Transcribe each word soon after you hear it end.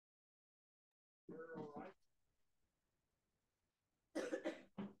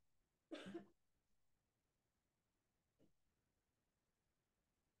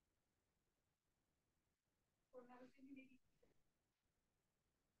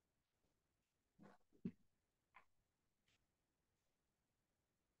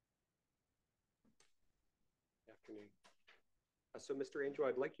afternoon. So, Mr. Angel,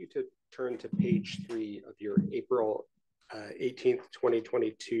 I'd like you to turn to page 3 of your April 18th,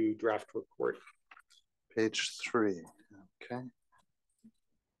 2022 draft report. Page 3, okay.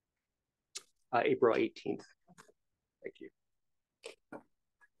 April 18th. Thank you.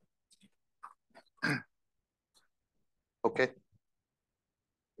 Okay.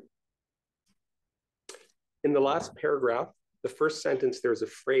 In the last paragraph, the first sentence, there's a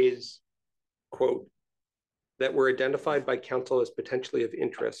phrase, quote, that were identified by council as potentially of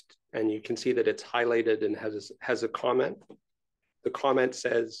interest. And you can see that it's highlighted and has a comment. The comment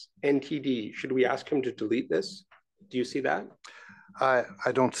says, NTD, should we ask him to delete this? Do you see that? I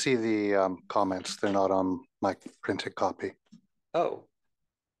don't see the comments. They're not on my printed copy. Oh,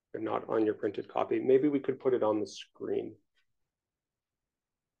 they're not on your printed copy. Maybe we could put it on the screen.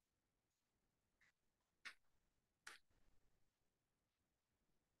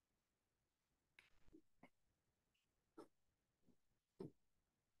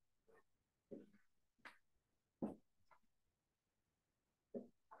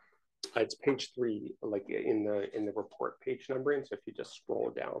 It's page 3, like in the report page numbering. So if you just scroll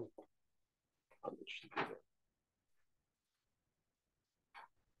down, it should be there.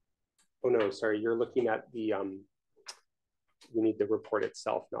 Oh no, sorry, you're looking at the you need the report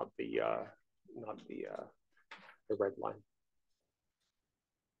itself, not the red line.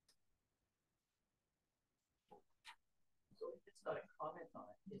 So if it's got a comment on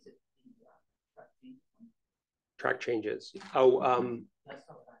it, is it the track changes? Oh, that's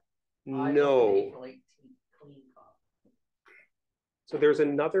not that. No. So there's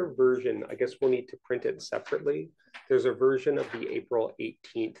another version. I guess we'll need to print it separately. There's a version of the April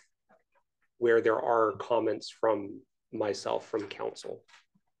 18th where there are comments from myself from council.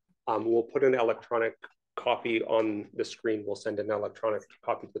 We'll put an electronic copy on the screen. We'll send an electronic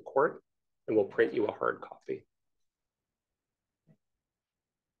copy to the court and we'll print you a hard copy.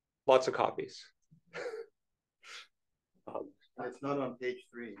 Lots of copies. It's not on page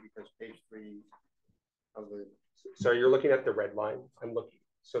 3 because page 3 of the. So you're looking at the red line. I'm looking.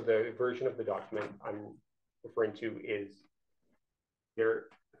 So the version of the document I'm referring to is there.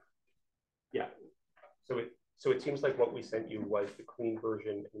 Yeah. So it seems like what we sent you was the clean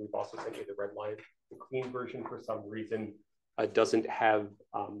version, and we've also sent you the red line. The clean version, for some reason, doesn't have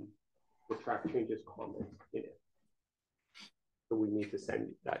the track changes comment in it. So we need to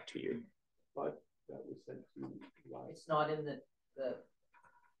send that to you. But that was sent to you live. It's not in the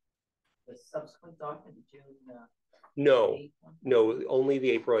subsequent document, June. No, only the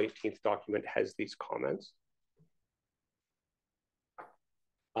April 18th document has these comments.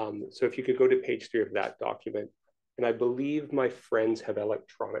 So if you could go to page 3 of that document, and I believe my friends have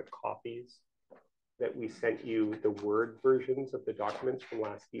electronic copies that we sent you the Word versions of the documents from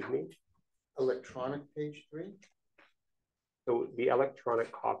last evening. Electronic page 3? So the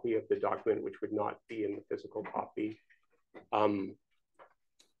electronic copy of the document, which would not be in the physical copy,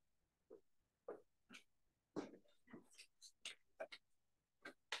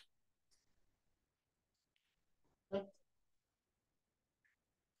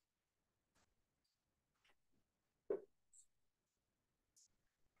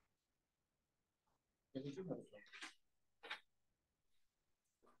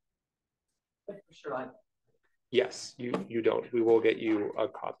 For sure, I. Yes, you don't. We will get you a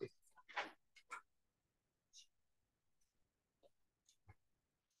copy.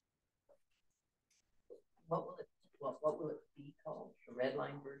 What will it be called? The red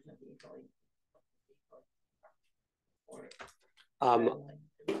line version of the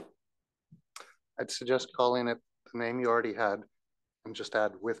April? I'd suggest calling it the name you already had and just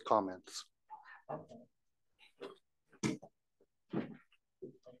add with comments. Okay.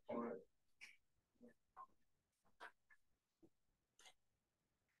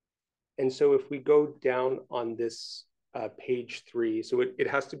 And so if we go down on this page 3, so it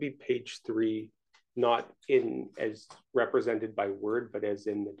has to be page 3, not in as represented by Word, but as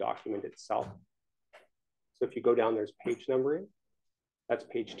in the document itself. So if you go down, there's page numbering. That's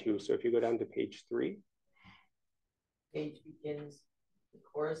page 2. So if you go down to page 3. Page begins the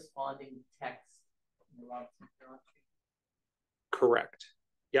corresponding text in the Robinson Huron Street. Correct.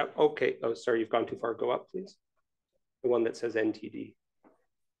 Yep. Okay. Oh, sorry. You've gone too far. Go up, please. The one that says NTD.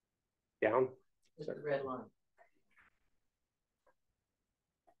 Down. With the red line.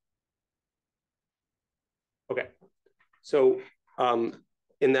 Okay. So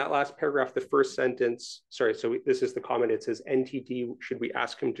in that last paragraph, the first sentence, sorry, so this is the comment. It says NTD, should we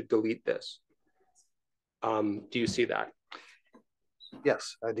ask him to delete this? Do you see that?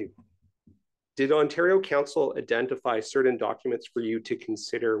 Yes, I do. Did Ontario Council identify certain documents for you to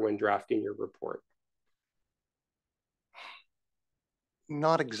consider when drafting your report?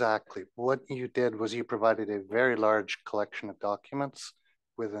 Not exactly. What you did was you provided a very large collection of documents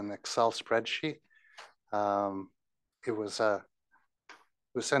with an Excel spreadsheet. It was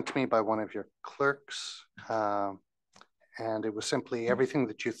sent to me by one of your clerks, and it was simply everything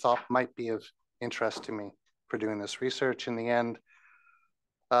that you thought might be of interest to me for doing this research. In the end,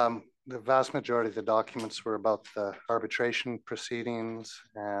 the vast majority of the documents were about the arbitration proceedings,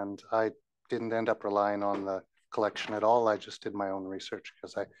 and I didn't end up relying on the collection at all. I just did my own research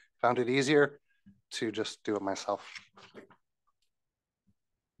because I found it easier to just do it myself.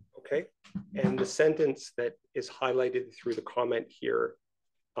 Okay, and the sentence that is highlighted through the comment here,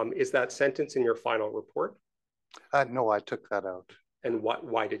 is that sentence in your final report? No, I took that out. And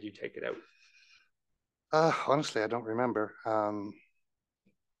why did you take it out? Honestly, I don't remember.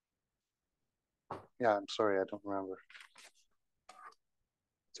 Yeah, I'm sorry, I don't remember.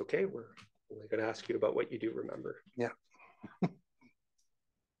 It's okay, we're only going to ask you about what you do remember. Yeah.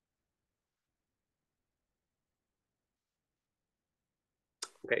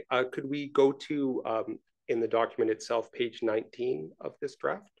 Okay, could we go to, in the document itself, page 19 of this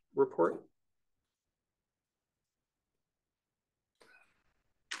draft report?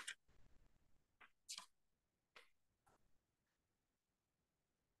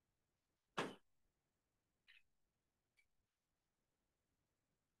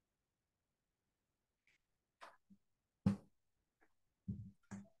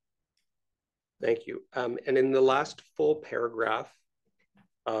 Thank you. And in the last full paragraph,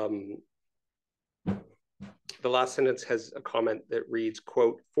 the last sentence has a comment that reads,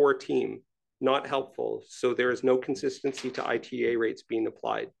 quote, "for team, not helpful. So there is no consistency to ITA rates being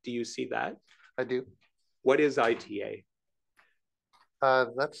applied." Do you see that? I do. What is ITA?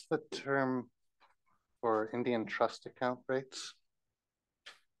 That's the term for Indian trust account rates.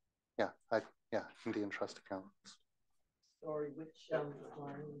 Yeah, Indian trust accounts. Sorry, which line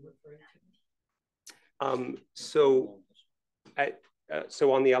are you referring to? So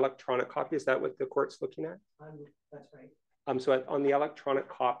on the electronic copy, is that what the court's looking at? That's right. So on the electronic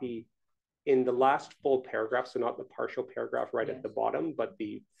copy, in the last full paragraph, so not the partial paragraph right at the bottom, but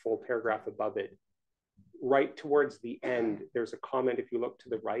the full paragraph above it, right towards the end, there's a comment. If you look to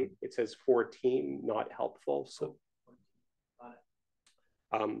the right, it says "for team, not helpful." So,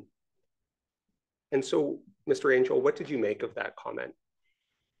 and so, Mr. Angel, what did you make of that comment?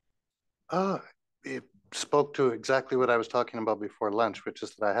 It spoke to exactly what I was talking about before lunch, which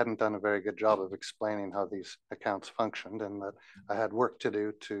is that I hadn't done a very good job of explaining how these accounts functioned, and that I had work to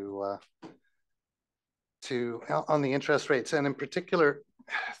do on the interest rates. And in particular,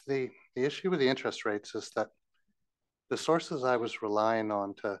 the issue with the interest rates is that the sources I was relying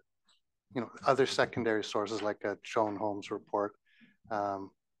on to, other secondary sources like a Schoenholmes report,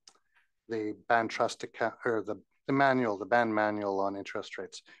 the band trust account, or the band manual on interest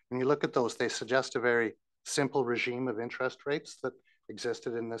rates. When you look at those, they suggest a very simple regime of interest rates that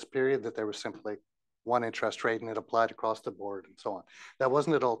existed in this period, that there was simply one interest rate and it applied across the board and so on. That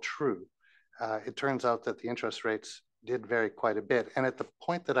wasn't at all true. It turns out that the interest rates did vary quite a bit. And at the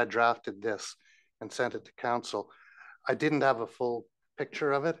point that I drafted this and sent it to council, I didn't have a full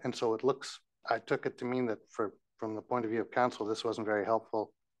picture of it. And so I took it to mean that from the point of view of council, this wasn't very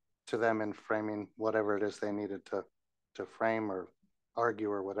helpful to them in framing whatever it is they needed to frame or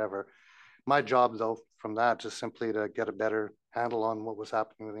argue or whatever. My job, though, from that is simply to get a better handle on what was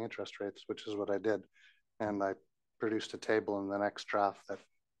happening with the interest rates, which is what I did. And I produced a table in the next draft that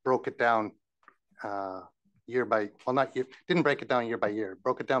broke it down didn't break it down year by year,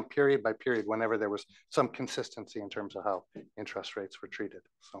 broke it down period by period whenever there was some consistency in terms of how interest rates were treated.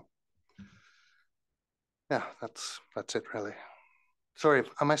 So yeah, that's it really. Sorry,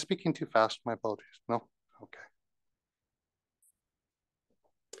 am I speaking too fast? My apologies. No? Okay.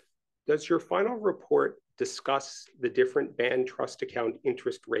 Does your final report discuss the different band trust account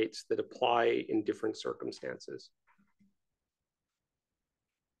interest rates that apply in different circumstances?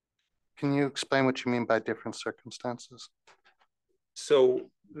 Can you explain what you mean by different circumstances?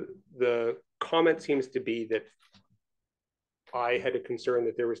 So the comment seems to be that I had a concern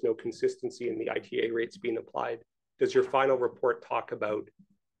that there was no consistency in the ITA rates being applied. Does your final report talk about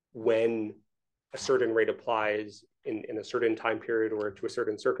when a certain rate applies in a certain time period or to a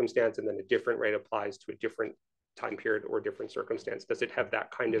certain circumstance, and then a different rate applies to a different time period or different circumstance? Does it have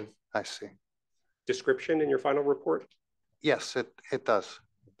that kind of description in your final report? Yes, it does.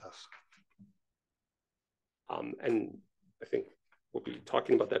 It does. And I think we'll be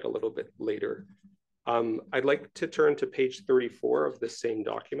talking about that a little bit later. I'd like to turn to page 34 of the same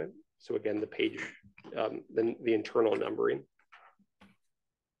document. So again, the page, the internal numbering.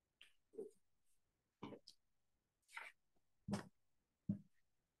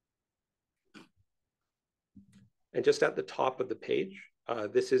 And just at the top of the page,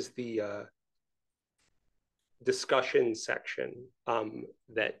 this is the discussion section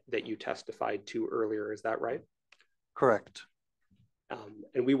that you testified to earlier. Is that right? Correct.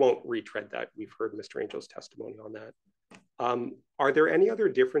 And we won't retread that. We've heard Mr. Angel's testimony on that. Are there any other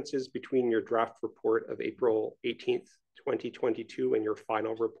differences between your draft report of April 18th, 2022 and your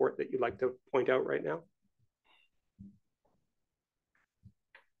final report that you'd like to point out right now?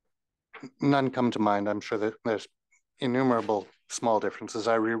 None come to mind. I'm sure that there's innumerable small differences.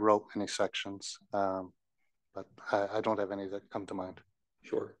 I rewrote many sections, but I don't have any that come to mind.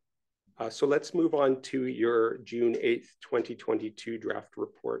 Sure. So let's move on to your June 8th, 2022 draft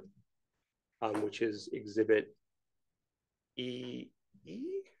report, which is Exhibit E.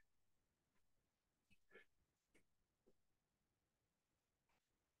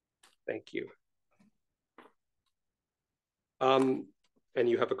 Thank you. And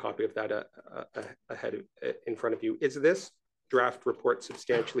you have a copy of that in front of you. Is this draft report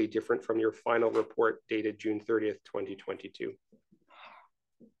substantially different from your final report dated June 30th, 2022?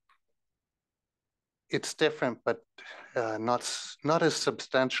 It's different, but not as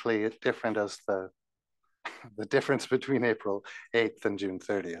substantially different as the difference between April 8th and June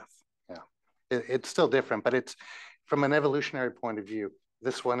 30th. Yeah, it's still different, but it's from an evolutionary point of view,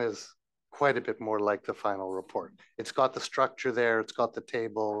 this one is quite a bit more like the final report. It's got the structure there, it's got the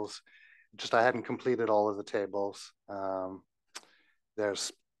tables, just I hadn't completed all of the tables.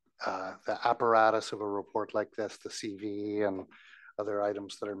 There's the apparatus of a report like this, the CV and other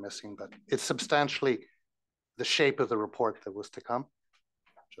items that are missing, but it's substantially the shape of the report that was to come,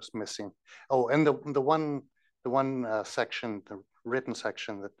 just missing. Oh, and the one section, the written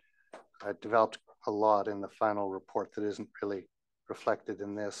section that I developed a lot in the final report that isn't really reflected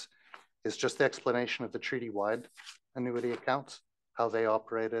in this is just the explanation of the treaty-wide annuity accounts, how they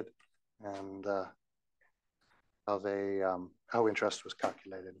operated, and how interest was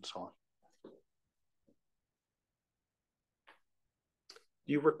calculated and so on.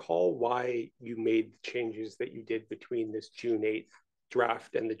 Do you recall why you made the changes that you did between this June 8th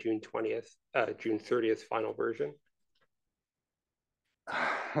draft and the June 30th final version?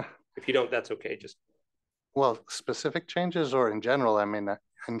 If you don't, that's okay. Just well, specific changes or in general? I mean,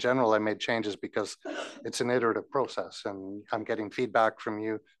 in general, I made changes because it's an iterative process, and I'm getting feedback from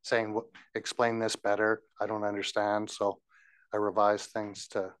you saying, "Explain this better. I don't understand." So I revised things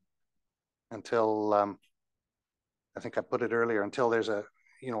until I think I put it earlier, until there's a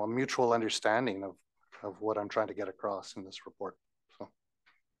mutual understanding of what I'm trying to get across in this report. So.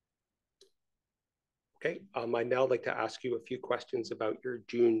 Okay, I'd now like to ask you a few questions about your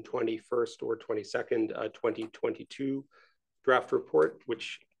June 21st or 22nd, 2022 draft report,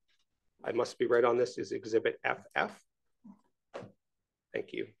 which I must be right on this, is Exhibit FF.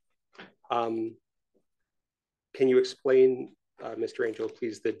 Thank you. Can you explain, Mr. Angel,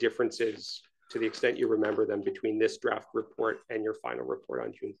 please, the differences, to the extent you remember them, between this draft report and your final report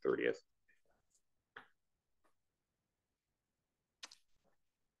on June 30th?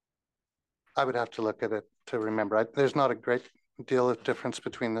 I would have to look at it to remember. There's not a great deal of difference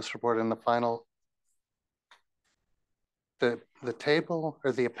between this report and the final. The table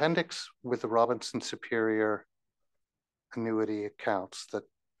or the appendix with the Robinson Superior annuity accounts, that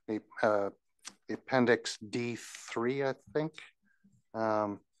the appendix D3, I think.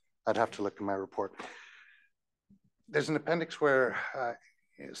 I'd have to look at my report. There's an appendix where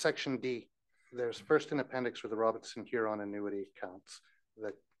section D, there's first an appendix with the Robinson Huron annuity accounts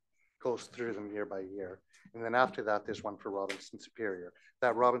that goes through them year by year. And then after that, there's one for Robinson Superior.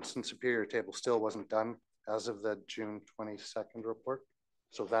 That Robinson Superior table still wasn't done as of the June 22nd report.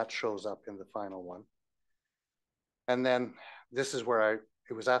 So that shows up in the final one. And then this is where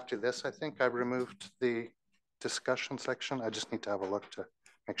it was after this, I think I removed the discussion section. I just need to have a look to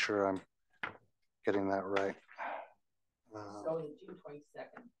make sure I'm getting that right. So in June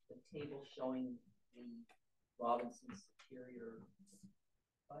 22nd, the table showing the Robinson Superior.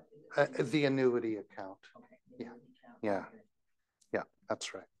 The annuity account. Okay, yeah. Account. Yeah. Okay. Yeah,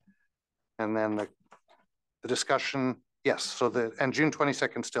 that's right. And then the discussion, yes. So and June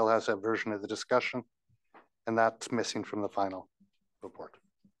 22nd still has a version of the discussion, and that's missing from the final report.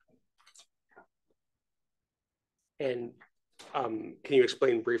 And can you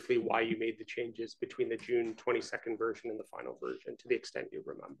explain briefly why you made the changes between the June 22nd version and the final version, to the extent you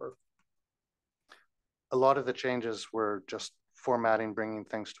remember? A lot of the changes were just formatting, bringing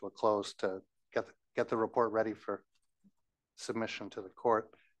things to a close to get the report ready for submission to the court.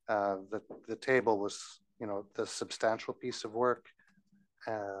 The table was, the substantial piece of work.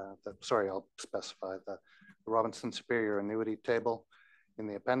 Sorry, I'll specify the Robinson Superior annuity table in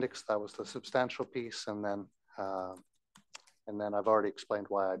the appendix. That was the substantial piece, and then And then I've already explained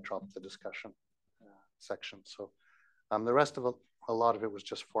why I dropped the discussion section. So the rest of a lot of it was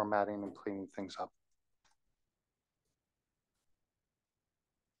just formatting and cleaning things up.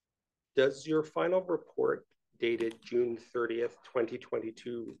 Does your final report dated June 30th,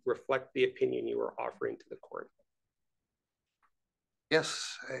 2022 reflect the opinion you are offering to the court?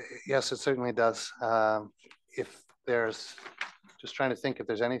 Yes, yes, it certainly does. If there's, just trying to think if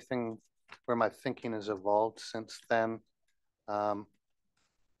there's anything where my thinking has evolved since then.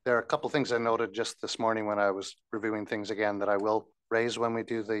 There are a couple things I noted just this morning when I was reviewing things again that I will raise when we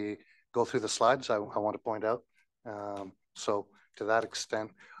do go through the slides. I want to point out. So to that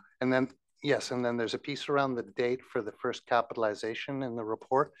extent, and then yes, and then there's a piece around the date for the first capitalization in the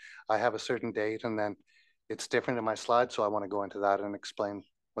report. I have a certain date, and then it's different in my slide, so I want to go into that and explain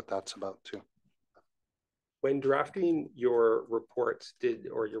what that's about too. When drafting your reports, did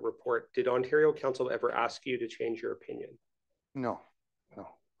Ontario Council ever ask you to change your opinion? No, no.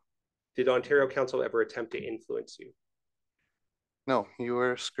 Did Ontario Council ever attempt to influence you? No, you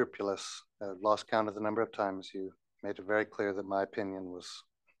were scrupulous. I lost count of the number of times you made it very clear that my opinion was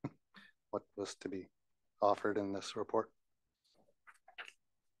what was to be offered in this report.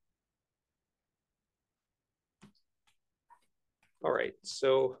 All right,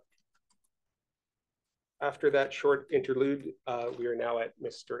 so after that short interlude, we are now at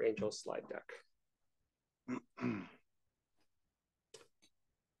Mr. Angel's slide deck.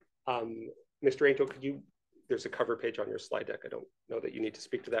 Mr. Angel, there's a cover page on your slide deck. I don't know that you need to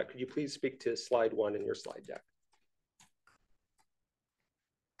speak to that. Could you please speak to slide 1 in your slide deck?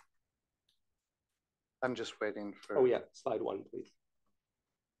 I'm just waiting for... Oh yeah, slide 1, please.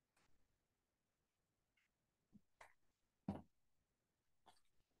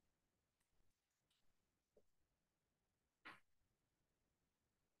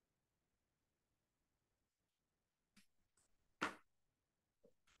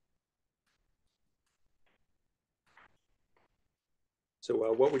 So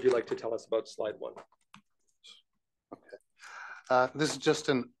what would you like to tell us about slide 1? Okay. This is just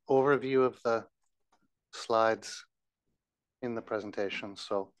an overview of the slides in the presentation.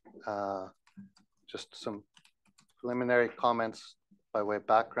 So just some preliminary comments by way of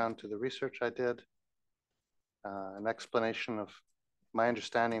background to the research I did, an explanation of my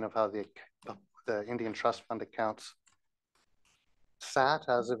understanding of how the Indian Trust Fund accounts sat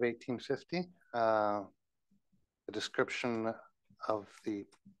as of 1850, a description of the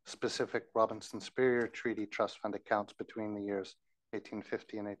specific Robinson Superior Treaty Trust Fund accounts between the years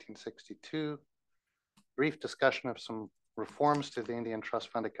 1850 and 1862, brief discussion of some reforms to the Indian Trust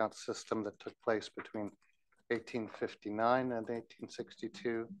Fund account system that took place between 1859 and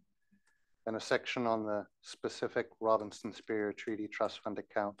 1862, and a section on the specific Robinson Superior Treaty Trust Fund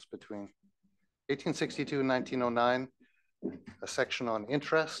accounts between 1862 and 1909, a section on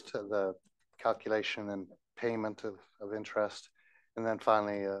interest, the calculation and payment of interest, and then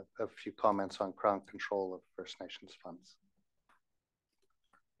finally a few comments on Crown control of First Nations funds.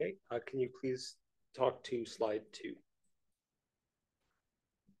 Okay, can you please talk to slide 2?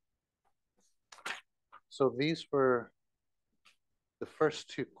 So these were the first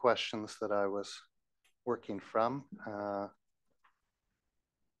 2 questions that I was working from.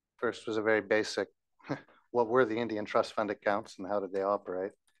 First was a very basic, what were the Indian Trust Fund accounts and how did they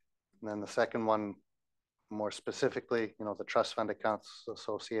operate? And then the second one, more specifically, the trust fund accounts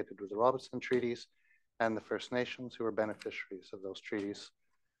associated with the Robinson treaties and the First Nations who were beneficiaries of those treaties.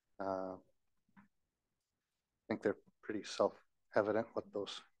 I think they're pretty self-evident what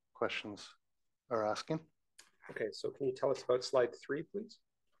those questions are asking. Okay, so can you tell us about slide 3, please?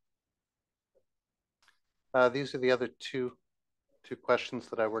 These are the other two questions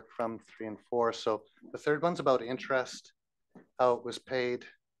that I worked from, 3 and 4. So the third one's about interest, how it was paid,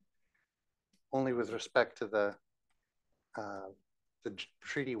 only with respect to the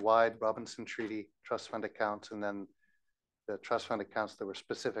treaty-wide Robinson Treaty Trust Fund accounts, and then the trust fund accounts that were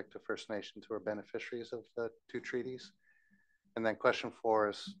specific to First Nations who are beneficiaries of the 2 treaties. And then question 4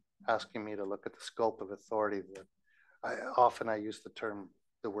 is asking me to look at the scope of authority that I use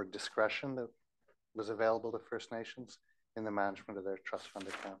the word discretion that was available to First Nations in the management of their trust fund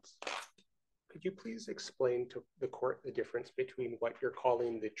accounts. Could you please explain to the court the difference between what you're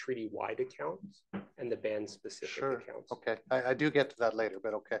calling the treaty-wide accounts and the band-specific accounts? Okay, I do get to that later,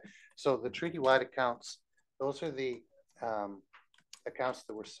 but okay. So the treaty-wide accounts, those are the accounts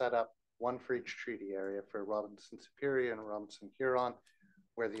that were set up, one for each treaty area, for Robinson Superior and Robinson Huron,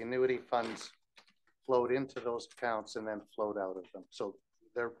 where the annuity funds flowed into those accounts and then flowed out of them. So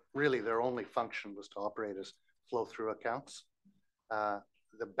their only function was to operate as flow-through accounts.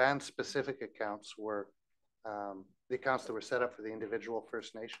 The band-specific accounts were the accounts that were set up for the individual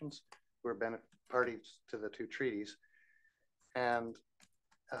First Nations who were parties to the two treaties. And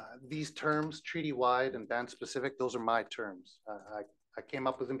these terms, treaty-wide and band-specific, those are my terms. I came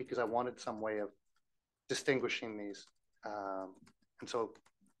up with them because I wanted some way of distinguishing these. And so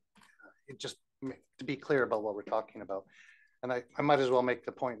it just to be clear about what we're talking about. And I might as well make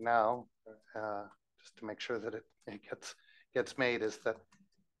the point now, just to make sure that it gets made, is that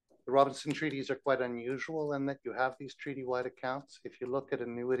the Robinson treaties are quite unusual in that you have these treaty-wide accounts. If you look at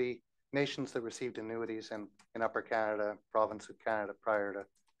nations that received annuities in Upper Canada, province of Canada prior to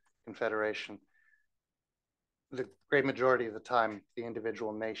Confederation, the great majority of the time, the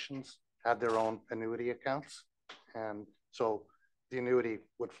individual nations had their own annuity accounts. And so the annuity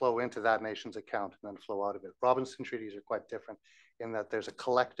would flow into that nation's account and then flow out of it. Robinson treaties are quite different in that there's a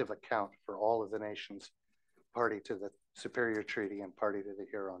collective account for all of the nations party to the Superior Treaty and party to the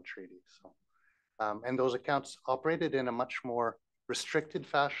Huron Treaty. So, and those accounts operated in a much more restricted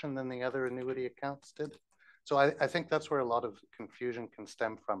fashion than the other annuity accounts did. So I think that's where a lot of confusion can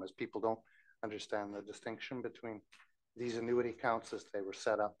stem from, is people don't understand the distinction between these annuity accounts as they were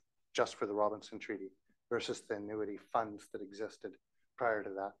set up just for the Robinson Treaty versus the annuity funds that existed prior to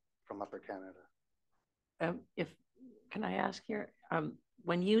that from Upper Canada. Can I ask here,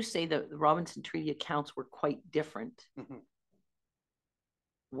 when you say that the Robinson Treaty accounts were quite different,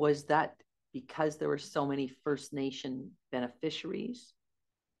 was that because there were so many First Nation beneficiaries?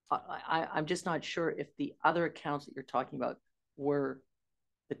 I'm just not sure if the other accounts that you're talking about were,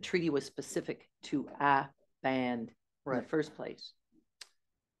 the treaty was specific to a band in the first place.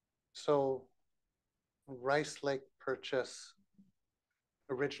 So Rice Lake Purchase,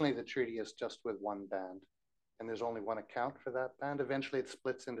 originally the treaty is just with one band, and there's only one account for that band. Eventually it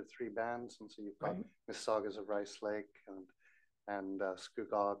splits into three bands, and so you've got Mississaugas of Rice Lake and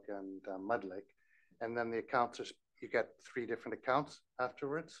Scugog and Mud Lake. And then the accounts are, you get three different accounts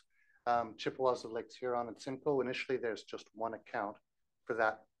afterwards. Chippewas of Lakes Huron and Simcoe, initially there's just one account for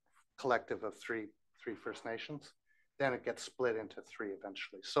that collective of three First Nations. Then it gets split into three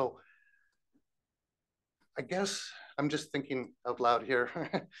eventually. So I guess I'm just thinking out loud here.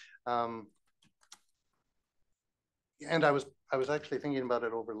 And I was actually thinking about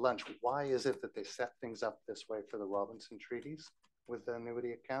it over lunch. Why is it that they set things up this way for the Robinson treaties with the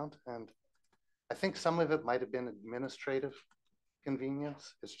annuity account? And I think some of it might have been administrative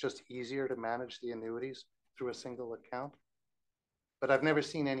convenience. It's just easier to manage the annuities through a single account. But I've never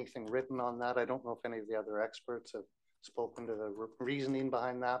seen anything written on that. I don't know if any of the other experts have spoken to the reasoning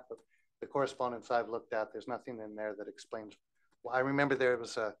behind that, but the correspondence I've looked at, there's nothing in there that explains. Well, I remember there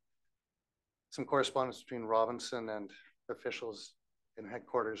was some correspondence between Robinson and officials in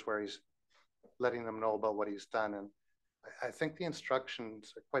headquarters where he's letting them know about what he's done. And I think the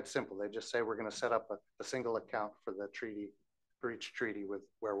instructions are quite simple. They just say we're going to set up a single account for the treaty, for each treaty, with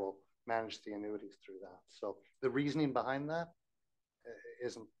where we'll manage the annuities through that. So the reasoning behind that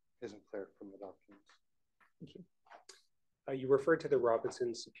isn't clear from the documents. Thank you. You referred to the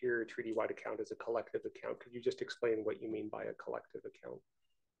Robinson Superior Treaty-wide account as a collective account. Could you just explain what you mean by a collective account?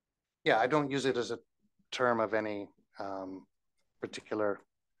 Yeah, I don't use it as a term of any particular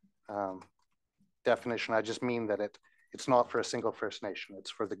definition. I just mean that it's not for a single First Nation.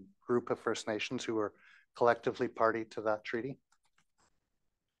 It's for the group of First Nations who are collectively party to that treaty.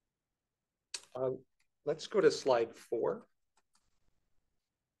 Let's go to slide 4.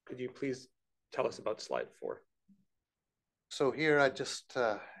 Could you please tell us about slide 4? So here I just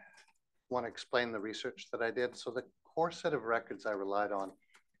want to explain the research that I did. So the core set of records I relied on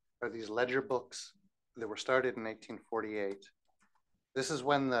are these ledger books that were started in 1848. This is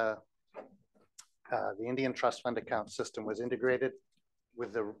when the Indian Trust Fund account system was integrated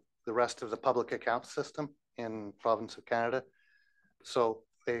with the rest of the public account system in province of Canada. So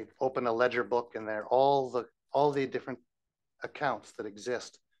they open a ledger book, and there all the different accounts that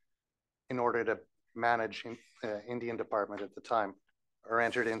exist in order to manage Indian Department at the time are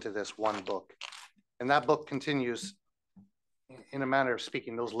entered into this one book. And that book continues, in a manner of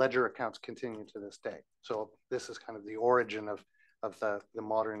speaking, those ledger accounts continue to this day. So this is kind of the origin of the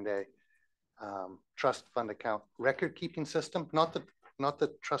modern day trust fund account record keeping system. Not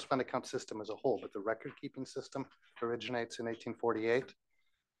the trust fund account system as a whole, but the record keeping system originates in 1848.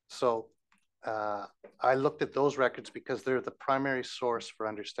 So I looked at those records because they're the primary source for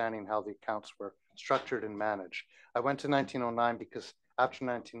understanding how the accounts were structured and managed. I went to 1909 because after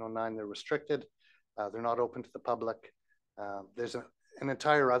 1909, they're restricted. They're not open to the public. There's an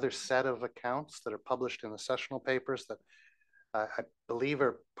entire other set of accounts that are published in the sessional papers that I believe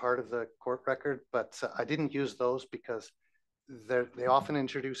are part of the court record, but I didn't use those because they often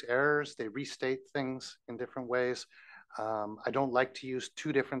introduce errors. They restate things in different ways. I don't like to use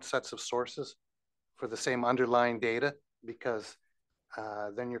two different sets of sources for the same underlying data, because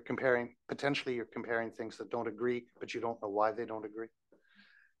then potentially you're comparing things that don't agree, but you don't know why they don't agree.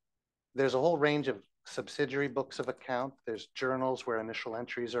 There's a whole range of subsidiary books of account. There's journals where initial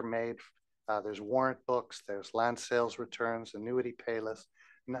entries are made. There's warrant books. There's land sales returns, annuity pay lists.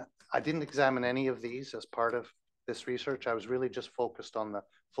 Now, I didn't examine any of these as part of this research. I was really just focused on the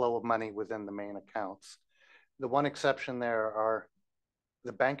flow of money within the main accounts. The one exception there are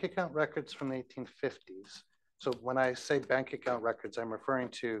the bank account records from the 1850s. So when I say bank account records, I'm referring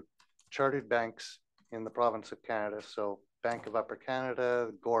to chartered banks in the province of Canada. So Bank of Upper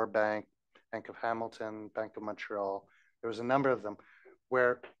Canada, Gore Bank, Bank of Hamilton, Bank of Montreal. There was a number of them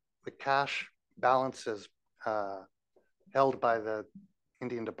where the cash balances held by the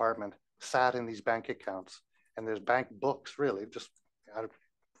Indian Department sat in these bank accounts. And there's bank books, really, just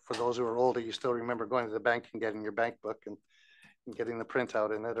for those who are older, you still remember going to the bank and getting your bank book and getting the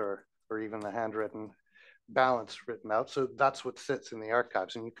printout in it, or even the handwritten balance written out. So that's what sits in the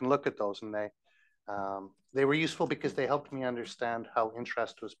archives, and you can look at those, and they were useful because they helped me understand how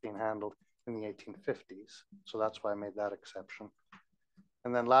interest was being handled in the 1850s. So that's why I made that exception.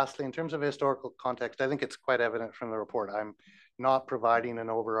 And then lastly, in terms of historical context, I think it's quite evident from the report. I'm not providing an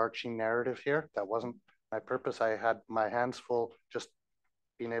overarching narrative here. That wasn't my purpose. I had my hands full just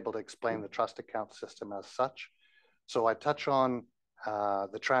being able to explain the trust account system as such. So I touch on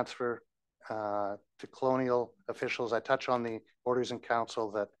the transfer to colonial officials. I touch on the orders in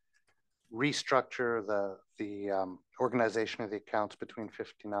council that restructure the organization of the accounts between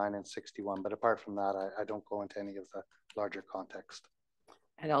 59 and 61. But apart from that, I don't go into any of the larger context.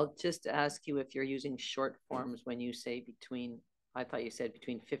 And I'll just ask you if you're using short forms when you say between, I thought you said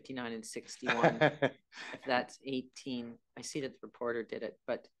between 59 and 61, if that's 18. I see that the reporter did it,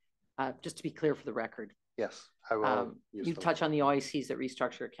 but just to be clear for the record. Yes, I will. You touch on the OICs that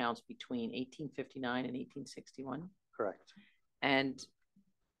restructure accounts between 1859 and 1861? Correct. And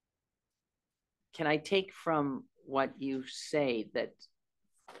can I take from what you say that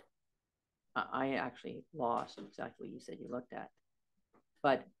I actually lost exactly what you said you looked at,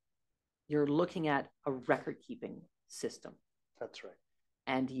 but you're looking at a record-keeping system. That's right.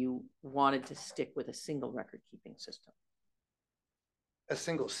 And you wanted to stick with a single record-keeping system. A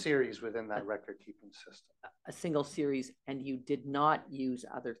single series within that record-keeping system. A single series, and you did not use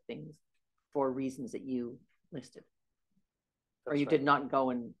other things for reasons that you listed. That's or you right. Did not go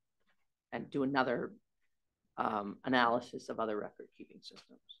and do another analysis of other record-keeping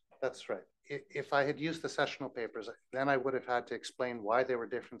systems. That's right. If I had used the sessional papers, then I would have had to explain why there were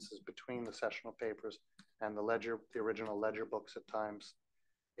differences between the sessional papers and the original ledger books at times.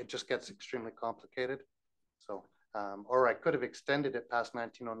 It just gets extremely complicated. So, or I could have extended it past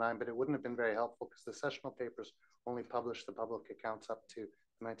 1909, but it wouldn't have been very helpful because the sessional papers only published the public accounts up to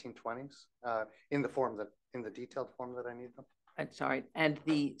the 1920s in the detailed form that I need them. I'm sorry. And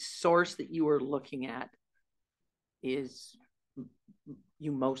the source that you were looking at is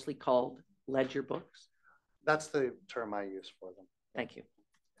you mostly called ledger books? That's the term I use for them. Thank you.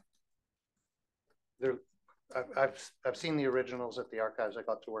 I've seen the originals at the archives. I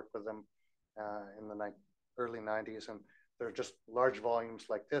got to work with them in the early 90s, and they're just large volumes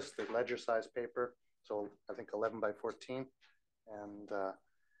like this. They're ledger size paper, so I think 11 by 14. And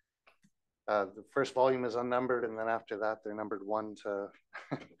the first volume is unnumbered, and then after that, they're numbered 1 to...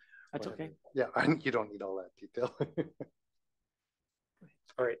 That's okay. Yeah, you don't need all that detail.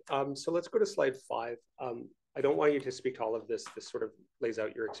 All right, so let's go to slide 5. I don't want you to speak to all of this. This sort of lays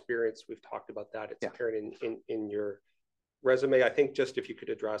out your experience. We've talked about that. It's apparent in your resume. I think just if you could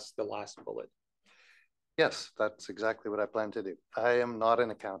address the last bullet. Yes, that's exactly what I plan to do. I am not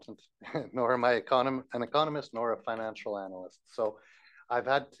an accountant, nor am I an economist, nor a financial analyst. So I've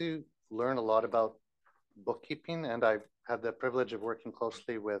had to learn a lot about bookkeeping, and I've had the privilege of working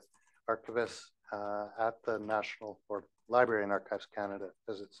closely with archivists at the National or Library and Archives Canada,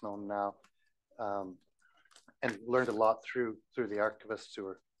 as it's known now, and learned a lot through the archivists who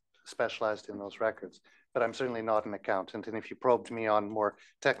are specialized in those records. But I'm certainly not an accountant, and if you probed me on more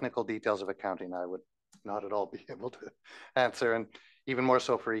technical details of accounting, I would not at all be able to answer. And even more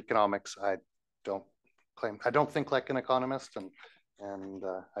so for economics, I don't think like an economist, and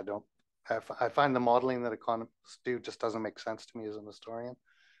I find the modeling that economists do just doesn't make sense to me as an historian.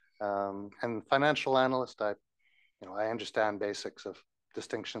 And financial analyst, I understand basics of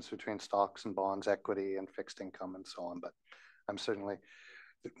distinctions between stocks and bonds, equity and fixed income and so on, but I'm certainly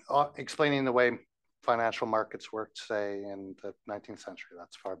explaining the way financial markets worked, say, in the 19th century.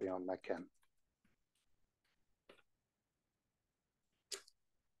 That's far beyond my ken.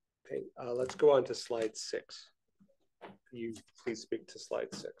 Okay, let's go on to slide 6. Can you please speak to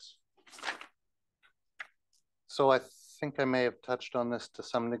slide 6? So I think I may have touched on this to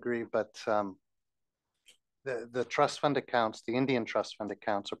some degree, but the trust fund accounts, the Indian trust fund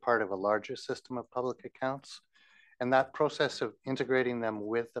accounts, are part of a larger system of public accounts. And that process of integrating them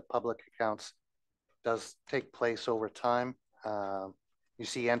with the public accounts does take place over time. You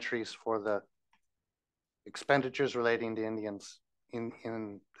see entries for the expenditures relating to Indians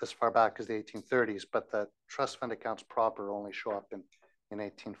in as far back as the 1830s, but the trust fund accounts proper only show up in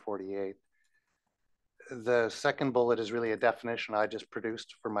 1848. The second bullet is really a definition I just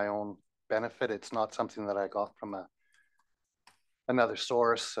produced for my own benefit. It's not something that I got from another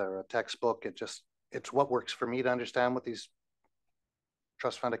source or a textbook. It's what works for me to understand what these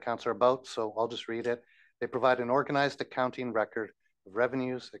trust fund accounts are about. So I'll just read it. They provide an organized accounting record of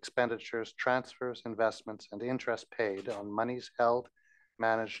revenues, expenditures, transfers, investments, and interest paid on monies held,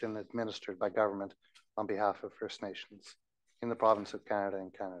 managed, and administered by government on behalf of First Nations in the province of Canada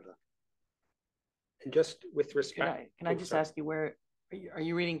and Canada. And just with respect, can I just ask you, where are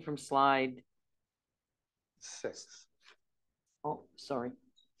you reading from slide 6? Oh, sorry.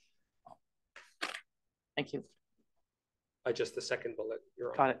 Thank you. Just the second bullet.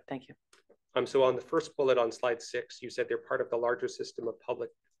 You're on. Got it. Thank you. So on the first bullet on slide 6, you said they're part of the larger system of public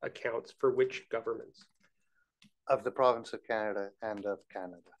accounts for which governments? Of the province of Canada and of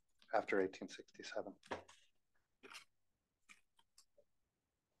Canada after 1867.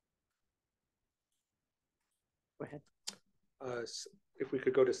 Go ahead. If we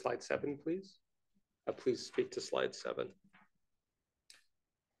could go to slide 7, please. Please speak to slide 7.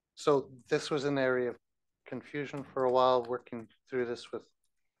 So this was an area of confusion for a while, working through this with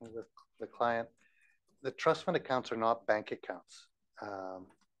the client. The trust fund accounts are not bank accounts.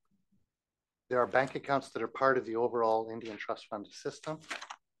 There are bank accounts that are part of the overall Indian trust fund system,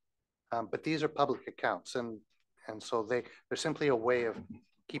 but these are public accounts, and so they're simply a way of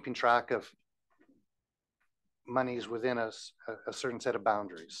keeping track of monies within a certain set of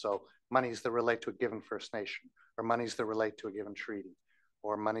boundaries. So monies that relate to a given First Nation, or monies that relate to a given treaty,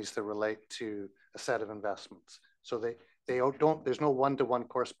 or monies that relate to a set of investments. So they don't, there's no one-to-one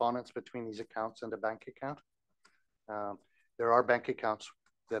correspondence between these accounts and a bank account. There are bank accounts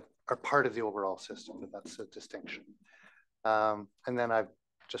that are part of the overall system, but that's a distinction. And then I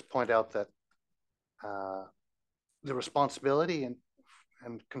just point out that the responsibility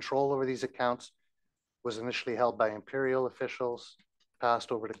and control over these accounts was initially held by imperial officials,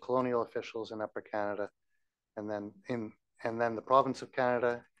 passed over to colonial officials in Upper Canada, and then the province of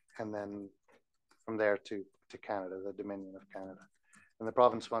Canada, and then from there to Canada, the Dominion of Canada. And the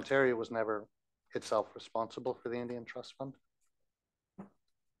province of Ontario was never itself responsible for the Indian Trust Fund.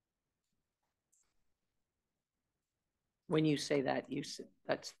 When you say that,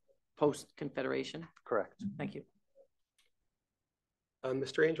 that's post-Confederation? Correct. Thank you.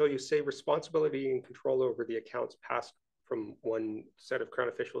 Mr. Angel, you say responsibility and control over the accounts passed from one set of Crown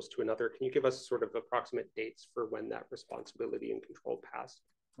officials to another. Can you give us sort of approximate dates for when that responsibility and control passed?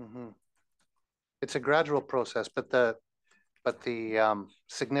 Mm-hmm. It's a gradual process, but the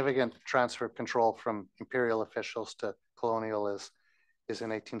significant transfer of control from imperial officials to colonial is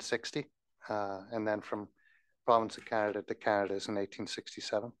in 1860, and then from province of Canada to Canada is in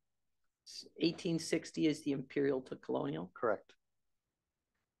 1867. 1860 is the imperial to colonial? Correct.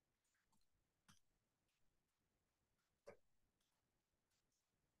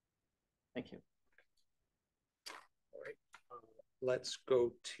 Thank you. All right. Let's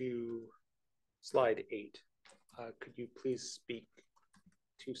go to slide 8. Could you please speak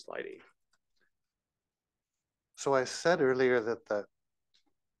to slide 8? So I said earlier that the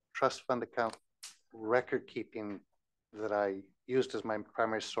trust fund account record keeping that I used as my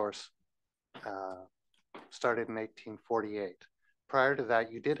primary source started in 1848. Prior to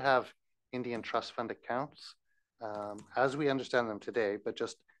that, you did have Indian trust fund accounts as we understand them today, but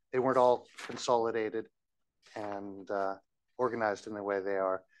just they weren't all consolidated and organized in the way they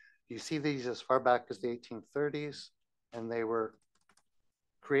are. You see these as far back as the 1830s, and they were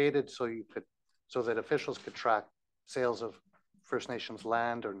created so that officials could track sales of First Nations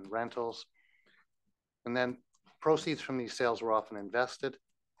land or rentals. And then proceeds from these sales were often invested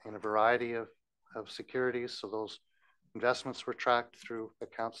in a variety of securities. So those investments were tracked through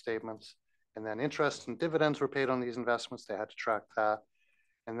account statements, and then interest and dividends were paid on these investments. They had to track that.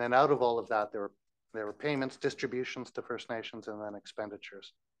 And then out of all of that, there were payments, distributions to First Nations, and then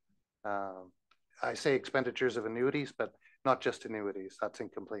expenditures. I say expenditures of annuities, but not just annuities. That's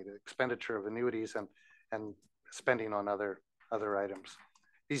incomplete. Expenditure of annuities and spending on other items.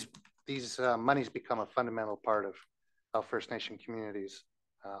 These monies become a fundamental part of how First Nation communities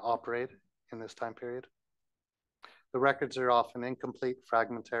operate in this time period. The records are often incomplete,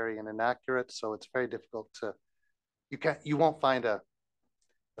 fragmentary, and inaccurate, so it's very difficult to, you won't find a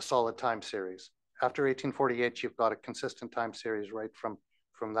solid time series. After 1848, you've got a consistent time series right from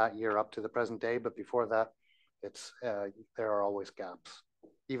that year up to the present day, but before that, it's there are always gaps,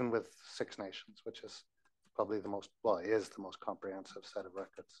 even with Six Nations, which is probably the most, well, it is the most comprehensive set of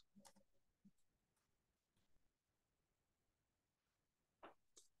records.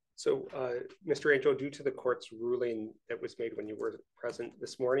 So, Mr. Angel, due to the court's ruling that was made when you were present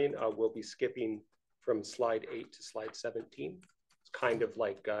this morning, we'll be skipping from slide 8 to slide 17. It's kind of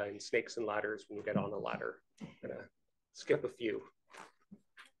like in Snakes and Ladders when you get on a ladder. I'm gonna skip a few.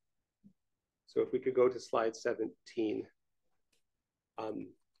 So if we could go to slide 17.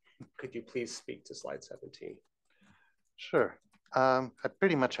 Could you please speak to slide 17? Sure. I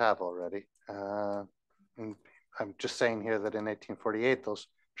pretty much have already. And I'm just saying here that in 1848, those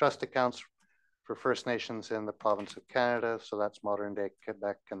trust accounts for First Nations in the province of Canada, so that's modern day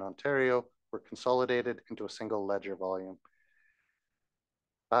Quebec and Ontario, were consolidated into a single ledger volume.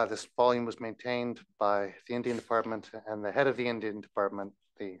 This volume was maintained by the Indian Department, and the head of the Indian Department,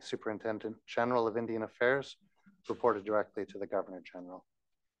 the Superintendent General of Indian Affairs, reported directly to the Governor General.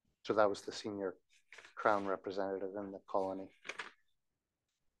 So that was the senior Crown representative in the colony.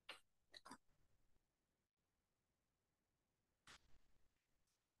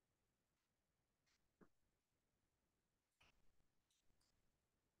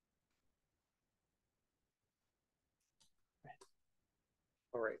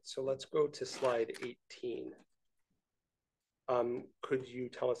 All right, so let's go to slide 18. Could you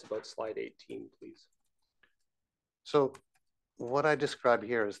tell us about slide 18, please? So what I describe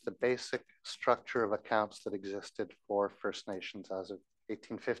here is the basic structure of accounts that existed for First Nations as of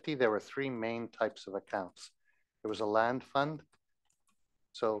 1850. There were three main types of accounts. There was a land fund.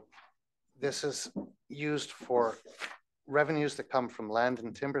 So this is used for revenues that come from land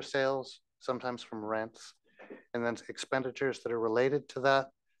and timber sales, sometimes from rents, and then expenditures that are related to that,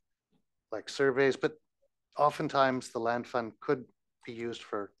 like surveys, but oftentimes the land fund could be used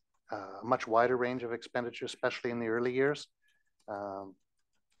for a much wider range of expenditures, especially in the early years.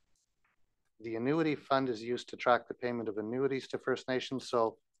 The annuity fund is used to track the payment of annuities to First Nations.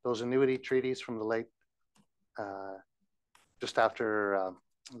 So those annuity treaties from the late, just after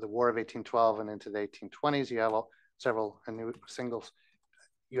the War of 1812 and into the 1820s, you have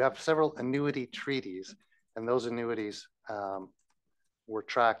several annuity treaties, and those annuities were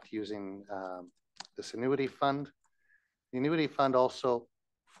tracked using this annuity fund. The annuity fund also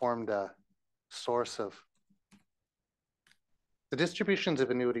formed a source of, the distributions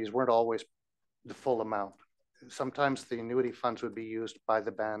of annuities weren't always the full amount. Sometimes the annuity funds would be used by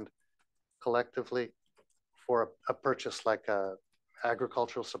the band collectively for a purchase like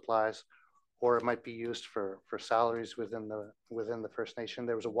agricultural supplies, or it might be used for salaries within the First Nation.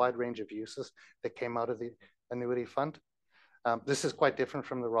 There was a wide range of uses that came out of the annuity fund. This is quite different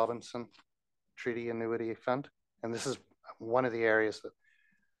from the Robinson Treaty Annuity Fund, and this is one of the areas that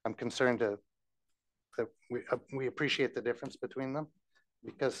I'm concerned that we appreciate the difference between them,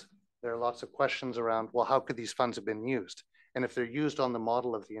 because there are lots of questions around, well, how could these funds have been used? And if they're used on the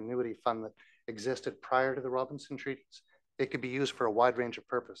model of the annuity fund that existed prior to the Robinson treaties, they could be used for a wide range of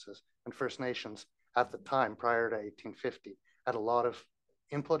purposes. And First Nations at the time, prior to 1850, had a lot of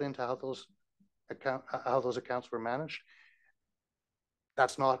input into how those accounts were managed.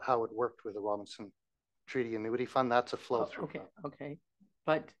 That's not how it worked with the Robinson Treaty Annuity Fund. That's a flow through. Okay, okay.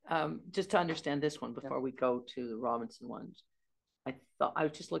 But just to understand this one before we go to the Robinson ones, I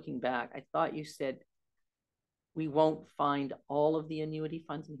was just looking back. I thought you said we won't find all of the annuity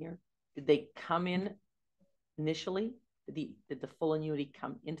funds in here. Did they come in initially? Did the full annuity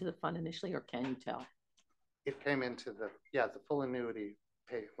come into the fund initially, or can you tell? It came into the full annuity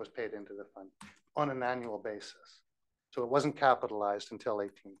was paid into the fund on an annual basis. So it wasn't capitalized until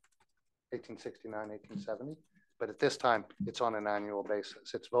 1869, 1870. But at this time, it's on an annual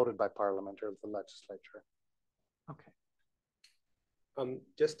basis. It's voted by Parliament or the legislature. Okay.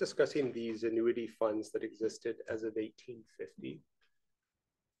 Just discussing these annuity funds that existed as of 1850.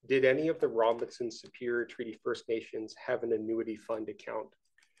 Did any of the Robinson Superior Treaty First Nations have an annuity fund account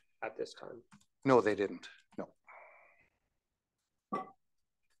at this time? No, they didn't. No.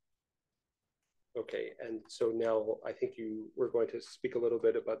 Okay, and so now I think you were going to speak a little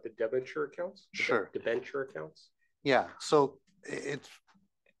bit about the debenture accounts. Sure. Debenture accounts. Yeah. So it's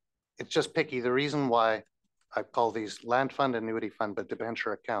just picky. The reason why I call these land fund, annuity fund, but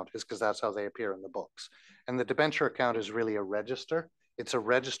debenture account is because that's how they appear in the books. And the debenture account is really a register. It's a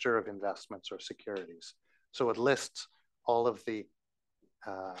register of investments or securities. So it lists all of the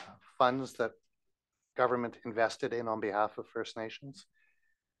funds that government invested in on behalf of First Nations.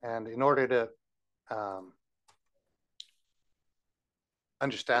 And in order to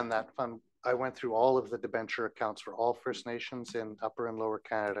understand that fund, I went through all of the debenture accounts for all First Nations in Upper and Lower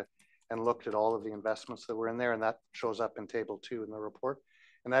Canada and looked at all of the investments that were in there, and that shows up in Table 2 in the report.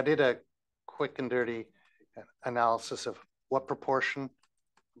 And I did a quick and dirty analysis of what proportion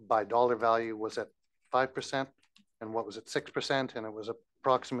by dollar value was at 5% and what was at 6%, and it was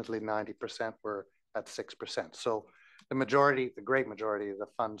approximately 90% were at 6%. So the majority, the great majority of the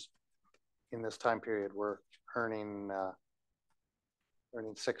funds in this time period were earning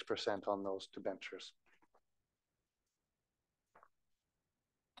 6% on those debentures.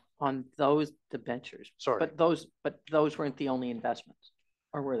 On those debentures. Sorry. But those weren't the only investments,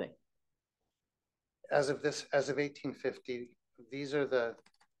 or were they? As of 1850, these are the,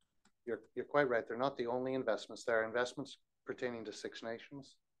 you're quite right. They're not the only investments. There are investments pertaining to Six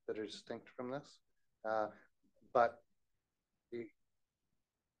Nations that are distinct from this. But the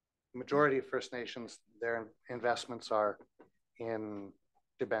majority of First Nations, their investments are in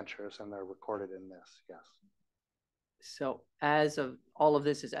debentures and they're recorded in this, yes. So as of, all of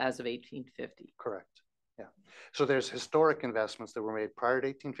this is as of 1850? Correct, yeah. So there's historic investments that were made prior to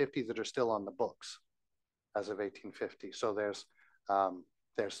 1850 that are still on the books as of 1850. So there's, am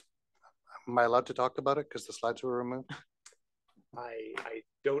I allowed to talk about it because the slides were removed? I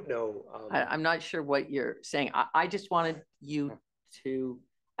don't know. I'm not sure what you're saying. I just wanted you to,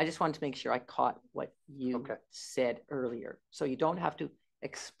 I just wanted to make sure I caught what you said earlier. So you don't have to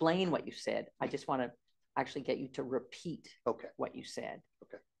explain what you said. I just want to actually get you to repeat what you said.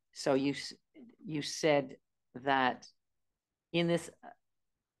 Okay. So you said that in this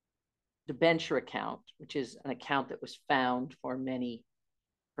debenture account, which is an account that was found for many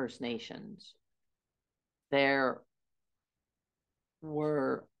First Nations, there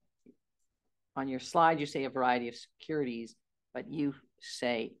were, on your slide, you say a variety of securities, but you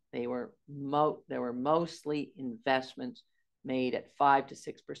say they were mostly investments made at 5 to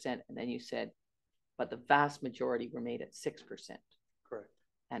 6%, and then you said, but the vast majority were made at 6%. Correct.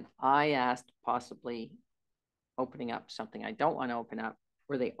 And I asked, possibly opening up something I don't want to open up,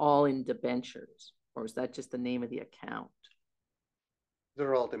 were they all in debentures, or is that just the name of the account?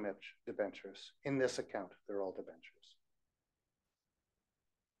 They're all debentures. In this account, they're all debentures.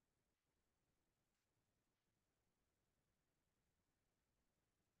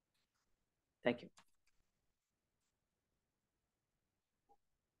 Thank you.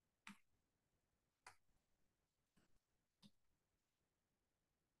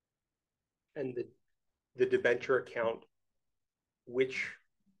 And the debenture account, which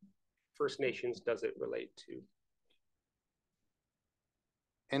First Nations does it relate to?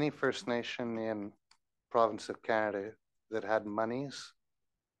 Any First Nation in province of Canada that had monies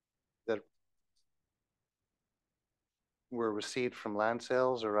that were received from land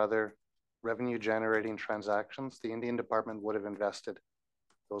sales or other revenue generating transactions, the Indian Department would have invested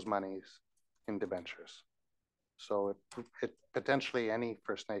those monies in debentures. So it potentially any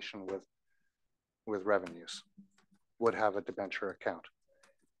First Nation with revenues would have a debenture account.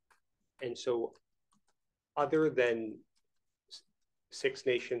 And so other than Six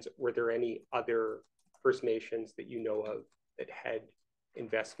Nations, were there any other First Nations that you know of that had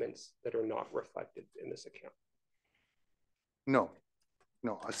investments that are not reflected in this account? No.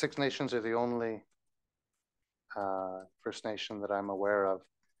 Six Nations are the only First Nation that I'm aware of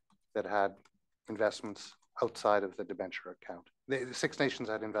that had investments outside of the debenture account. The Six Nations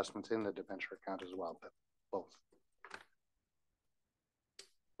had investments in the debenture account as well, but both.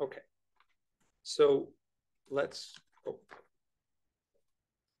 Okay. So let's go.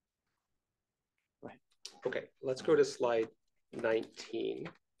 Okay, let's go to slide 19.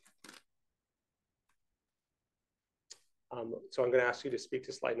 So I'm going to ask you to speak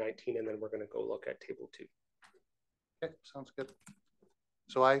to slide 19, and then we're going to go look at table 2. Okay, sounds good.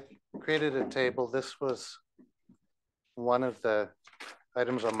 So I created a table. This was one of the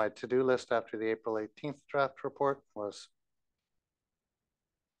items on my to-do list after the April 18th draft report was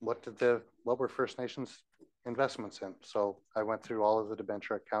what were First Nations investments in? So I went through all of the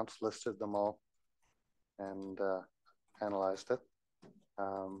debenture accounts, listed them all, and analyzed it.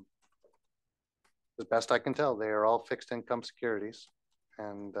 As best I can tell, they are all fixed income securities,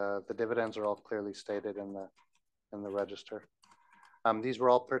 and the dividends are all clearly stated in the register. These were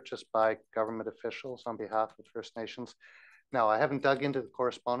all purchased by government officials on behalf of First Nations. Now, I haven't dug into the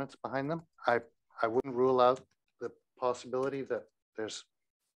correspondence behind them. I wouldn't rule out the possibility that there's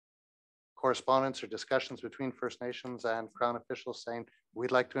correspondence or discussions between First Nations and Crown officials saying,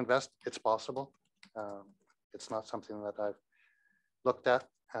 we'd like to invest. It's possible. It's not something that I've looked at.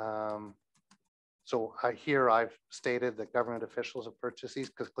 So here I've stated that government officials have purchased these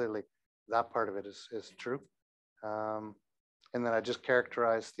because clearly that part of it is true. And then I just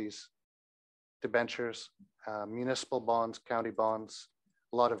characterized these debentures, municipal bonds, county bonds,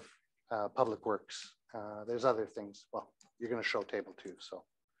 a lot of public works. There's other things. Well, you're going to show table 2, so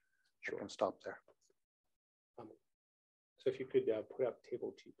you can stop there. So if you could put up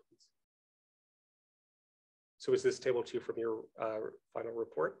table 2, please. So is this table 2 from your final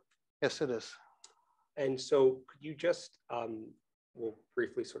report? Yes, it is. And so could you just, we'll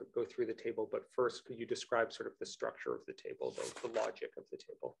briefly sort of go through the table, but first could you describe sort of the structure of the table, the logic of the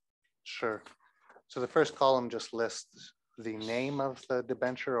table? Sure. So the first column just lists the name of the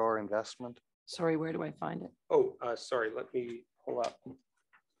debenture or investment. Sorry, where do I find it? Oh, sorry, let me pull up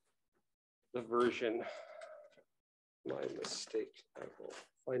the version. My mistake. I will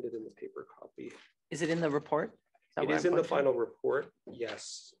find it in the paper copy. Is it in the report? It is in the final report,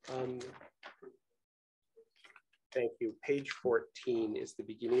 yes. Thank you. Page 14 is the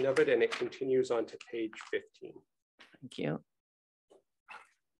beginning of it, and it continues on to page 15. Thank you.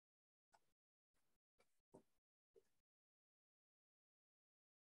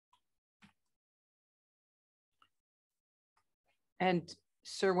 And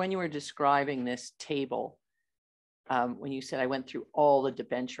sir, when you were describing this table, when you said I went through all the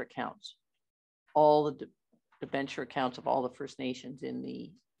debenture accounts, all the debenture accounts of all the First Nations in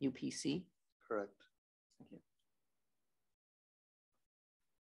the UPC? Correct. Thank you.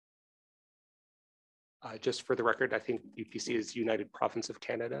 Just for the record, I think UPC is United Province of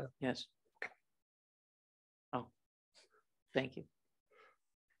Canada. Yes. Oh, thank you.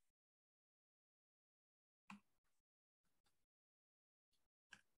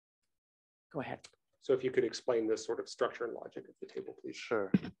 Go ahead. So if you could explain the sort of structure and logic of the table, please.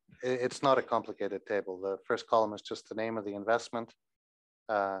 Sure. It's not a complicated table. The first column is just the name of the investment.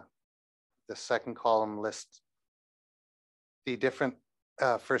 The second column lists the different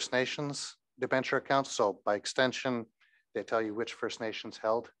First Nations debenture accounts. So by extension, they tell you which First Nations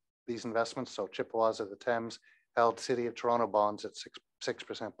held these investments. So Chippewas of the Thames held City of Toronto bonds at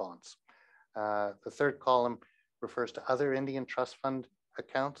 6% bonds. The third column refers to other Indian Trust Fund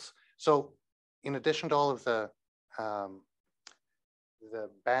accounts. So in addition to all of the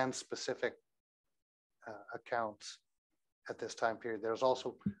band-specific accounts at this time period, there's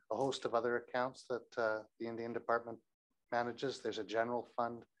also a host of other accounts that the Indian Department manages. There's a general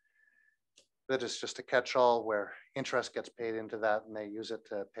fund that is just a catch-all where interest gets paid into that, and they use it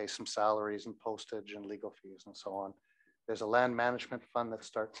to pay some salaries and postage and legal fees and so on. There's a land management fund that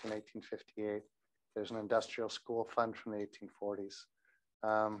starts in 1858. There's an industrial school fund from the 1840s.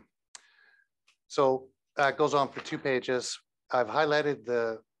 So it goes on for 2 pages. I've highlighted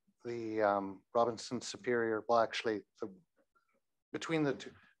the Robinson Superior. Well, actually, between the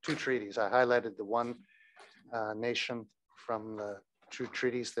two treaties, I highlighted the one nation from the 2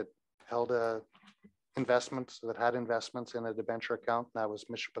 treaties that held investments, that had investments in a debenture account. And that was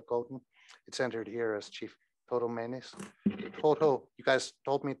Michipicoten. It's entered here as Chief Totomenis. Toto, you guys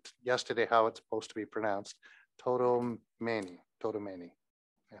told me yesterday how it's supposed to be pronounced. Totomeni.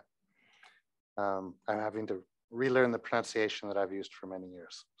 Yeah. I'm having to relearn the pronunciation that I've used for many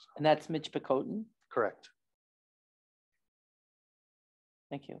years. So. And that's Michipicoten? Correct.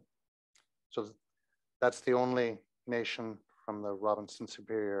 Thank you. So that's the only nation from the Robinson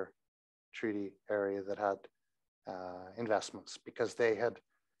Superior Treaty area that had investments, because they had,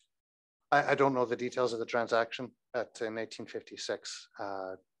 I don't know the details of the transaction, but in 1856,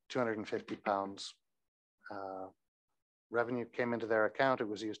 250 pounds revenue came into their account. It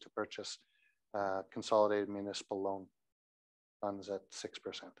was used to purchase consolidated municipal loan funds at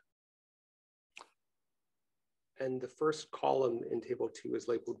 6%. And the first column in table 2 is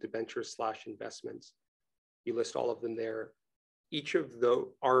labeled debentures / investments. You list all of them there. Each of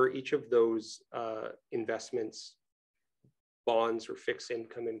those investments bonds or fixed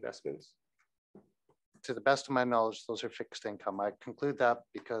income investments? To the best of my knowledge, those are fixed income. I conclude that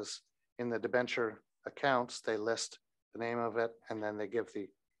because in the debenture accounts, they list the name of it and then they give the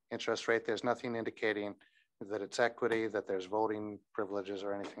interest rate. There's nothing indicating that it's equity, that there's voting privileges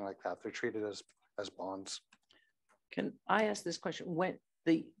or anything like that. They're treated as bonds. Can I ask this question? When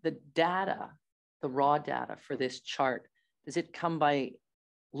the data, the raw data for this chart, does it come by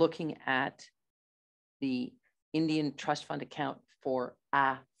looking at the Indian Trust Fund account for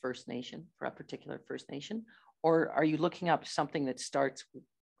a First Nation, for a particular First Nation? Or are you looking up something that starts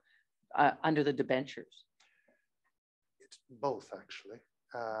under the debentures? It's both, actually.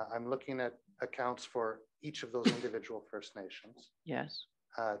 I'm looking at accounts for each of those individual First Nations. Yes.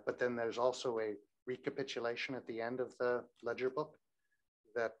 But then there's also a recapitulation at the end of the ledger book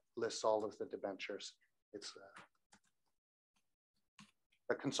that lists all of the debentures. It's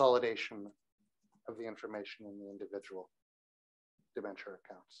a consolidation of the information in the individual debenture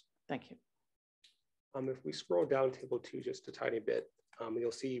accounts. Thank you. If we scroll down table 2 just a tiny bit,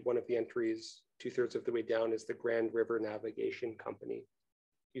 you'll see one of the entries 2/3 of the way down is the Grand River Navigation Company.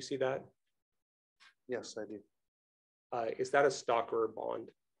 You see that? Yes, I do. Is that a stock or a bond?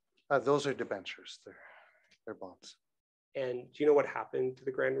 Those are debentures. They're bonds. And do you know what happened to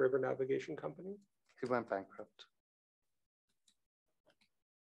the Grand River Navigation Company? It went bankrupt.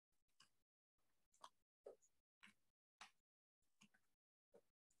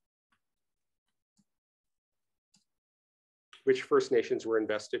 Which First Nations were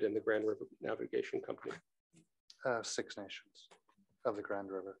invested in the Grand River Navigation Company? 6 nations of the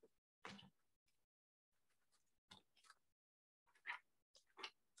Grand River.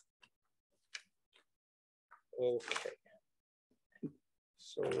 Okay.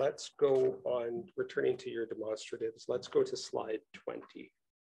 So let's go on, returning to your demonstratives. Let's go to slide 20.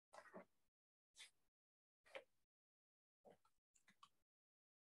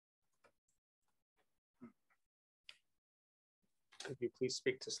 Could you please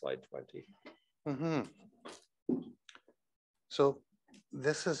speak to slide 20? So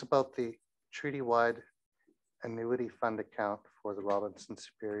this is about the treaty-wide annuity fund account for the Robinson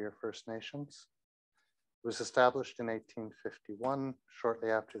Superior First Nations. It was established in 1851,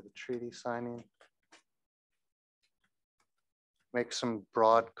 shortly after the treaty signing. Make some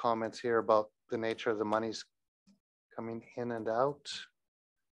broad comments here about the nature of the monies coming in and out.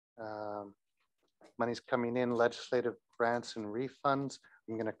 Money's coming in, legislative grants and refunds.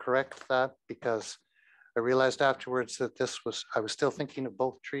 I'm going to correct that because I realized afterwards that I was still thinking of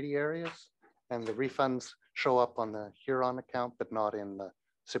both treaty areas, and the refunds show up on the Huron account, but not in the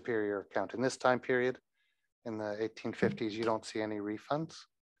Superior account. In this time period, in the 1850s, you don't see any refunds.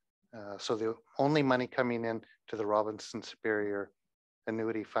 So the only money coming in to the Robinson Superior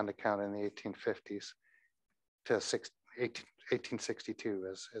Annuity Fund account in the 1850s to 1862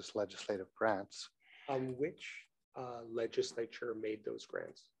 as legislative grants. Which legislature made those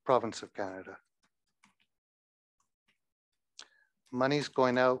grants? Province of Canada. Monies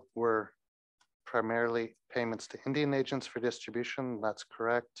going out were primarily payments to Indian agents for distribution. That's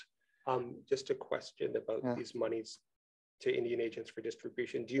correct. Just a question about these monies to Indian agents for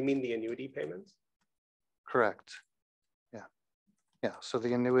distribution. Do you mean the annuity payments? Correct. Yeah. Yeah. So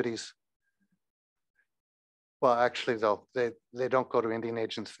the annuities, well, actually, though, they don't go to Indian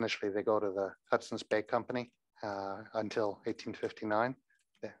agents initially. They go to the Hudson's Bay Company until 1859.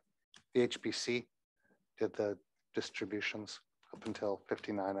 The HBC did the distributions up until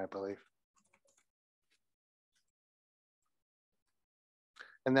 59, I believe.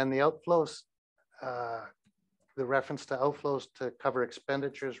 And then the outflows, the reference to outflows to cover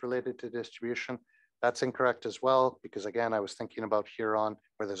expenditures related to distribution, that's incorrect as well, because again, I was thinking about Huron,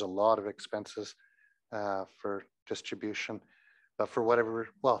 where there's a lot of expenses for distribution, but for whatever,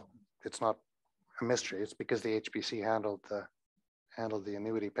 well, it's not a mystery. It's because the HBC handled the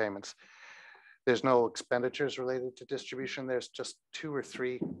annuity payments. There's no expenditures related to distribution. There's just 2 or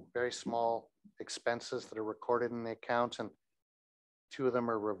 3 very small expenses that are recorded in the account, and 2 of them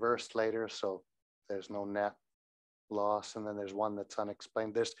are reversed later, so there's no net loss. And then there's one that's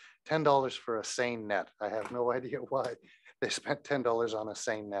unexplained. There's $10 for a seine net. I have no idea why they spent $10 on a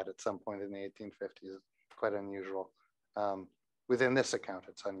seine net at some point in the 1850s. Quite unusual. Within this account,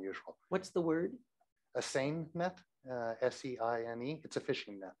 it's unusual. What's the word? A seine net, S-E-I-N-E. It's a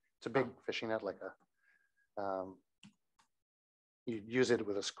fishing net. It's a big fishing net, like you use it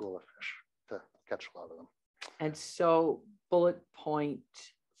with a school of fish to catch a lot of them. And so bullet point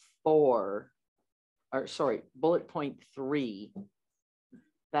 4, or sorry, bullet point 3,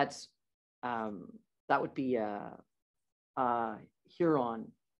 that's that would be a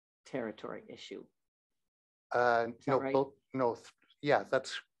Huron territory issue. No, right? Yeah,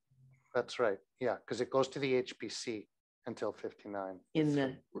 that's right. Yeah, because it goes to the HBC until 59. In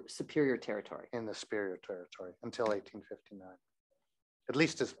the Superior Territory. In the Superior Territory until 1859. At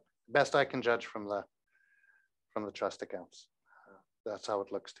least as best I can judge from the trust accounts. That's how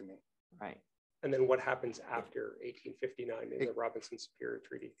it looks to me. Right. And then what happens after 1859 in the Robinson Superior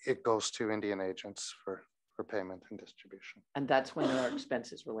Treaty? It goes to Indian agents for payment and distribution. And that's when there are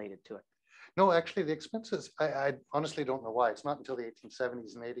expenses related to it. No, actually the expenses, I honestly don't know why. It's not until the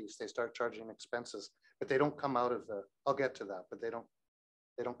 1870s and 80s they start charging expenses, but they don't come out of the, I'll get to that, but they don't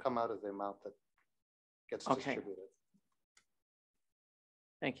come out of the amount that gets distributed.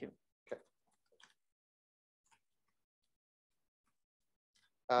 Thank you. Okay.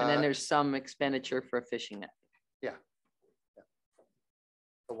 And then there's some expenditure for a fishing net. Yeah.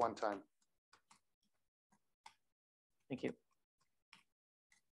 a one-time. Thank you.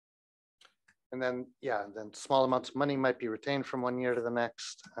 And then, yeah, then small amounts of money might be retained from one year to the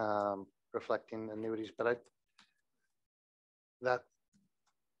next, reflecting annuities, but that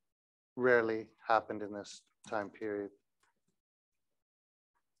rarely happened in this time period.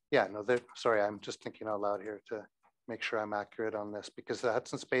 Yeah, no, sorry, I'm just thinking out loud here to make sure I'm accurate on this, because the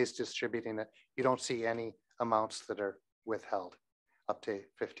Hudson's Bay is distributing it. You don't see any amounts that are withheld up to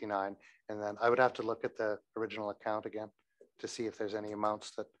 59. And then I would have to look at the original account again to see if there's any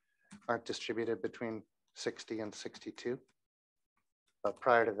amounts that aren't distributed between 60 and 62. But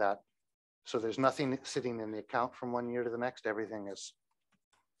prior to that, so there's nothing sitting in the account from one year to the next. Everything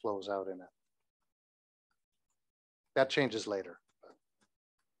flows out in it. That changes later.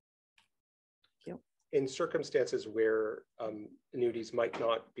 In circumstances where annuities might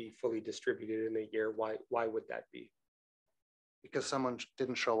not be fully distributed in a year, why would that be? Because someone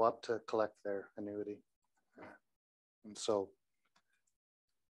didn't show up to collect their annuity. And so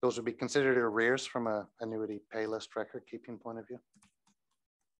those would be considered arrears from an annuity pay list record keeping point of view.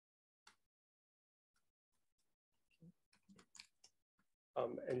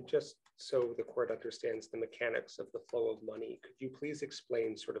 And just so the court understands the mechanics of the flow of money, could you please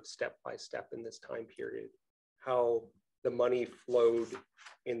explain sort of step by step in this time period how the money flowed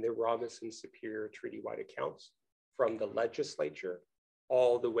in the Robinson Superior treaty-wide accounts from the legislature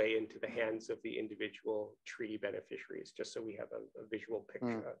all the way into the hands of the individual treaty beneficiaries, just so we have a visual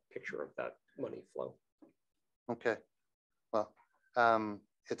picture of that money flow? Okay, well,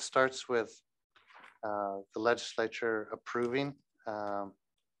 it starts with the legislature approving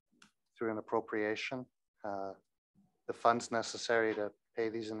through an appropriation the funds necessary to pay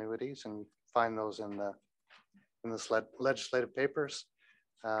these annuities, and you find those in this legislative papers.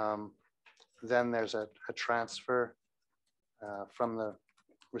 Then there's a transfer from the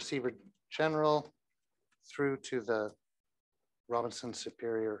Receiver General through to the Robinson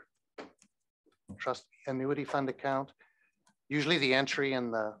Superior Trust Annuity Fund account. Usually the entry in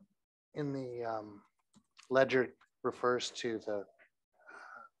the ledger refers to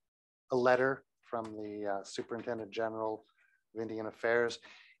a letter from the Superintendent General of Indian Affairs.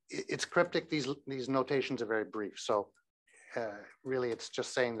 It's cryptic. These notations are very brief. So really it's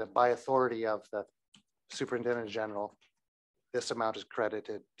just saying that by authority of the Superintendent General, this amount is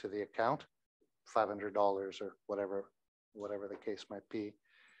credited to the account, $500 or whatever the case might be.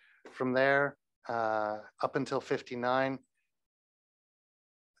 From there, up until 59,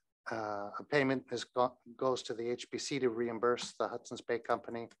 a payment goes to the HBC to reimburse the Hudson's Bay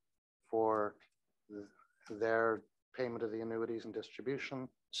Company for their payment of the annuities and distribution.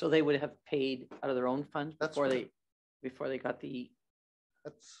 So they would have paid out of their own funds That's before they got the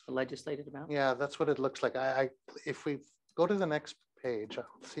legislated amount? Yeah, that's what it looks like. If we go to the next page, I'll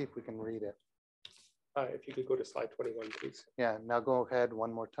see if we can read it. If you could go to slide 21, please. Yeah, now go ahead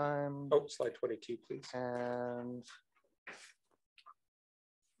one more time. Oh, slide 22, please. And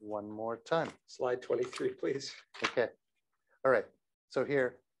one more time. Slide 23, please. Okay. All right. So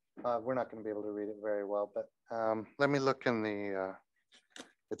here, we're not going to be able to read it very well, but let me look in the,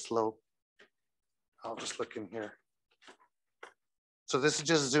 it's low. I'll just look in here. So this is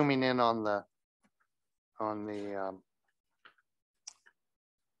just zooming in on the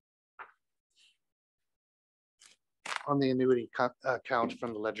annuity account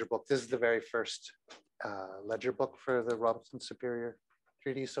from the ledger book. This is the very first ledger book for the Robinson Superior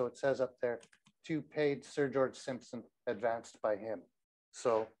Treaty. So it says up there, to paid Sir George Simpson advanced by him.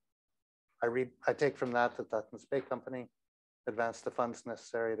 So I take from that the Hudson's Bay Company advanced the funds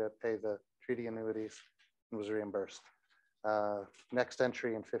necessary to pay the treaty annuities and was reimbursed. Next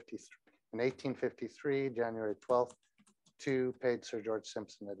entry in 1853, January 12th, to paid Sir George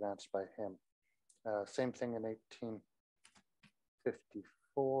Simpson advanced by him. Same thing in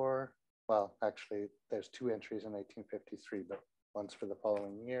 1854. Well, actually, there's two entries in 1853, but one's for the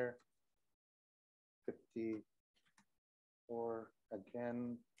following year. 54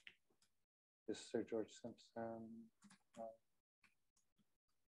 again. This Sir George Simpson.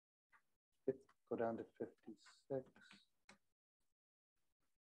 Go down to 56.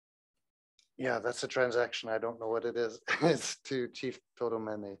 Yeah, that's a transaction. I don't know what it is. It's to Chief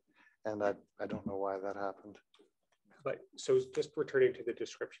Totomene, and I don't know why that happened. But so just returning to the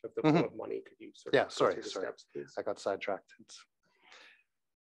description of the flow of money, could you sort of sorry. steps, please? I got sidetracked.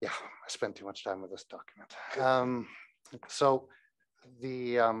 I spent too much time with this document.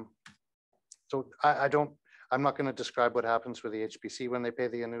 I'm not going to describe what happens with the HBC when they pay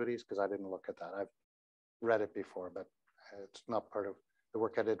the annuities because I didn't look at that. I've read it before, but it's not part of the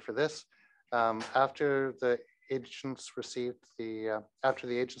work I did for this. After the agents received after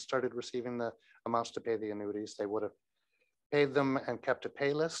the agents started receiving the amounts to pay the annuities, they would have paid them and kept a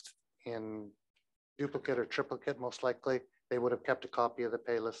pay list in duplicate or triplicate, most likely. They would have kept a copy of the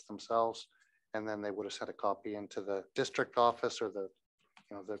pay list themselves, and then they would have sent a copy into the district office or the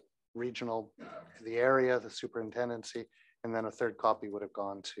regional, the area, the superintendency, and then a third copy would have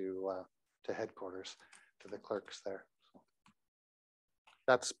gone to headquarters, to the clerks there. So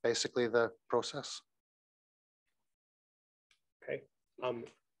that's basically the process. Okay.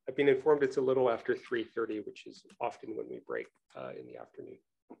 I've been informed it's a little after 3:30, which is often when we break in the afternoon.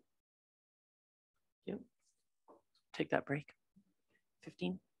 Yep. Take that break.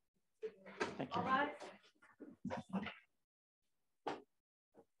 15. Thank you.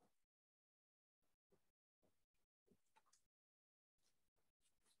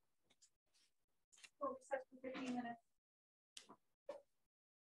 We'll set for 15 minutes.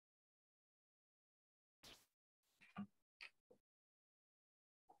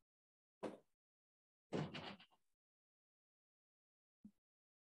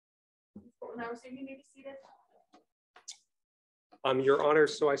 Now, so you may be seated. Your Honor,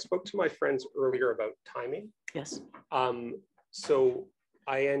 so I spoke to my friends earlier about timing. Yes. So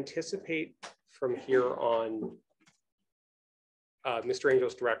I anticipate from here on, Mr.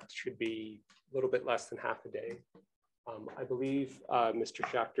 Angel's direct should be a little bit less than half a day. I believe Mr.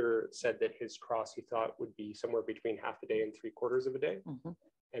 Schachter said that his cross he thought would be somewhere between half a day and 3/4 of a day. Mm-hmm.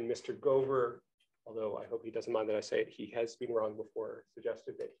 And Mr. Gover, although I hope he doesn't mind that I say it, he has been wrong before,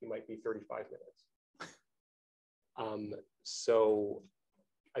 suggested that he might be 35 minutes. So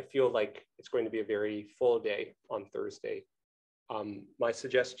I feel like it's going to be a very full day on Thursday. My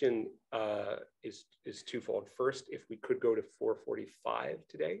suggestion is twofold. First, if we could go to 4:45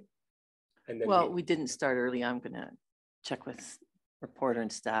 today. And then Well, we didn't start early. I'm going to check with reporter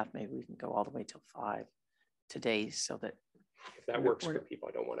and staff. Maybe we can go all the way till 5 today so that if that works for people,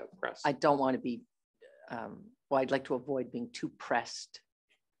 I don't want to press. I don't want to be, well, I'd like to avoid being too pressed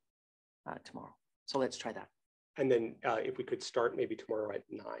tomorrow. So let's try that. And then if we could start maybe tomorrow at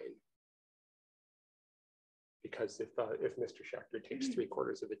 9. Because if Mr. Schachter takes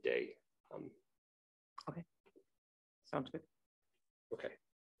 3/4 of a day. Okay, sounds good. Okay,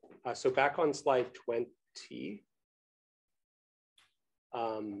 so back on slide 20.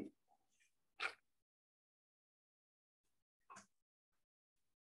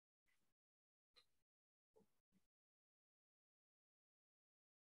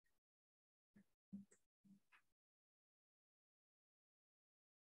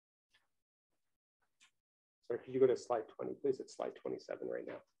 So could you go to slide 20, please? It's slide 27 right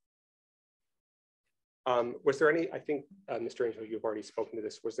now. Was there any, I think, Mr. Angel, you've already spoken to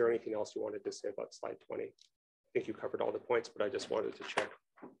this. Was there anything else you wanted to say about slide 20? I think you covered all the points, but I just wanted to check.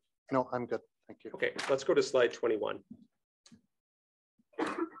 No, I'm good. Thank you. Okay, let's go to slide 21.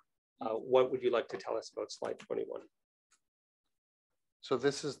 What would you like to tell us about slide 21? So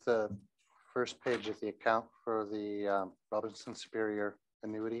this is the first page of the account for the Robinson Superior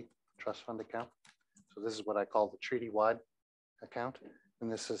Annuity Trust Fund account. So this is what I call the treaty-wide account. And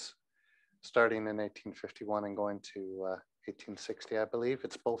this is starting in 1851 and going to 1860, I believe.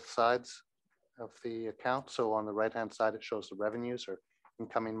 It's both sides of the account. So on the right-hand side, it shows the revenues or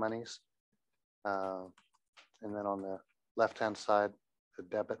incoming monies. And then on the left-hand side, the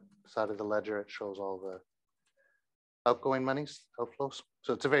debit side of the ledger, it shows all the outgoing monies, outflows.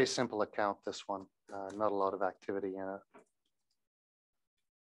 So it's a very simple account, this one. Not a lot of activity in it.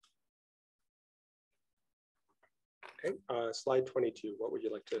 Okay, slide 22. What would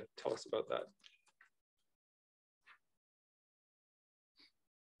you like to tell us about that?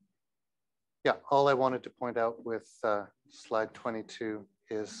 Yeah, all I wanted to point out with slide 22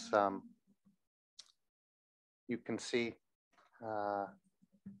 is you can see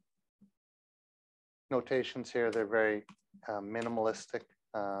notations here. They're very minimalistic.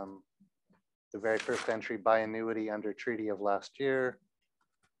 The very first entry, by annuity under treaty of last year.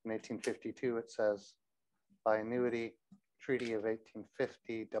 In 1852, it says, by annuity, treaty of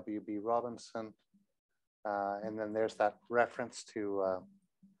 1850, W.B. Robinson. And then there's that reference to a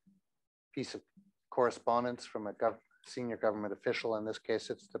piece of correspondence from a senior government official. In this case,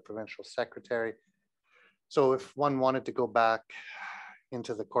 it's the provincial secretary. So if one wanted to go back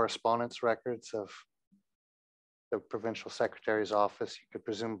into the correspondence records of the provincial secretary's office, you could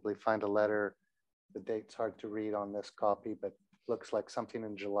presumably find a letter. The date's hard to read on this copy, but looks like something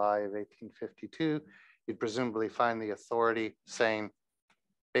in July of 1852. You'd presumably find the authority saying,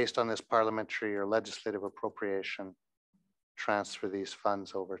 based on this parliamentary or legislative appropriation, transfer these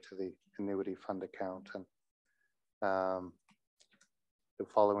funds over to the annuity fund account. And the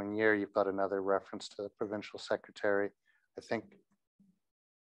following year, you've got another reference to the provincial secretary. I think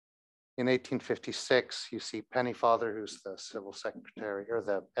in 1856, you see Pennyfather, who's the civil secretary, or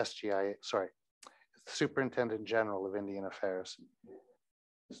the SGI, sorry, the Superintendent General of Indian Affairs,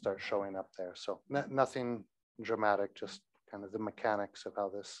 start showing up there. So nothing dramatic, just kind of the mechanics of how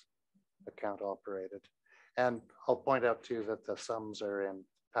this account operated. And I'll point out too that the sums are in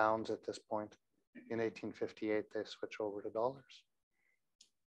pounds at this point. In 1858, they switch over to dollars.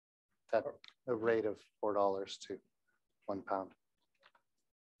 At a rate of $4 to £1.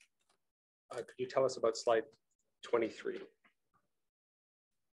 Could you tell us about slide 23?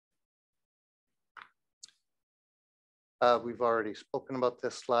 We've already spoken about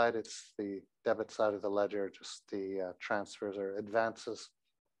this slide. It's the debit side of the ledger, just the transfers or advances.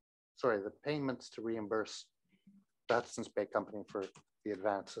 Sorry, the payments to reimburse the Hudson's Bay Company for the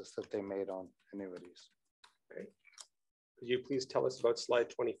advances that they made on annuities. Okay. Could you please tell us about slide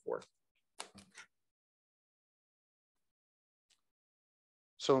 24?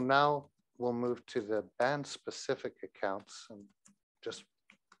 So now we'll move to the band specific accounts and just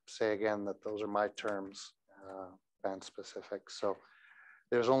say again that those are my terms, band specific. So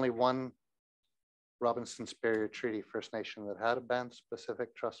there's only one Robinson Superior Treaty First Nation that had a band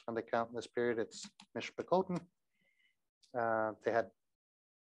specific trust fund account in this period. It's Mishpikoten. They had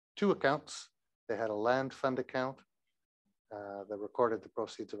two accounts. They had a land fund account that recorded the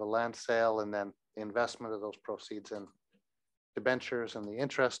proceeds of a land sale and then the investment of those proceeds in debentures and the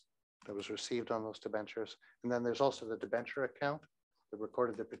interest that was received on those debentures. And then there's also the debenture account that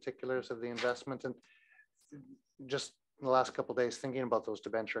recorded the particulars of the investment. And just in the last couple of days, thinking about those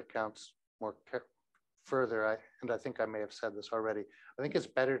debenture accounts more further, I think I may have said this already, I think it's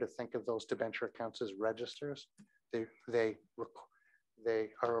better to think of those debenture accounts as registers. They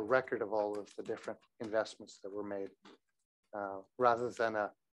are a record of all of the different investments that were made, rather than an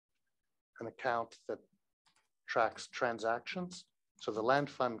account that tracks transactions. So the land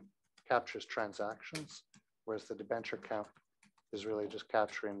fund captures transactions, whereas the debenture account is really just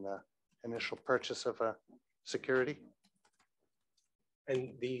capturing the initial purchase of a security.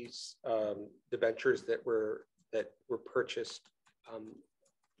 And these debentures that were purchased,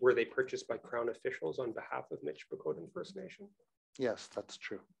 were they purchased by Crown officials on behalf of Mishpikoten First Nation? Yes, that's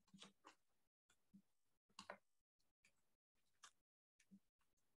true.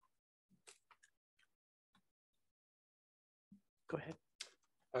 Go ahead.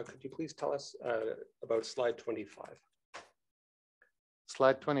 Could you please tell us about slide 25?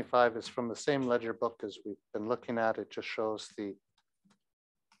 Slide 25 is from the same ledger book as we've been looking at. It just shows the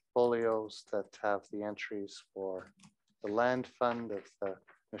folios that have the entries for the land fund of the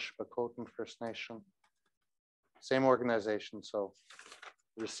Mishpikoten First Nation. Same organization, so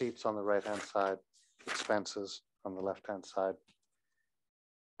receipts on the right-hand side, expenses on the left-hand side.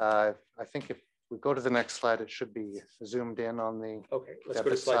 I think if we go to the next slide, it should be zoomed in on the Okay, let's go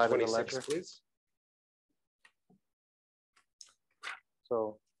to slide 26, please.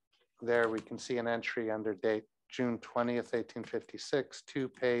 So there we can see an entry under date June 20th, 1856, two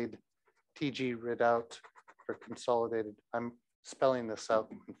paid TG Ridout for consolidated. I'm spelling this out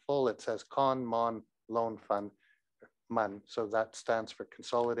in full. It says Con Mon Loan Fund, MUN. So that stands for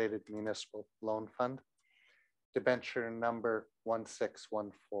Consolidated Municipal Loan Fund. Debenture number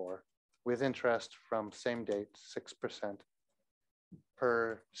 1614 with interest from same date, 6%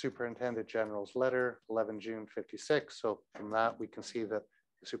 per Superintendent General's letter, 11 June 56. So from that, we can see that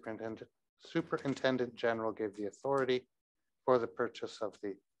the Superintendent General gave the authority for the purchase of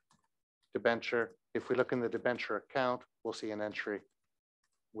the debenture. If we look in the debenture account, we'll see an entry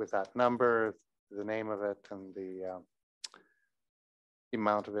with that number, the name of it, and the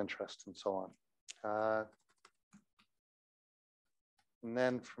amount of interest and so on. And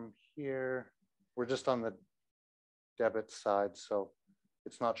then from here, we're just on the debit side, so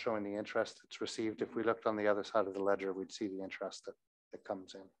it's not showing the interest that's received. If we looked on the other side of the ledger, we'd see the interest that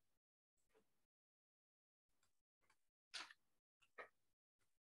comes in.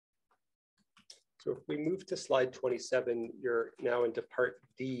 So if we move to slide 27, you're now into part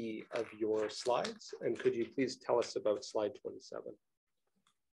D of your slides. And could you please tell us about slide 27?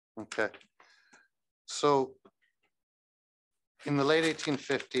 Okay. So in the late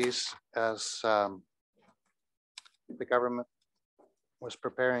 1850s, as the government was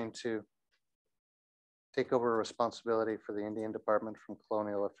preparing to take over responsibility for the Indian Department from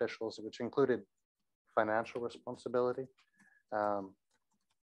colonial officials, which included financial responsibility,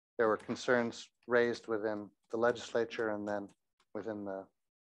 there were concerns raised within the legislature and then within the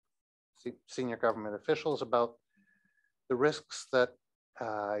senior government officials about the risks that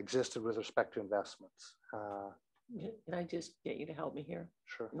existed with respect to investments. Can I just get you to help me here?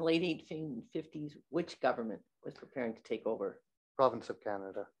 Sure. In the late 1850s, which government was preparing to take over Province of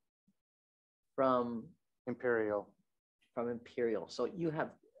Canada, from Imperial. Imperial? So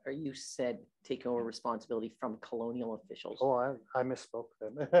you said taking over responsibility from colonial officials. Oh, I misspoke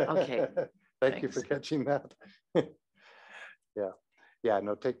then. Okay. Thank you for Thanks. catching that. Yeah,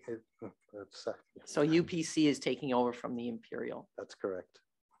 no, take it. So UPC is taking over from the Imperial. That's correct.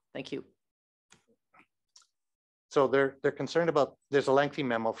 Thank you. So they're concerned about, there's a lengthy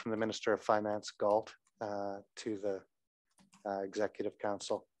memo from the Minister of Finance, Galt, to the Executive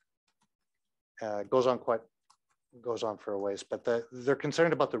Council. Goes on for a ways, but they're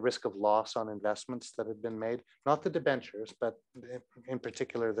concerned about the risk of loss on investments that have been made, not the debentures, but in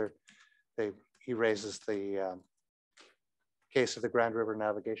particular, he raises the case of the Grand River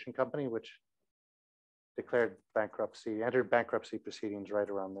Navigation Company, which declared bankruptcy, entered bankruptcy proceedings right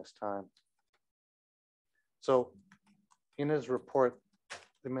around this time. So in his report,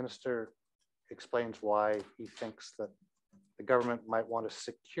 the minister explains why he thinks that the government might want to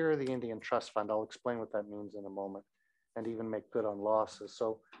secure the Indian Trust Fund. I'll explain what that means in a moment, and even make good on losses.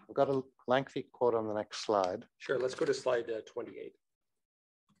 So I've got a lengthy quote on the next slide. Sure, let's go to slide 28.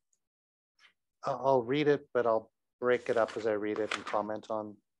 I'll read it, but I'll break it up as I read it and comment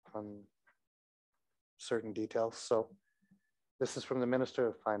on certain details. So this is from the Minister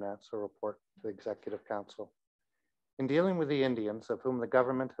of Finance, a report to the Executive Council. In dealing with the Indians, of whom the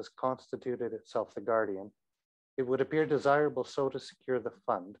government has constituted itself the guardian, it would appear desirable so to secure the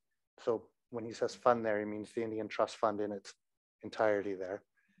fund. So when he says fund there, he means the Indian Trust Fund in its entirety there,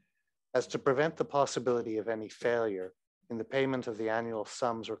 as to prevent the possibility of any failure in the payment of the annual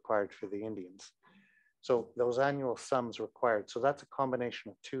sums required for the Indians. So those annual sums required, so that's a combination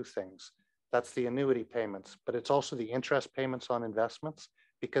of two things. That's the annuity payments, but it's also the interest payments on investments,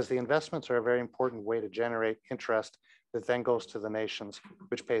 because the investments are a very important way to generate interest that then goes to the nations,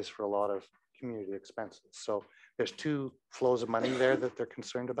 which pays for a lot of community expenses. So there's two flows of money there that they're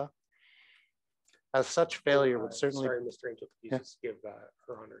concerned about. As such, failure would certainly— Sorry, Mr. Angel, could you just give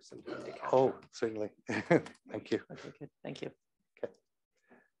Her Honor some time to catch Oh, up? certainly. Thank you. Okay, good. Thank you.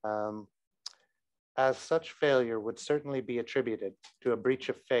 As such, failure would certainly be attributed to a breach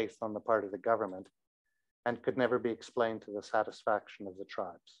of faith on the part of the government and could never be explained to the satisfaction of the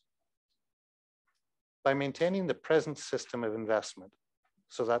tribes. By maintaining the present system of investment,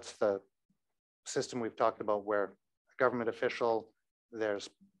 so that's the system we've talked about where a government official, there's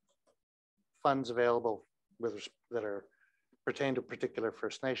funds available that are pertain to a particular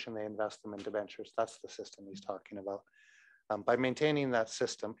First Nation, they invest them in debentures. That's the system he's talking about. By maintaining that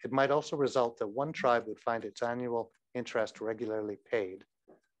system, it might also result that one tribe would find its annual interest regularly paid,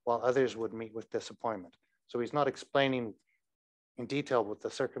 while others would meet with disappointment. So he's not explaining in detail what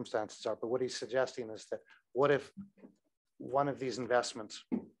the circumstances are, but what he's suggesting is that what if one of these investments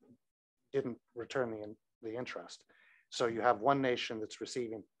didn't return the interest? So you have one nation that's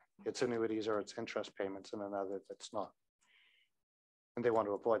receiving its annuities or its interest payments and another that's not. And they want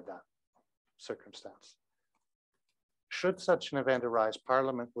to avoid that circumstance. Should such an event arise,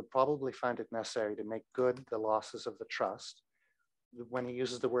 Parliament would probably find it necessary to make good the losses of the trust. When he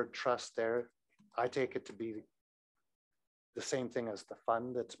uses the word trust there, I take it to be the same thing as the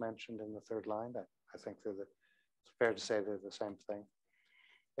fund that's mentioned in the third line. I think it's fair to say they're the same thing.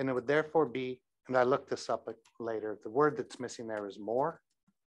 And it would therefore be, and I looked this up later, the word that's missing there is more,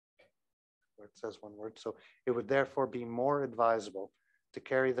 where it says one word. So it would therefore be more advisable to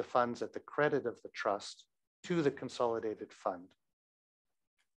carry the funds at the credit of the trust to the consolidated fund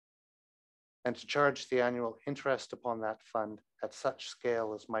and to charge the annual interest upon that fund at such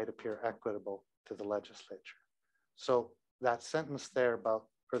scale as might appear equitable to the legislature. So that sentence there about,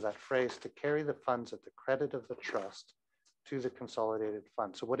 or that phrase, to carry the funds at the credit of the trust to the consolidated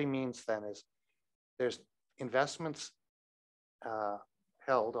fund. So what he means then is there's investments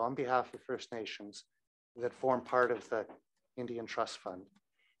held on behalf of First Nations that form part of the Indian Trust Fund.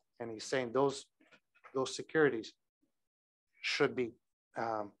 And he's saying those securities should be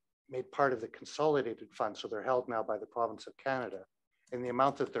made part of the consolidated fund. So they're held now by the province of Canada. And the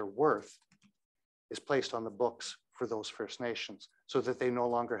amount that they're worth is placed on the books for those First Nations so that they no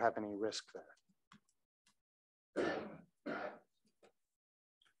longer have any risk there.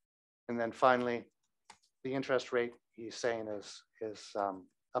 And then finally, the interest rate he's saying is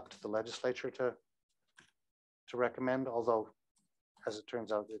up to the legislature to recommend, although as it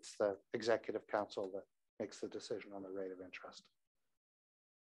turns out, it's the Executive Council that makes the decision on the rate of interest.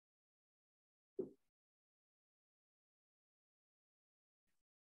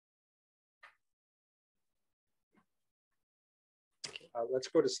 Let's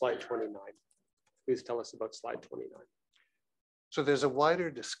go to slide 29. please tell us about slide 29. So there's a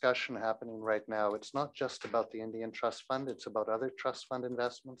wider discussion happening right now. It's not just about the Indian Trust Fund, it's about other trust fund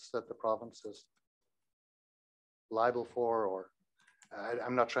investments that the province is liable for, or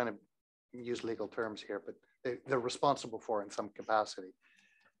I'm not trying to use legal terms here, but they're responsible for in some capacity.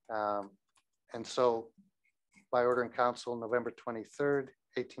 And so by order in council, November 23rd,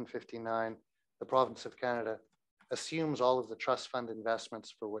 1859, the province of Canada assumes all of the trust fund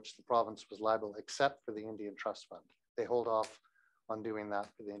investments for which the province was liable, except for the Indian Trust Fund. They hold off on doing that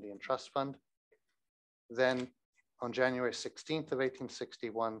for the Indian Trust Fund. Then on January 16th of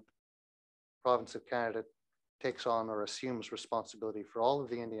 1861, province of Canada takes on or assumes responsibility for all of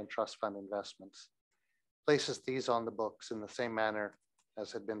the Indian Trust Fund investments, places these on the books in the same manner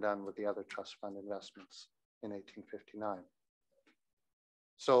as had been done with the other trust fund investments in 1859.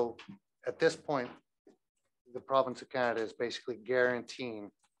 So at this point, the province of Canada is basically guaranteeing,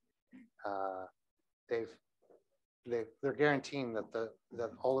 they're guaranteeing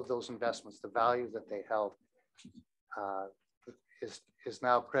that all of those investments, the value that they held, is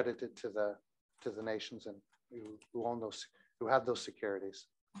now credited to the nations and who own those, who have those securities,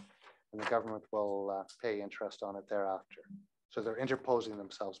 and the government will pay interest on it thereafter. So they're interposing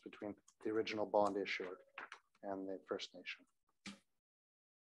themselves between the original bond issuer and the First Nation.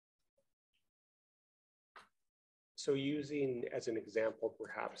 So using as an example,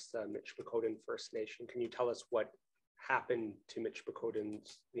 perhaps the Michpikoten First Nation, can you tell us what happened to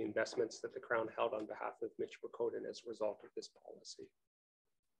Michpikoten's, the investments that the Crown held on behalf of Michpikoten as a result of this policy?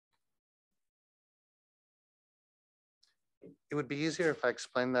 It would be easier if I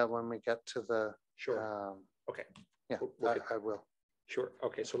explain that when we get to the. Sure. Okay. Yeah, We'll I will. Sure.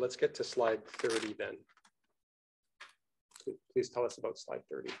 Okay, so let's get to slide 30 then. Please tell us about slide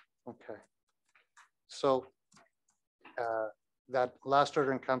 30. Okay. So that last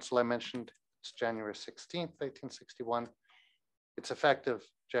order in council I mentioned, it's January 16th, 1861. It's effective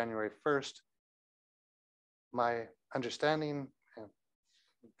January 1st. My understanding,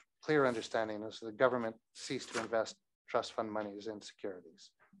 clear understanding, is the government ceased to invest trust fund monies in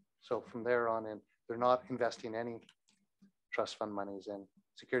securities. So from there on in, they're not investing any trust fund monies in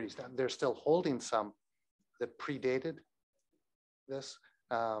securities. They're still holding some that predated this.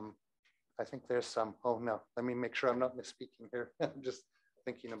 I think there's some, oh no, let me make sure I'm not misspeaking here. I'm just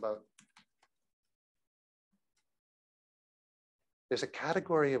thinking about. There's a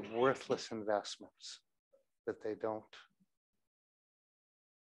category of worthless investments that they don't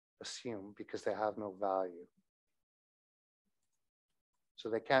assume because they have no value. So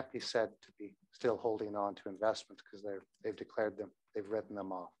they can't be said to be still holding on to investments because they've declared them, they've written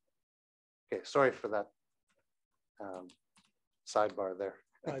them off. Okay, sorry for that sidebar there.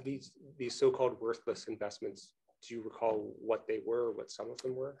 These so-called worthless investments, do you recall what they were, what some of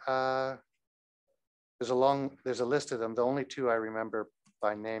them were? There's a list of them. The only two I remember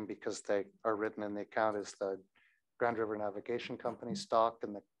by name because they are written in the account is the Grand River Navigation Company stock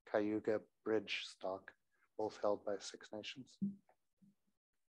and the Cayuga Bridge stock, both held by Six Nations.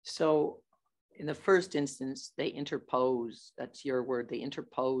 So in the first instance, they interpose, that's your word, they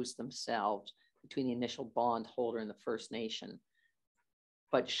interpose themselves between the initial bond holder and the First Nation,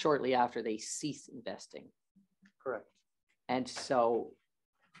 but shortly after they cease investing. Correct. And so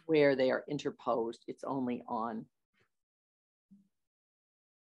where they are interposed, it's only on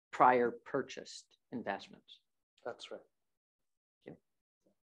prior purchased investments. That's right.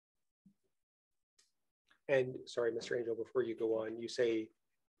 And sorry, Mr. Angel, before you go on, you say,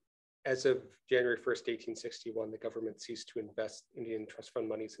 as of January 1st, 1861, the government ceased to invest Indian trust fund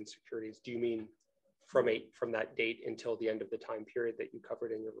monies in securities. Do you mean from that date until the end of the time period that you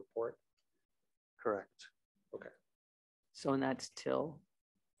covered in your report? Correct. Okay. So and that's till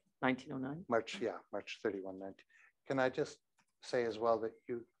 1909? March 31, 19. Can I just say as well that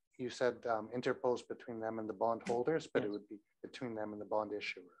you said interpose between them and the bond holders, but yes, it would be between them and the bond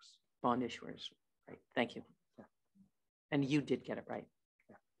issuers. Bond issuers, right, thank you. Yeah. And you did get it right.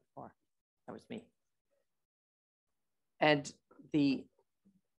 Yeah. Before. That was me. And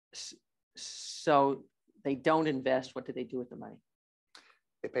so they don't invest, what do they do with the money?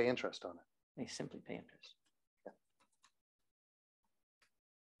 They pay interest on it. They simply pay interest. Yeah.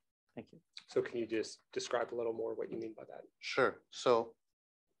 Thank you. So can you just describe a little more what you mean by that? Sure. So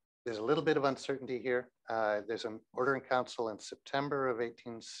there's a little bit of uncertainty here. There's an order in council in September of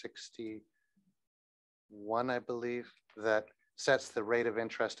 1861, I believe, that sets the rate of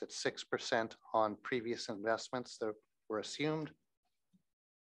interest at 6% on previous investments that were assumed.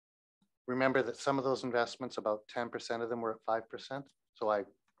 Remember that some of those investments, about 10% of them were at 5%. So I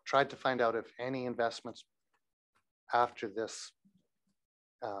tried to find out if any investments after this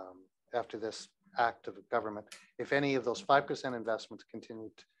act of government. If any of those 5% investments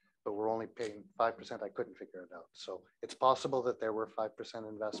continued, but we're only paying 5%, I couldn't figure it out. So it's possible that there were 5%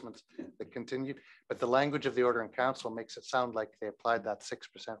 investments that continued, but the language of the Order in Council makes it sound like they applied that 6%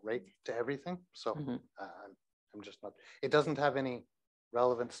 rate to everything. So I'm just not, it doesn't have any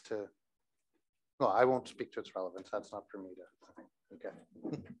relevance to, no, I won't speak to its relevance. That's not for me to, I think. Okay.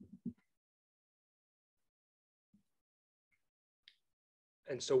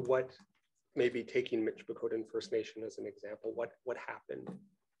 And so what, maybe taking Michipicoten First Nation as an example, what happened?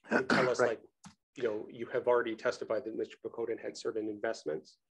 Can you tell us, Right. like, you know, you have already testified that Michipicoten had certain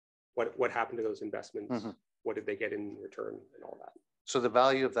investments. What happened to those investments? What did they get in return and all that? So the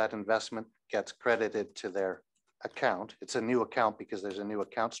value of that investment gets credited to their account. It's a new account because there's a new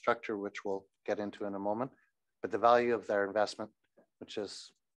account structure, which we'll get into in a moment. But the value of their investment, which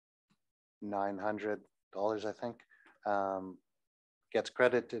is $900, I think, gets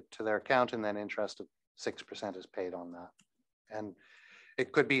credited to their account, and then interest of 6% is paid on that. And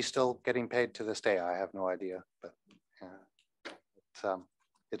it could be still getting paid to this day. I have no idea, but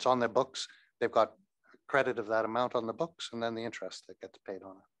it's on their books. They've got credit of that amount on the books, and then the interest that gets paid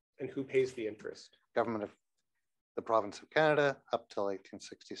on it. And who pays the interest? Government of the Province of Canada up till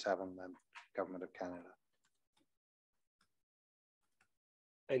 1867, then Government of Canada.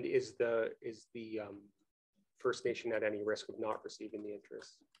 And is the First Nation at any risk of not receiving the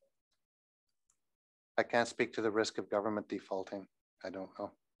interest? I can't speak to the risk of government defaulting. I don't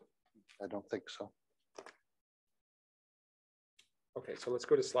know. I don't think so. Okay, so let's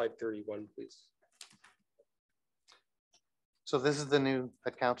go to slide 31, please. So this is the new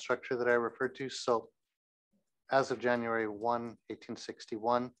account structure that I referred to. So as of January 1,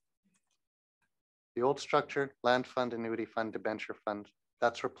 1861, the old structure, land fund, annuity fund, debenture fund,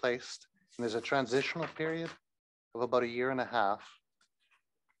 that's replaced. And there's a transitional period of about 1.5 years.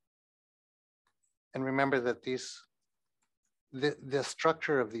 And remember that the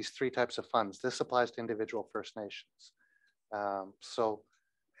structure of these three types of funds, this applies to individual First Nations. So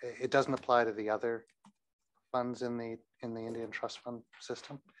it doesn't apply to the other funds in the Indian Trust Fund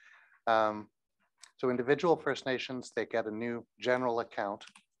system. So individual First Nations, they get a new general account.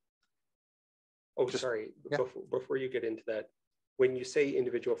 Oh, sorry, yeah. Before you get into that, when you say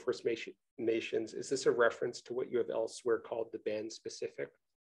individual First Nations, is this a reference to what you have elsewhere called the band-specific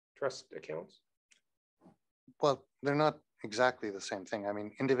trust accounts? Well, they're not exactly the same thing. I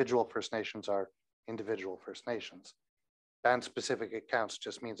mean, individual First Nations are individual First Nations. Band-specific accounts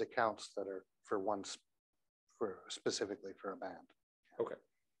just means accounts that are specifically for a band. Okay.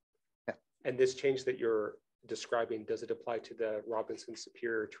 Yeah. And this change that you're describing, does it apply to the Robinson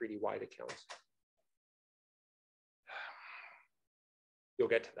Superior Treaty-wide accounts? You'll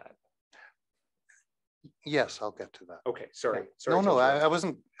get to that. Yes, I'll get to that. Okay, sorry. Yeah. Sorry. No, I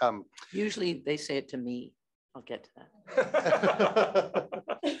wasn't. Usually they say it to me. I'll get to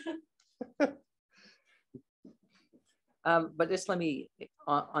that. But just let me,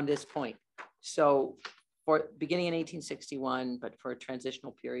 on this point. So for beginning in 1861, but for a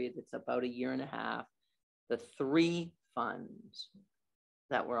transitional period, it's about 1.5 years, the three funds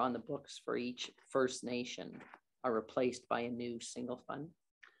that were on the books for each First Nation are replaced by a new single fund.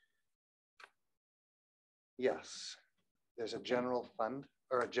 Yes, there's a general fund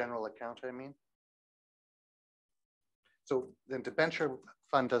or a general account, I mean. So the debenture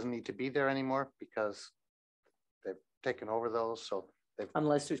fund doesn't need to be there anymore because they've taken over those. So they've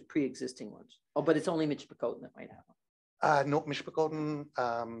Unless there's pre-existing ones. Oh, but it's only Michipicoten that might have one. no, Michipicoten,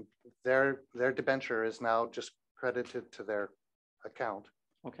 their debenture is now just credited to their account.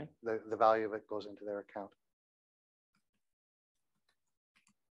 Okay. The value of it goes into their account.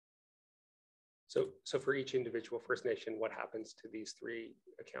 So for each individual First Nation, what happens to these three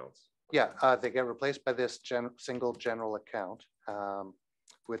accounts? Yeah, they get replaced by this single general account,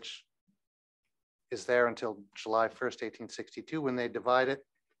 which is there until July 1st, 1862, when they divide it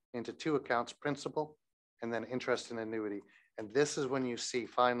into two accounts, principal and then interest and annuity. And this is when you see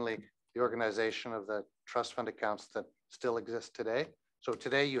finally the organization of the trust fund accounts that still exist today. So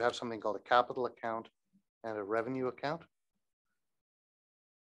today you have something called a capital account and a revenue account.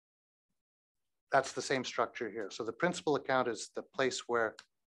 That's the same structure here. So the principal account is the place where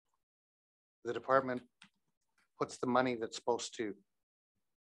the department puts the money that's supposed to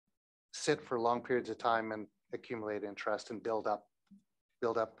sit for long periods of time and accumulate interest and build up,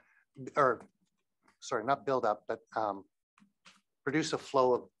 or sorry, not build up, but produce a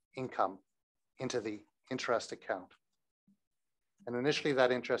flow of income into the interest account. And initially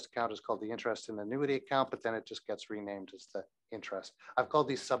that interest account is called the interest and annuity account, but then it just gets renamed as the interest. I've called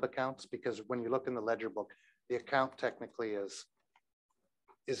these sub accounts because when you look in the ledger book, the account technically is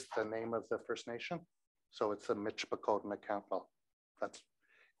is the name of the First Nation. So it's a Michipicoten account, well, that's,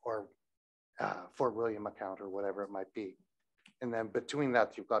 or Fort William account or whatever it might be. And then between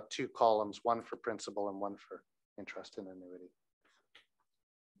that, you've got two columns, one for principal and one for interest and annuity.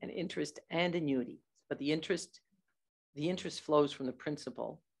 And interest and annuity, but the interest flows from the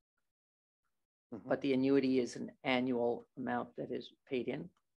principal, but the annuity is an annual amount that is paid in.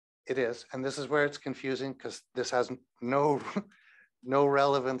 It is, and this is where it's confusing because this has no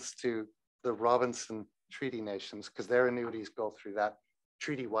relevance to the Robinson Treaty Nations because their annuities go through that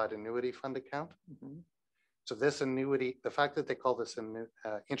treaty-wide annuity fund account. So this annuity, the fact that they call this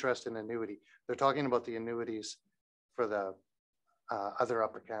interest in annuity, they're talking about the annuities for the other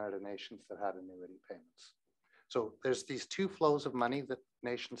Upper Canada nations that had annuity payments. So there's these two flows of money that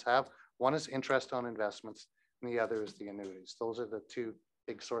nations have. One is interest on investments, and the other is the annuities. Those are the two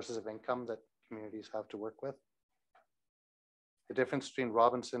big sources of income that communities have to work with. The difference between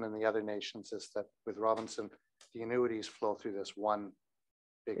Robinson and the other nations is that with Robinson, the annuities flow through this one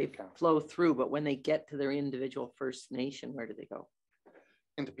big They account. flow through, but when they get to their individual First Nation, where do they go?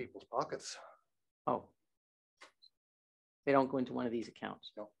 Into people's pockets. Oh. They don't go into one of these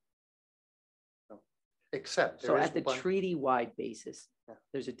accounts. No. Except So there is at the one- treaty-wide basis, Yeah.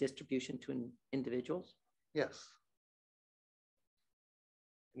 there's a distribution to individuals? Yes.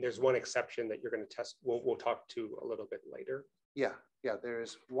 And there's one exception that you're going to test. We'll talk to a little bit later. Yeah. There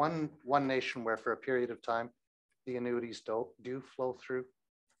is one nation where for a period of time, the annuities do flow through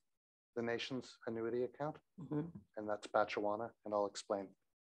the nation's annuity account, and that's Batchewana, and I'll explain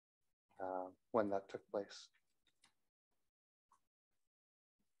when that took place.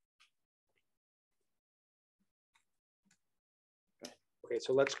 Okay,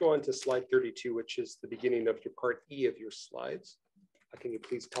 so let's go on to slide 32, which is the beginning of your part E of your slides. Can you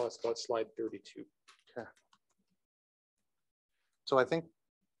please tell us about slide 32? Okay. So I think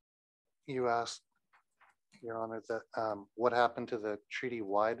you asked, Your Honor, that what happened to the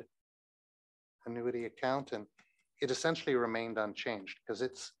treaty-wide annuity account, and it essentially remained unchanged because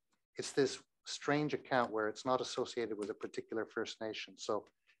it's this strange account where it's not associated with a particular First Nation. So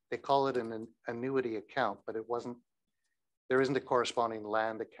they call it an annuity account, but there isn't a corresponding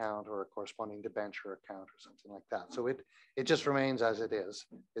land account or a corresponding debenture account or something like that. So it just remains as it is.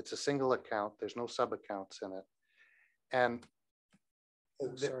 It's a single account. There's no sub-accounts in it. And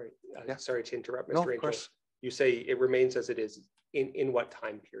Sorry to interrupt, Mr. No, Angel. of course. You say it remains as it is. In what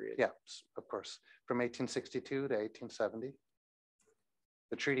time period? Yeah, of course. From 1862 to 1870.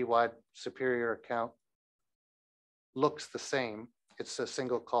 The treaty-wide superior account looks the same. It's a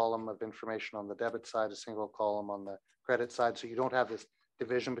single column of information on the debit side, a single column on the credit side. So you don't have this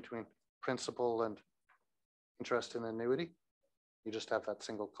division between principal and interest and annuity. You just have that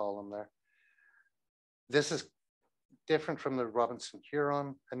single column there. This is different from the Robinson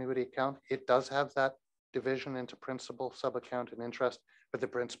Huron annuity account. It does have that division into principal, sub-account, and interest, but the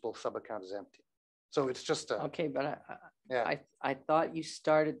principal sub-account is empty. So it's just a, Okay, but yeah. I thought you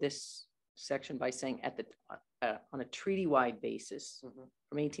started this section by saying at the on a treaty-wide basis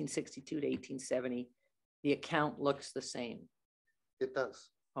from 1862 to 1870, the account looks the same. It does.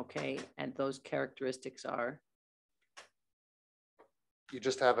 Okay, and those characteristics are? You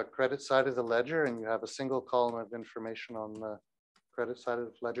just have a credit side of the ledger and you have a single column of information on the credit side of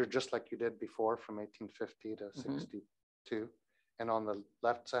the ledger, just like you did before from 1850 to 62. And on the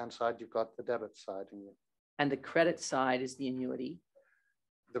left-hand side, you've got the debit side And the credit side is the annuity.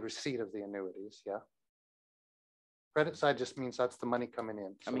 The receipt of the annuities, yeah. Credit side just means that's the money coming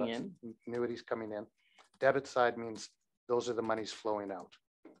in. Coming that's in. Annuities coming in. Debit side means those are the monies flowing out.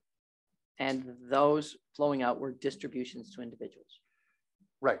 And those flowing out were distributions to individuals.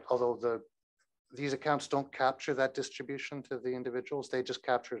 Right, although these accounts don't capture that distribution to the individuals, they just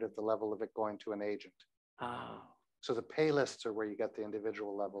capture it at the level of it going to an agent. Oh, So the pay lists are where you get the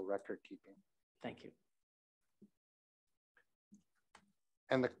individual level record keeping. thank you.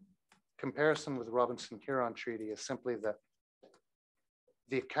 And the comparison with Robinson Huron Treaty is simply that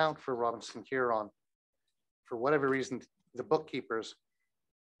the account for Robinson Huron, for whatever reason, the bookkeepers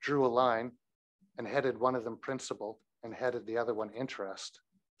drew a line and headed one of them principal and headed the other one interest.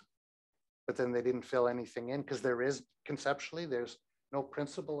 But then they didn't fill anything in because there is conceptually, there's no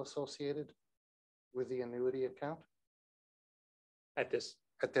principal associated with the annuity account At this.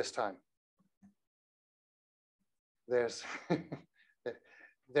 at this time. There's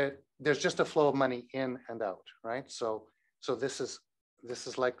there's just a flow of money in and out, right? So this is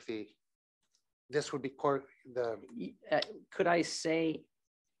like this would be Could I say,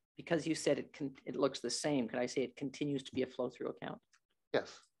 because you said it looks the same, could I say it continues to be a flow-through account?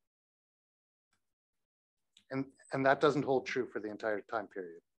 yes. And that doesn't hold true for the entire time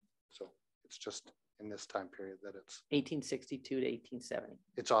period. So it's just in this time period that 1862 to 1870.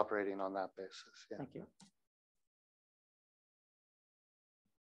 it's operating on that basis. Yeah. Thank you.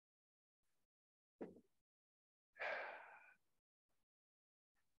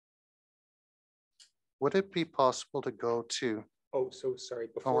 Would it be possible to go to, Oh, so sorry,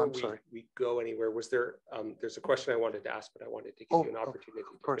 before I'm sorry. we go anywhere, was there, there's a question I wanted to ask, but I wanted to give you an opportunity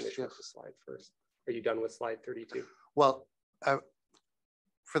to course, finish with yes. the slide first. Are you done with slide 32? well,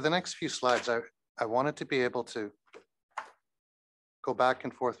 for the next few slides, I wanted to be able to go back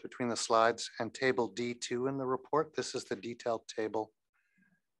and forth between the slides and table D2 in the report. This is the detailed table.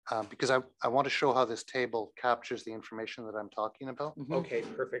 Because I want to show how this table captures the information that I'm talking about. Mhm. Okay,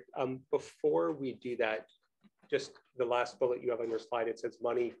 perfect. Before we do that, just the last bullet you have on your slide, it says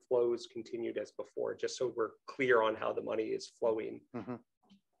money flows continued as before, just so we're clear on how the money is flowing. Mhm.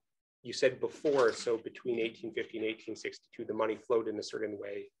 You said before, so between 1850 and 1862, the money flowed in a certain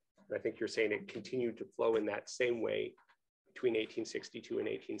way. And I think you're saying it continued to flow in that same way between 1862 and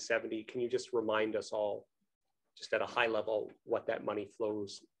 1870. Can you just remind us all, just at a high level, what that money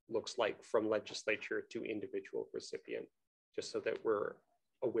flows looks like from legislature to individual recipient, just so that we're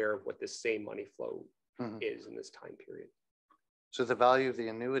aware of what this same money flow Mhm. is in this time period? So the value of the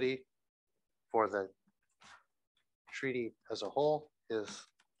annuity for the treaty as a whole is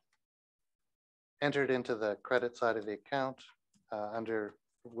entered into the credit side of the account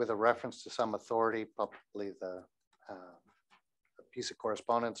with a reference to some authority, probably the a piece of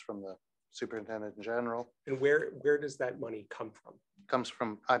correspondence from the superintendent in general. And where does that money come from? Comes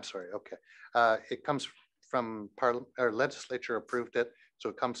from, I'm sorry, okay. It comes from Parliament, or legislature approved it, so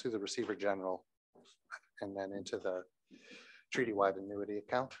it comes through the receiver general and then into the treaty-wide annuity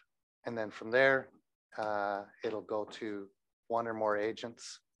account. And then from there, it'll go to one or more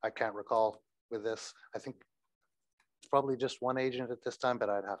agents. I can't recall with this. I think it's probably just one agent at this time, but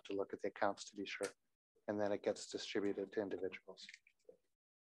I'd have to look at the accounts to be sure. And then it gets distributed to individuals.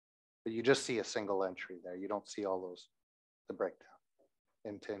 But you just see a single entry there. You don't see all those, the breakdown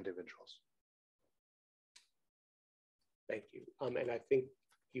into individuals. Thank you. And I think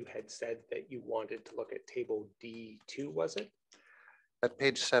you had said that you wanted to look at table D2, was it? At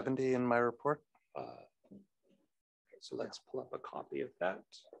page 70 in my report. Okay, so let's pull up a copy of that.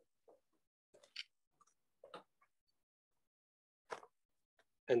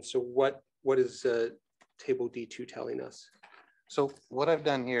 And so what is table D2 telling us? So what I've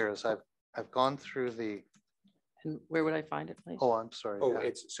done here is I've gone through the, And where would I find it, please? oh, I'm sorry. Oh, yeah.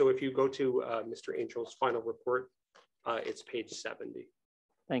 it's so if you go to Mr. Angel's final report, it's page 70.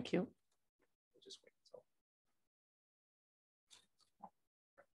 Thank you. Just wait. So.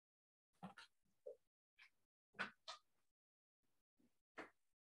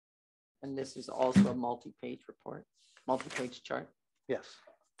 And this is also a multi-page report, multi-page chart. Yes.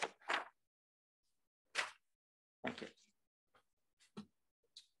 Thank you.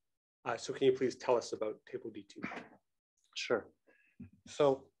 So can you please tell us about table D2? Sure.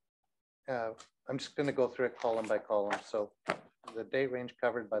 So I'm just going to go through it column by column. So the date range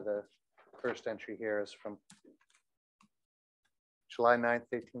covered by the first entry here is from July 9th,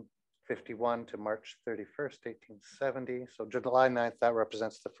 1851 to March 31st, 1870. So July 9th, that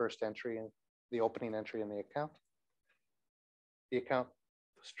represents the first entry in the opening entry in the account. The account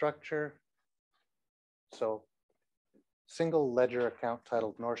structure. So single ledger account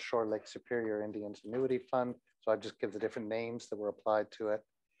titled North Shore Lake Superior Indians Annuity Fund. So I just give the different names that were applied to it.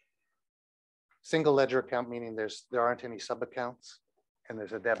 Single ledger account meaning there aren't any sub accounts, and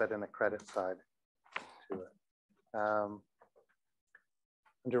there's a debit and a credit side to it.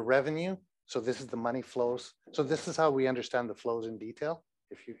 Under revenue, so this is the money flows. So this is how we understand the flows in detail,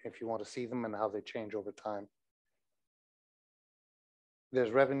 if you want to see them and how they change over time.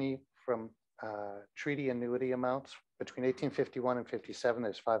 There's revenue from treaty annuity amounts. Between 1851 and 57,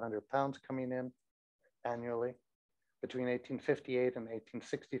 there's £500 coming in annually. Between 1858 and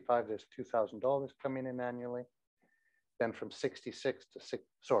 1865, there's $2,000 coming in annually. Then from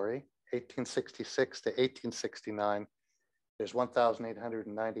 1866 to 1869, there's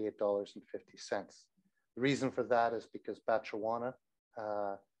 $1,898.50. The reason for that is because Batchewana,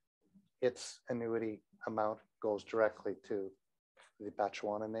 its annuity amount goes directly to the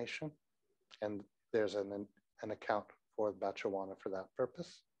Batchewana Nation, and there's an account for Batchewana for that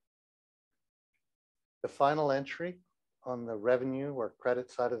purpose. The final entry on the revenue or credit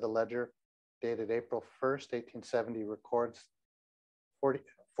side of the ledger, dated April 1st, 1870, records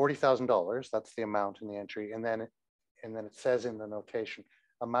 $40,000. That's the amount in the entry, and then it says in the notation,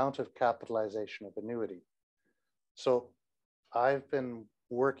 amount of capitalization of annuity. So I've been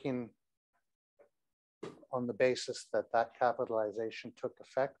working on the basis that that capitalization took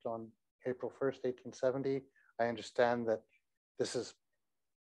effect on April 1st, 1870. I understand that this has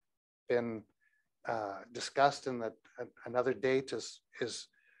been discussed and that another date is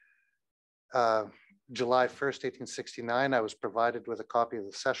July 1st, 1869. I was provided with a copy of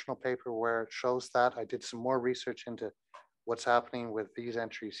the sessional paper where it shows that. I did some more research into what's happening with these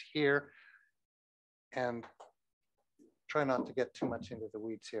entries here, and try not to get too much into the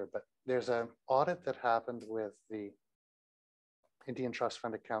weeds here, but there's an audit that happened with the Indian Trust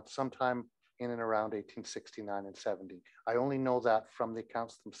Fund account sometime in and around 1869 and 70. I only know that from the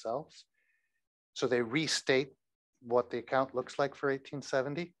accounts themselves. So they restate what the account looks like for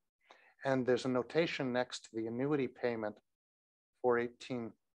 1870. And there's a notation next to the annuity payment for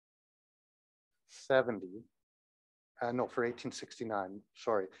 1870. No, for 1869,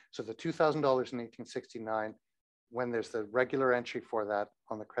 sorry. So the $2,000 in 1869, when there's the regular entry for that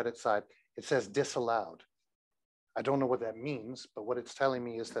on the credit side, it says disallowed. I don't know what that means, but what it's telling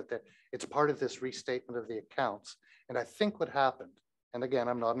me is that it's part of this restatement of the accounts. And I think what happened, and again,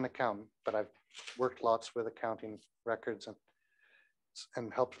 I'm not an accountant, but I've worked lots with accounting records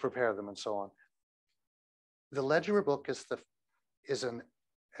and helped prepare them and so on. The ledger book is an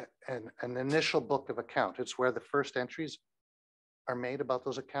initial book of account. It's where the first entries are made about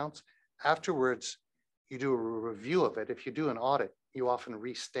those accounts. Afterwards, you do a review of it. If you do an audit, you often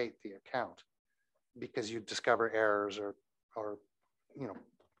restate the account because you discover errors or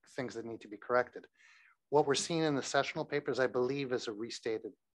things that need to be corrected. What we're seeing in the sessional papers, I believe, is a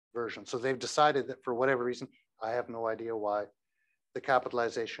restated version. So they've decided that for whatever reason, I have no idea why, the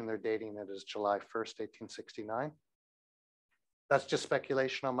capitalization they're dating it is July 1st, 1869. That's just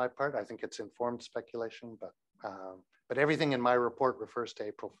speculation on my part. I think it's informed speculation, but everything in my report refers to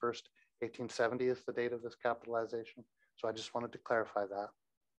April 1st, 1870 is the date of this capitalization. So I just wanted to clarify that.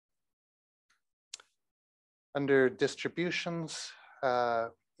 Under distributions,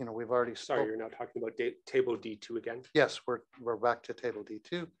 we've already Sorry, you're now talking about table D2 again. Yes, we're back to table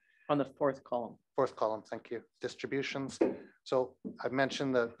D2. On the fourth column. Fourth column, thank you. Distributions. So I've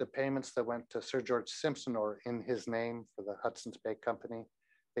mentioned the payments that went to Sir George Simpson or in his name for the Hudson's Bay Company.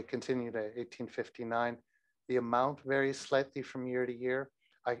 They continue to 1859. The amount varies slightly from year to year.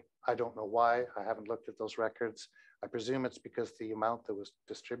 I don't know why. I haven't looked at those records. I presume it's because the amount that was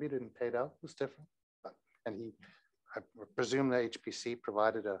distributed and paid out was different. I presume the HPC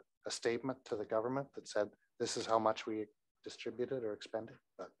provided a statement to the government that said, this is how much we distributed or expended,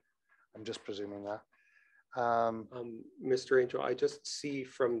 but I'm just presuming that. Mr. Angel, I just see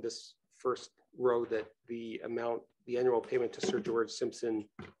from this first row that the annual payment to Sir George Simpson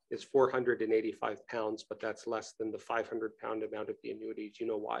is £485, but that's less than the £500 amount of the annuity. Do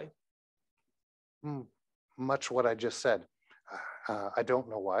you know why? Much what I just said. I don't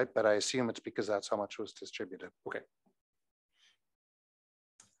know why, but I assume it's because that's how much was distributed. Okay.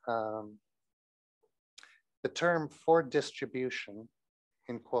 The term for distribution,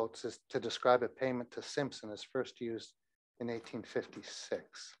 in quotes, is to describe a payment to Simpson is first used in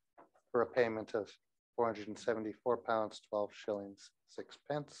 1856 for a payment of £474, 12 shillings, 6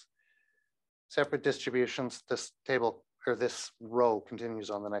 pence. Separate distributions, this table or this row continues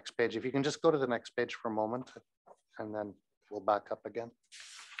on the next page. If you can just go to the next page for a moment and then we'll back up again.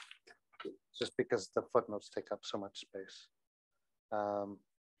 Just because the footnotes take up so much space.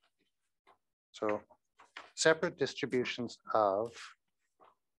 So separate distributions of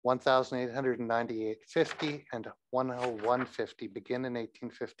 1,898.50 and 101.50 begin in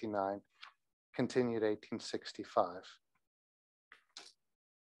 1859, continued 1865.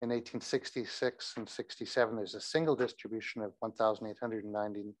 In 1866 and 67, there's a single distribution of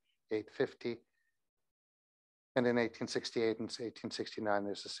 1,898.50. And in 1868 and 1869,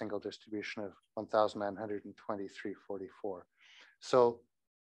 there's a single distribution of 1,923.44. So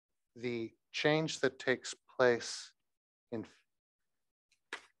the change that takes place in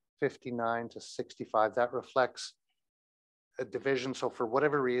 59 to 65, that reflects a division. So for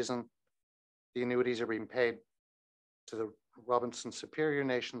whatever reason, the annuities are being paid to the Robinson Superior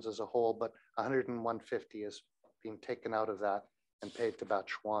Nations as a whole, but 101.50 is being taken out of that and paid to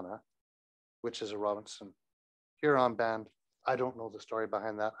Batchewana, which is a Robinson Huron band. I don't know the story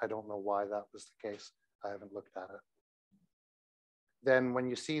behind that. I don't know why that was the case. I haven't looked at it. Then when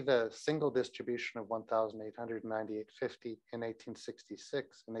you see the single distribution of 1,898.50 in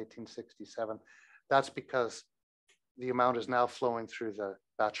 1866 and 1867, that's because the amount is now flowing through the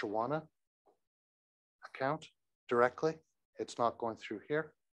Batchewana account directly. It's not going through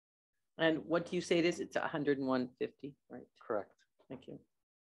here. And what do you say it is? It's 101.50, right? Correct. Thank you.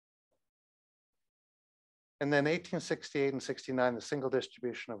 And then 1868 and 69, the single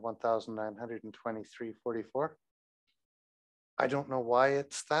distribution of 1,923.44. I don't know why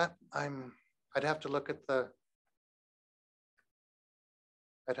it's that. I'd have to look at the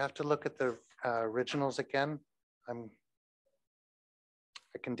originals again. I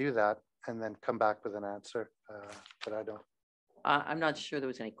can do that and then come back with an answer, but I don't. I'm not sure there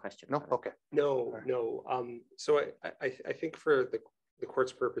was any question. No, about it. okay. No, Right. no. So I think for the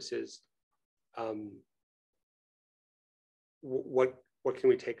court's purposes, what can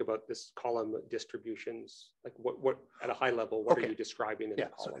we take about this column distributions? Like what at a high level, what Okay. are you describing in Yeah,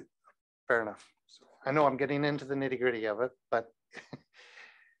 the column? Fair enough. So I know I'm getting into the nitty gritty of it, but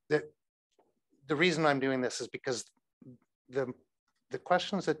the reason I'm doing this is because the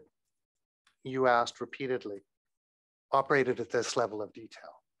questions that you asked repeatedly operated at this level of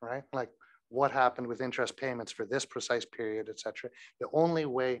detail, right? Like what happened with interest payments for this precise period, et cetera. The only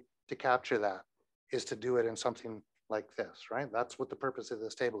way to capture that is to do it in something like this, right? That's what the purpose of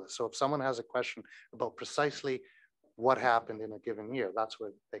this table is. So if someone has a question about precisely what happened in a given year, that's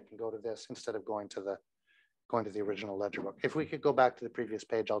where they can go to this instead of going to the original ledger book. If we could go back to the previous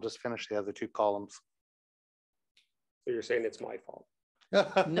page, I'll just finish the other two columns. So you're saying it's my fault?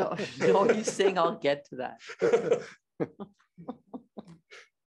 No, no, he's saying I'll get to that.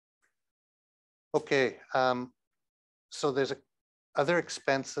 Okay, so there's other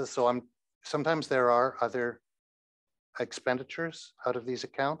expenses. So sometimes there are other expenditures out of these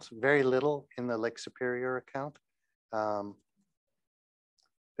accounts, very little in the Lake Superior account.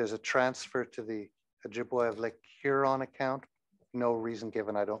 There's a transfer to the Ojibwe of Lake Huron account. No reason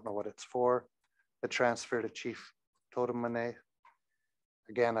given, I don't know what it's for. The transfer to Chief Totemane.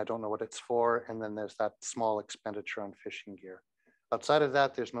 Again, I don't know what it's for. And then there's that small expenditure on fishing gear. Outside of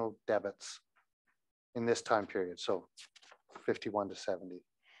that, there's no debits in this time period. So 51 to 70.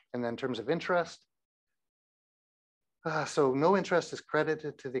 And then in terms of interest, so no interest is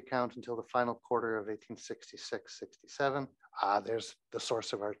credited to the account until the final quarter of 1866-67. There's the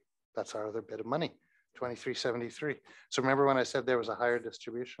source of that's our other bit of money, 2373. So remember when I said there was a higher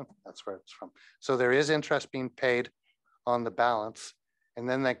distribution? That's where it's from. So there is interest being paid on the balance, and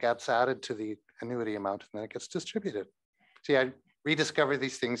then that gets added to the annuity amount, and then it gets distributed. See, I rediscover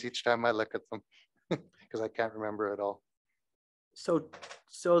these things each time I look at them because I can't remember it all. So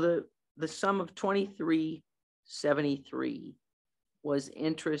the sum of 2373 was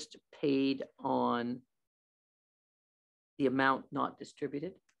interest paid on the amount not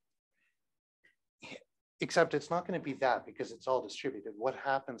distributed? Except it's not going to be that because it's all distributed. What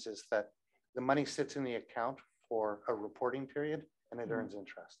happens is that the money sits in the account for a reporting period and it earns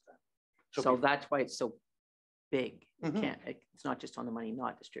interest then. So that's why it's so big. You Mhm. can't, it's not just on the money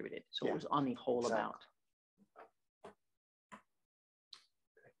not distributed. So Yeah, it was on the whole exactly. amount.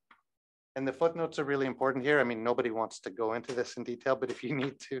 And the footnotes are really important here. I mean, nobody wants to go into this in detail, but if you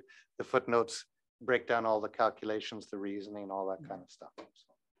need to, the footnotes break down all the calculations, the reasoning, all that kind of stuff. So.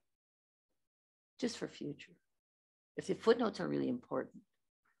 Just for future. If the footnotes are really important,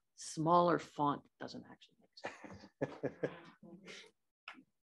 smaller font doesn't actually make sense.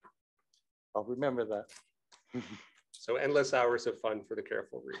 I'll remember that. So endless hours of fun for the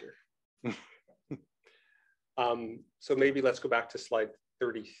careful reader. So maybe let's go back to slide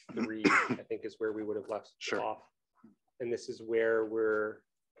 33, I think is where we would have left Sure. off. And this is where we're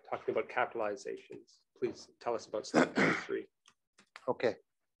talking about capitalizations. Please tell us about slide 33. Okay,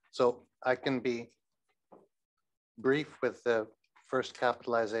 so I can be brief with the first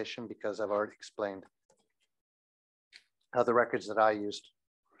capitalization because I've already explained how the records that I used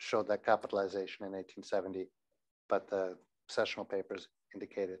showed that capitalization in 1870, but the sessional papers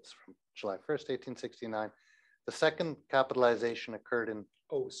indicate it's from July 1st, 1869. The second capitalization occurred in.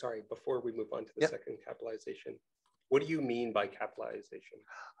 Oh, sorry, before we move on to the second capitalization, what do you mean by capitalization?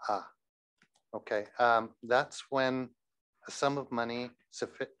 Okay, that's when a sum of money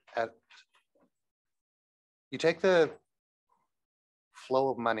you take the flow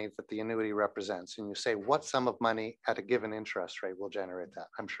of money that the annuity represents and you say what sum of money at a given interest rate will generate that.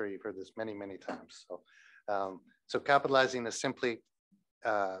 I'm sure you've heard this many, many times. So, so capitalizing is simply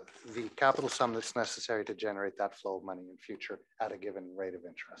the capital sum that's necessary to generate that flow of money in future at a given rate of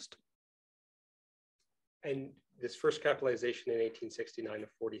interest. And this first capitalization in 1869 of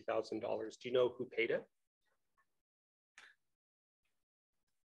 $40,000, do you know who paid it?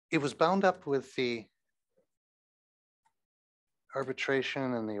 It was bound up with the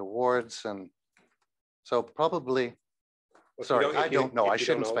arbitration and the awards, and so probably. Well, Sorry, I don't know. I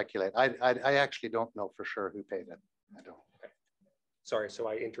shouldn't know. speculate. I actually don't know for sure who paid it. I don't. Okay. Sorry, so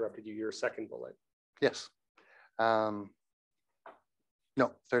I interrupted you. Your second bullet. Yes. No,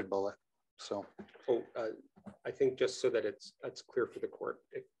 third bullet. So. Oh, I think just so that it's clear for the court,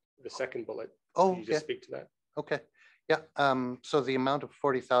 if the second bullet, Oh, can you just speak to that? okay. Yeah, so the amount of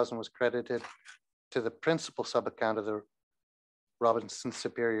 40,000 was credited to the principal sub-account of the Robinson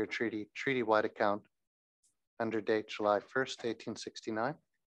Superior treaty-wide account under date July 1st, 1869.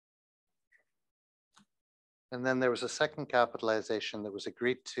 And then there was a second capitalization that was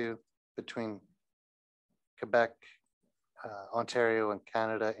agreed to between Quebec, Ontario, and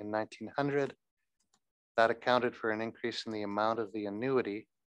Canada in 1900. That accounted for an increase in the amount of the annuity.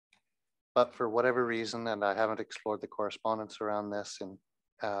 But for whatever reason, and I haven't explored the correspondence around this, and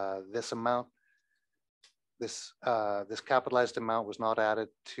this amount, this capitalized amount was not added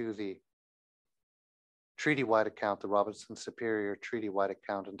to the treaty-wide account, the Robinson Superior treaty-wide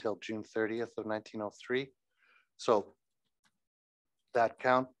account, until June 30th of 1903. So that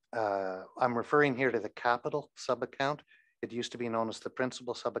count, I'm referring here to the capital sub-account. It used to be known as the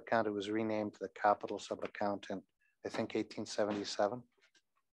principal sub-account. It was renamed the capital sub-account in, I think, 1877,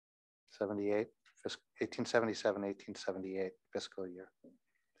 78, 1877, 1878 fiscal year.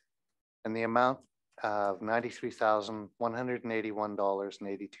 And the amount of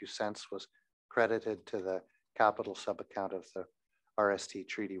 $93,181.82 was credited to the capital sub-account of the RST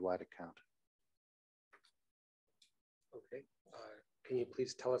treaty-wide account. Okay. Can you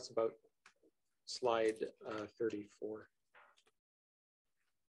please tell us about slide 34?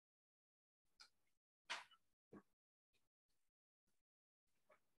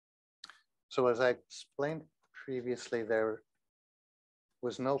 So as I explained previously, there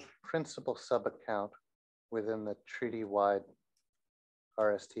was no principal sub-account within the treaty-wide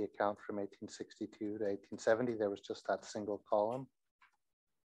RST account from 1862 to 1870. There was just that single column.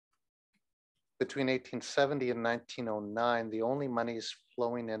 Between 1870 and 1909, the only monies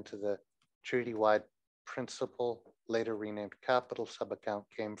flowing into the treaty-wide principal, later renamed capital sub-account,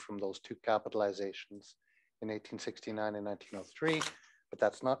 came from those two capitalizations in 1869 and 1903, but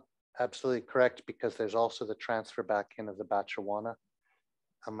that's not absolutely correct, because there's also the transfer back in of the Batchewana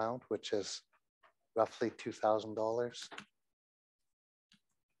amount, which is roughly $2,000.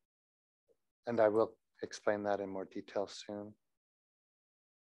 And I will explain that in more detail soon.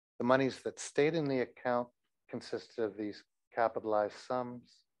 The monies that stayed in the account consisted of these capitalized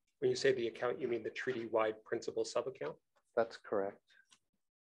sums. When you say the account, you mean the treaty-wide principal sub-account? That's correct.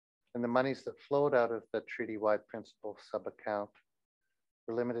 And the monies that flowed out of the treaty-wide principal sub-account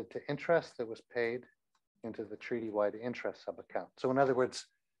were limited to interest that was paid into the treaty-wide interest sub-account. So in other words,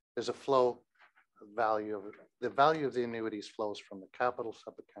 there's a flow value of the value of the annuities flows from the capital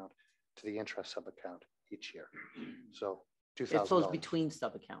sub-account to the interest sub-account each year. So $2,000. It flows between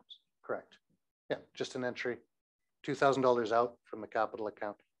sub-accounts. Correct. Yeah, just an entry, $2,000 out from the capital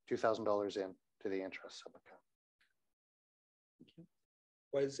account, $2,000 in to the interest sub-account.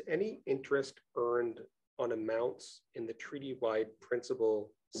 Was any interest earned on amounts in the treaty-wide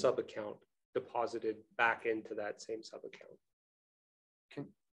principal sub-account deposited back into that same sub-account?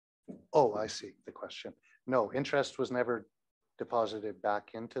 Oh, I see the question. No, interest was never deposited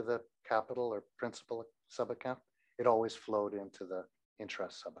back into the capital or principal sub-account. It always flowed into the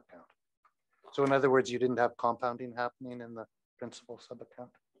interest sub-account. So in other words, you didn't have compounding happening in the principal sub-account?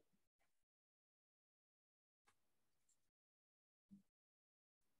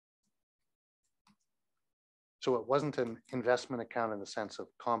 So it wasn't an investment account in the sense of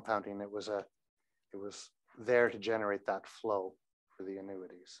compounding. It was there to generate that flow for the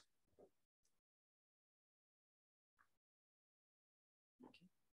annuities.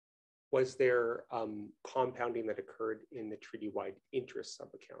 Was there compounding that occurred in the treaty-wide interest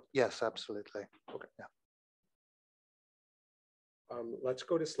sub-account? Yes, absolutely. Okay. Yeah. Let's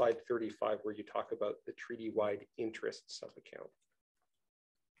go to slide 35, where you talk about the treaty-wide interest sub-account.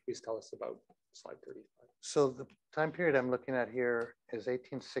 Please tell us about slide 35. So the time period I'm looking at here is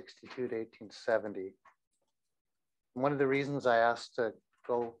 1862 to 1870. One of the reasons I asked to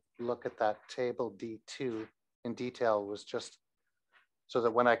go look at that table D2 in detail was just so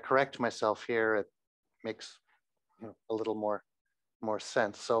that when I correct myself here, it makes a little more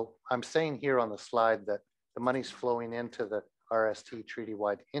sense. So I'm saying here on the slide that the money's flowing into the RST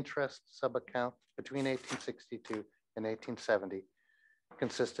treaty-wide interest sub-account between 1862 and 1870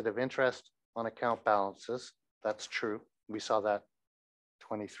 consisted of interest on account balances. That's true. We saw that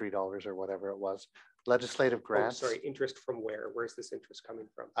 $23 or whatever it was. Legislative grants. Oh, sorry, interest from where? Where's this interest coming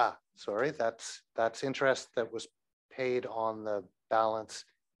from? Sorry, that's interest that was paid on the balance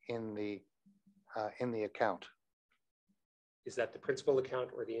in the account. Is that the principal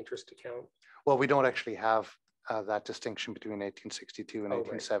account or the interest account? Well, we don't actually have that distinction between 1862 and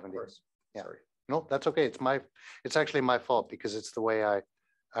 1870. Right, yeah. Sorry. No, that's okay. It's actually my fault because it's the way I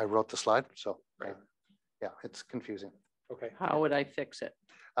wrote the slide. So right. Yeah, it's confusing. Okay. How would I fix it?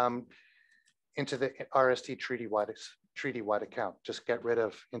 Into the RST treaty-wide account, just get rid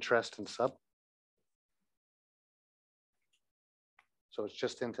of interest and sub. So it's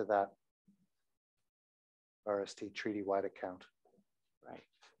just into that RST treaty-wide account. Right.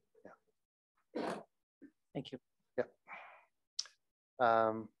 Yeah. Thank you.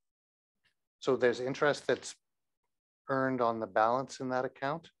 So there's interest that's earned on the balance in that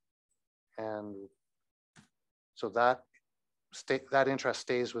account. And so that interest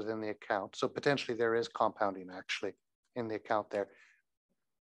stays within the account. So potentially there is compounding actually in the account there.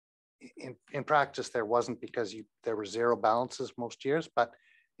 In practice, there wasn't because there were zero balances most years, but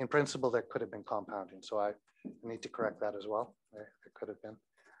in principle, there could have been compounding. So I need to correct that as well. There could have been.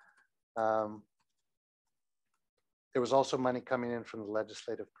 There was also money coming in from the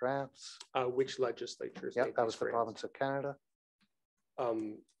legislative grants. Which legislatures? Yeah, made that these was the grants? province of Canada.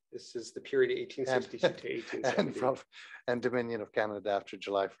 This is the period 1862 to 1870. And Dominion of Canada after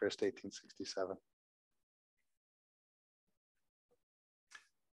July 1st, 1867.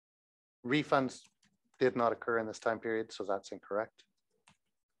 Refunds did not occur in this time period, so that's incorrect.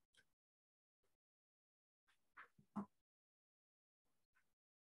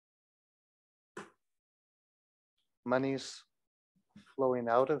 Monies flowing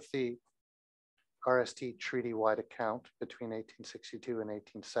out of the RST treaty-wide account between 1862 and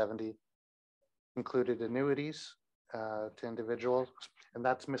 1870 included annuities to individuals, and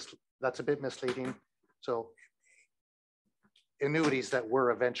that's a bit misleading. So annuities that were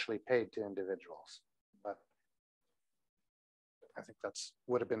eventually paid to individuals, but I think that's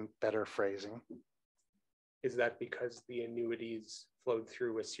would have been better phrasing. Is that because the annuities flowed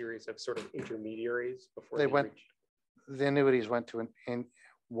through a series of sort of intermediaries before They went. reached? The annuities went to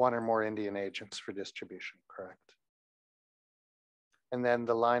one or more Indian agents for distribution, correct? And then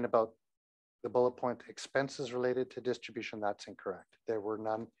the line about the bullet point expenses related to distribution, that's incorrect. There were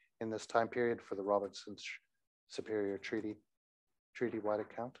none in this time period for the Robinson Superior treaty-wide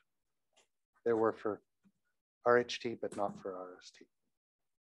account. There were for RHT, but not for RST.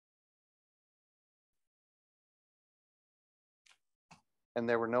 And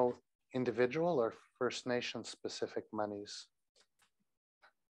there were no individual or First Nation specific monies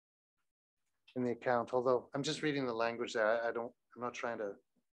in the account, although I'm just reading the language there. I'm not trying to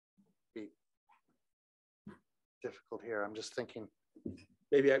be difficult here. I'm just thinking.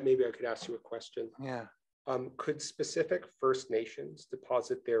 Maybe I could ask you a question. Yeah. Could specific First Nations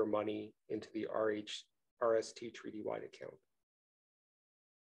deposit their money into the RST treaty-wide account?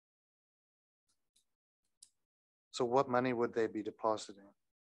 So what money would they be depositing?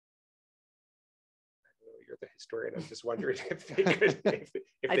 You're the historian. I'm just wondering if they could.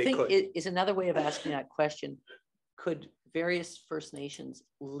 If I they think could. it is another way of asking that question. Could various First Nations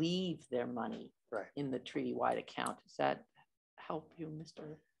leave their money Right. in the treaty-wide account? Does that help you,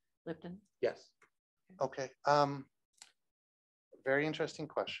 Mr. Lipton? Yes. Okay. Very interesting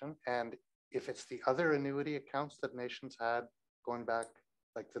question. And if it's the other annuity accounts that nations had going back,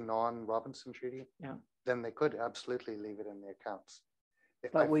 like the non-Robinson Treaty, Yeah. then they could absolutely leave it in the accounts.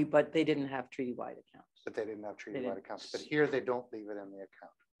 But they didn't have treaty-wide accounts. But they didn't have treaty-wide didn't. accounts. But here they don't leave it in the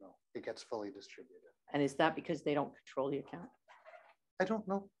account. No, it gets fully distributed. And is that because they don't control the account? I don't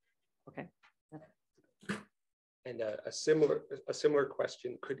know. Okay. And a similar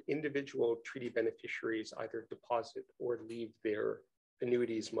question: could individual treaty beneficiaries either deposit or leave their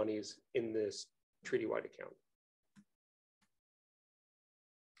annuities monies in this treaty-wide account?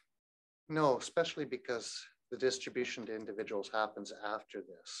 No, especially because the distribution to individuals happens after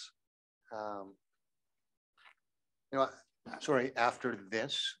this. Sorry, after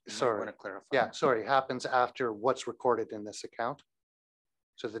this, you might Sorry. want to clarify. Yeah, sorry, happens after what's recorded in this account.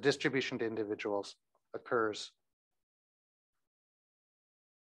 So the distribution to individuals occurs.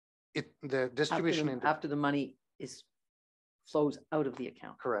 The distribution After the money flows out of the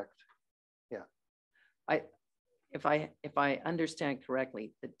account. correct. If I understand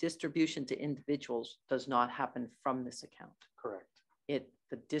correctly, the distribution to individuals does not happen from this account. Correct.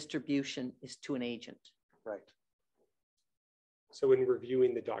 The distribution is to an agent. Right. So in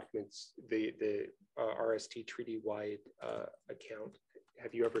reviewing the documents, the RST treaty-wide account,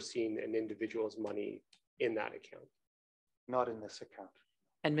 have you ever seen an individual's money in that account? Not in this account.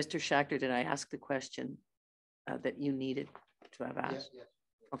 And Mr. Schachter, did I ask the question that you needed to have asked? Yes.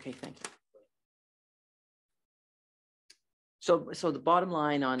 Okay, thank you. So the bottom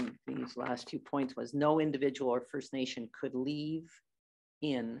line on these last 2 points was no individual or First Nation could leave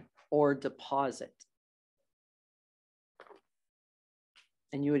in or deposit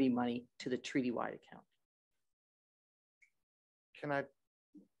annuity money to the treaty-wide account. Can I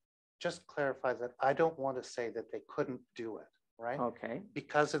just clarify that I don't want to say that they couldn't do it, right? Okay,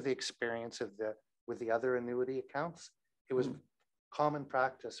 Because of the experience of with the other annuity accounts, it was common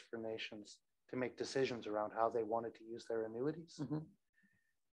practice for nations to make decisions around how they wanted to use their annuities. Mhm.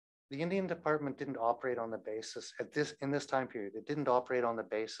 The Indian Department didn't operate on the basis in this time period. It didn't operate on the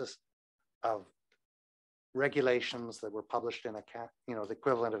basis of regulations that were published in the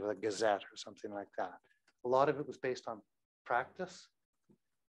equivalent of a gazette or something like that. A lot of it was based on practice.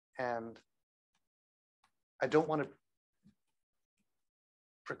 And I don't want to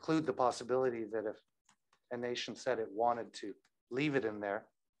preclude the possibility that if a nation said it wanted to leave it in there,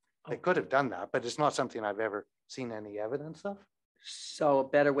 they could have done that, but it's not something I've ever seen any evidence of. so a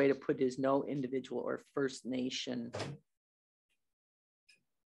better way to put it is no individual or First Nation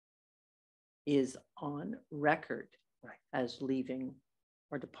is on record Right. as leaving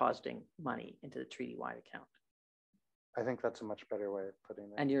or depositing money into the treaty-wide account. I think that's a much better way of putting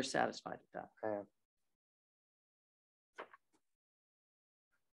it. And you're satisfied with that? I am.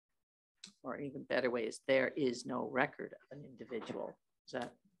 Or even better way is there is no record of an individual. Is that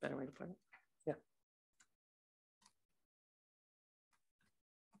a better way to put it? Yeah.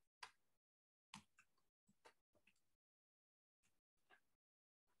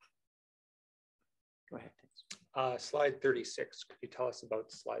 Go ahead. Thanks. Slide 36. Could you tell us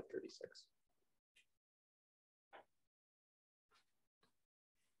about slide 36?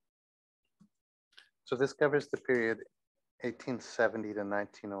 So this covers the period 1870 to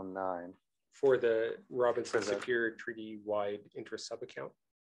 1909 For the Robinson For the- Superior Treaty-wide interest subaccount.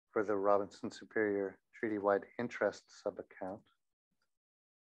 for the Robinson Superior Treaty-wide Interest Subaccount.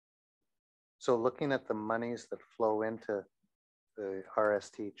 So looking at the monies that flow into the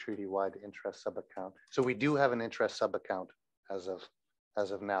RST Treaty-wide Interest Subaccount. So we do have an interest subaccount as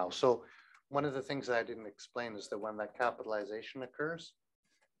of now. So one of the things that I didn't explain is that when that capitalization occurs,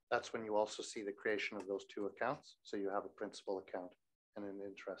 that's when you also see the creation of those two accounts. So you have a principal account and an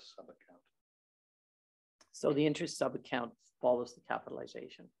interest subaccount. So the interest subaccount follows the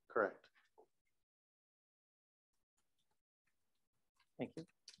capitalization. Correct. Thank you.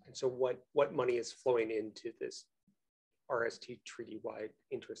 And so what money is flowing into this RST treaty-wide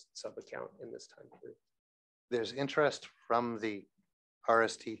interest subaccount in this time period? There's interest from the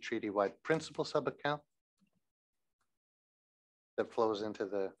RST treaty-wide principal subaccount that flows into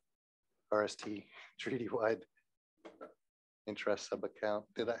the RST treaty-wide interest subaccount.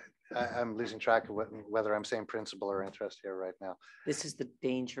 I'm losing track of whether I'm saying principal or interest here right now. This is the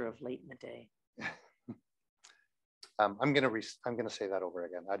danger of late in the day. I'm gonna say that over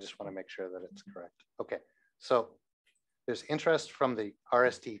again. I just want to make sure that it's correct. Okay, so there's interest from the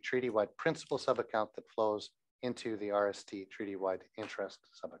RST treaty-wide principal subaccount that flows into the RST treaty-wide interest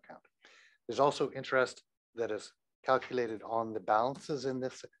subaccount. There's also interest that is calculated on the balances in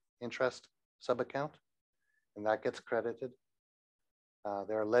this interest subaccount, and that gets credited.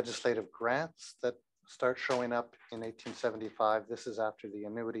 There are legislative grants that start showing up in 1875. This is after the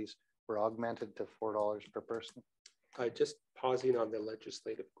annuities were augmented to $4 per person. Just pausing on the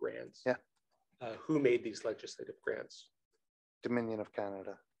legislative grants. Yeah. Who made these legislative grants? Dominion of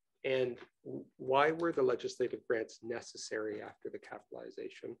Canada. And why were the legislative grants necessary after the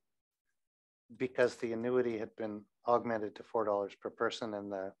capitalization? Because the annuity had been augmented to $4 per person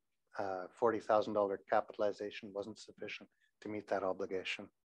and the $40,000 capitalization wasn't sufficient to meet that obligation.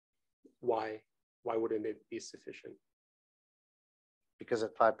 Why? Why wouldn't it be sufficient? Because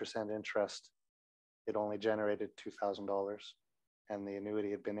at 5% interest, it only generated $2,000 and the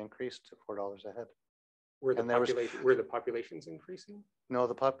annuity had been increased to $4 a head. Were the, And there was- were the populations increasing? No,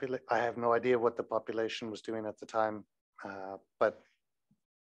 I have no idea what the population was doing at the time, but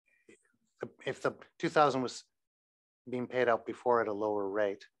if the 2,000 was being paid out before at a lower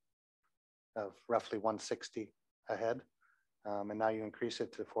rate of roughly 160 a head, and now you increase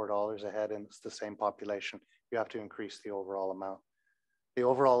it to $4 a head and it's the same population, you have to increase the overall amount. The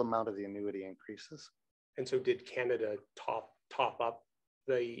overall amount of the annuity increases. And so did Canada top up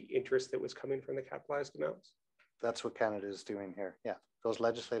the interest that was coming from the capitalized amounts? That's what Canada is doing here. Yeah, those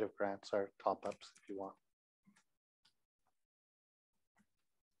legislative grants are top ups if you want.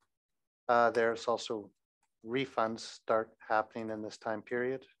 There's also refunds start happening in this time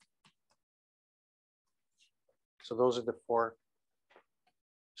period. So those are the four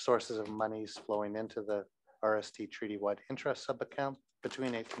sources of monies flowing into the RST treaty-wide interest subaccount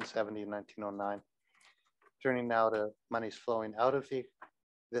between 1870 and 1909. Turning now to monies flowing out of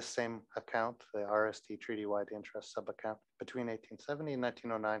this same account, the RST treaty-wide interest subaccount between 1870 and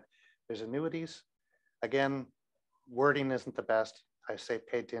 1909. There's annuities. Again, wording isn't the best. I say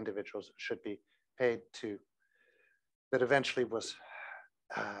paid to individuals. It should be paid to, that eventually was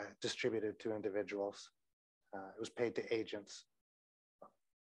distributed to individuals. It was paid to agents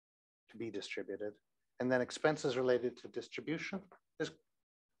to be distributed. And then expenses related to distribution,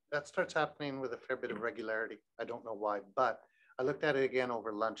 that starts happening with a fair bit of regularity. I don't know why, but I looked at it again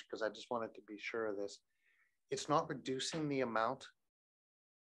over lunch because I just wanted to be sure of this. It's not reducing the amount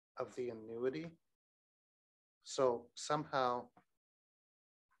of the annuity. So somehow,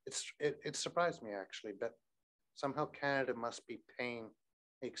 it surprised me actually, but somehow Canada must be paying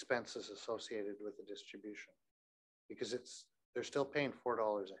the expenses associated with the distribution because they're still paying $4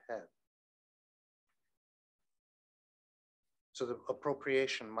 a head. So the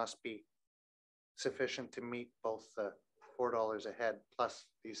appropriation must be sufficient to meet both the $4 a head plus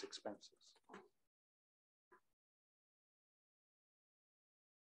these expenses.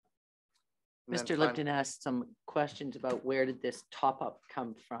 Mr. Lipton asked some questions about where did this top up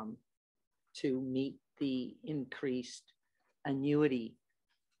come from to meet the increased annuity.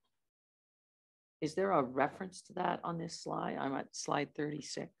 Is there a reference to that on this slide? I'm at slide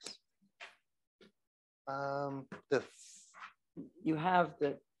 36. You have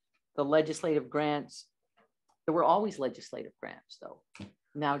the legislative grants. There were always legislative grants though.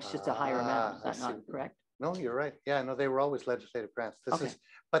 Now it's just a higher amount. Is that not correct? No, you're right. Yeah, no, they were always legislative grants.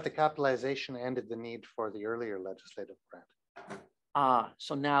 But the capitalization ended the need for the earlier legislative grant.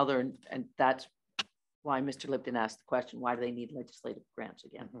 So now and that's why Mr. Lipton asked the question, why do they need legislative grants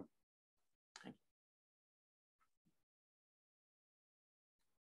again? Mm-hmm.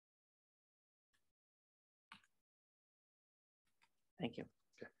 Thank you.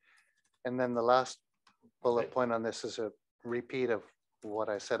 Okay. And then the last bullet point on this is a repeat of what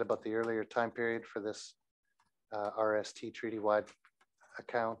I said about the earlier time period for this RST treaty-wide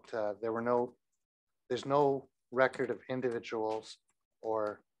account. There's no record of individuals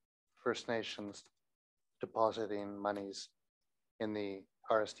or First Nations depositing monies in the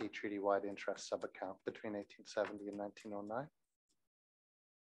RST treaty-wide interest sub-account between 1870 and 1909.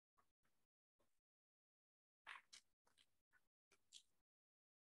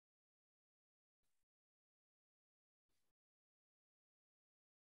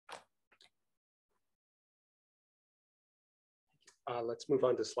 Let's move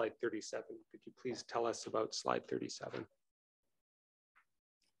on to slide 37. Could you please tell us about slide 37?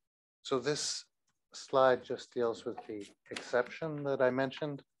 So this slide just deals with the exception that I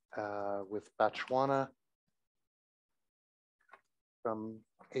mentioned with Batchewana from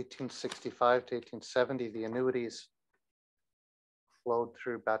 1865 to 1870. The annuities flowed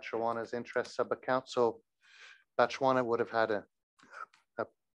through Batchewana's interest sub-account. So Batchewana would have had a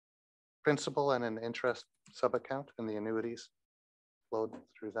principal and an interest sub-account, and the annuities flowed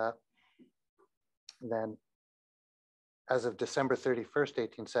through that. And then as of December 31st,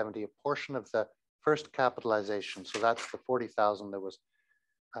 1870, a portion of the first capitalization, so that's the 40,000 that was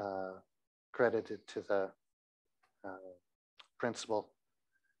credited to the principal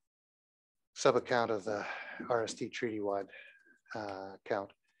sub-account of the RST treaty-wide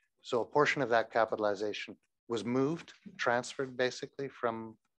account. So a portion of that capitalization was moved, transferred basically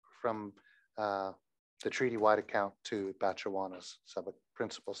from the treaty-wide account to Batchewana's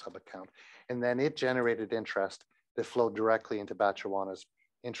principal sub-account. And then it generated interest that flowed directly into Batchewana's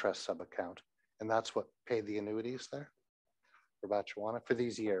interest sub-account. And that's what paid the annuities there for Batchewana for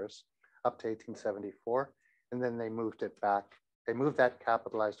these years up to 1874. And then they moved it back. They moved that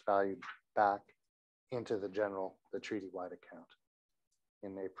capitalized value back into the treaty-wide account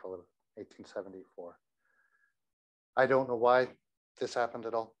in April of 1874. I don't know why this happened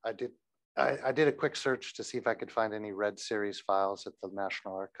at all. I did a quick search to see if I could find any Red Series files at the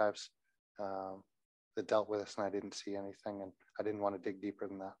National Archives that dealt with this, and I didn't see anything, and I didn't want to dig deeper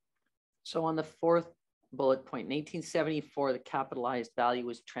than that. So on the fourth bullet point, in 1874, the capitalized value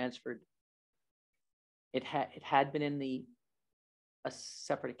was transferred. It had been in a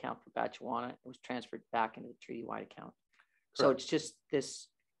separate account for Batchewana. It was transferred back into the treaty-wide account. Correct. So it's just this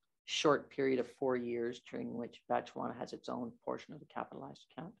short period of 4 years during which Batchewana has its own portion of the capitalized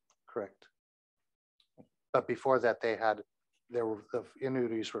account. Correct. But before that, the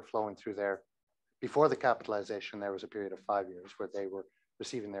annuities were flowing through there. Before the capitalization, there was a period of 5 years where they were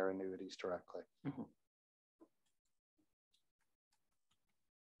receiving their annuities directly. Mm-hmm.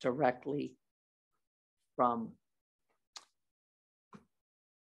 Directly from?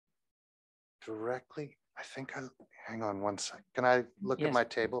 Directly, I think hang on one sec. Can I look at my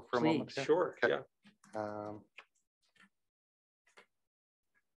table for a moment? Here? Sure, okay. Yeah.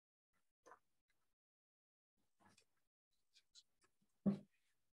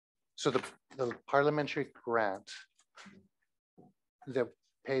 So the parliamentary grant that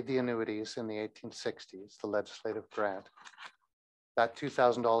paid the annuities in the 1860s, the legislative grant, that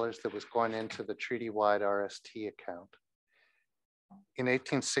 $2,000 that was going into the treaty-wide RST account. In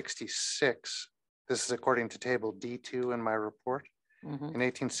 1866, this is according to table D2 in my report. Mhm. In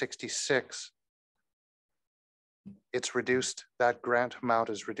 1866, it's reduced, that grant amount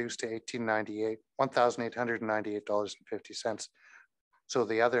is reduced to $1,898.50. So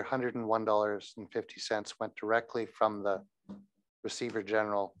the other $101.50 went directly from the receiver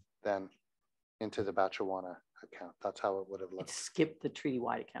general then into the Batchewana account. That's how it would have It looked. skipped the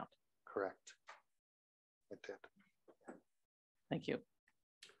treaty-wide account. Correct. It did. Thank you.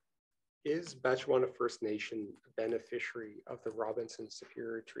 Is Batchewana First Nation a beneficiary of the Robinson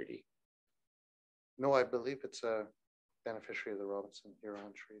Superior Treaty? No, I believe it's a beneficiary of the Robinson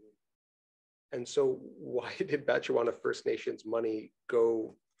Huron Treaty. And so why did Batchewana First Nations money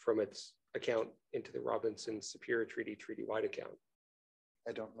go from its account into the Robinson Superior Treaty treaty-wide account?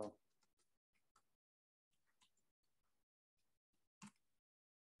 I don't know.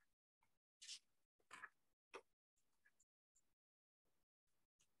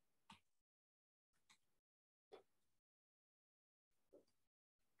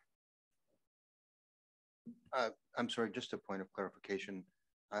 I'm sorry, just a point of clarification.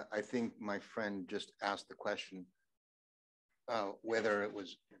 I think my friend just asked the question whether it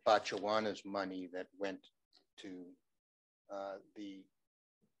was Batchewana's money that went to the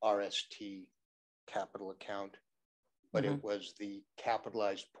RST capital account, but it was the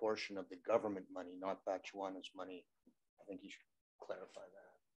capitalized portion of the government money, not Batchewana's money. I think you should clarify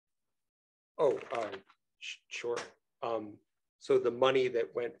that. Oh, sure. So the money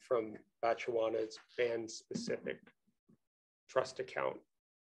that went from Batchewana's band-specific trust account,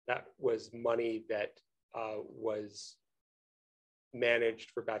 that was money that was managed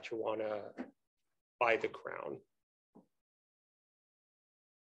for Batchewana by the Crown.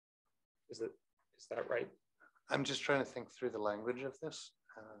 Is that right? I'm just trying to think through the language of this.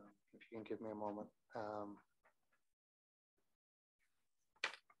 If you can give me a moment.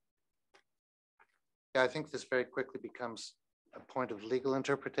 Yeah, I think this very quickly becomes a point of legal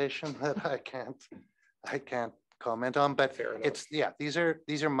interpretation that I can't comment on, but Fair enough. it's, yeah, these are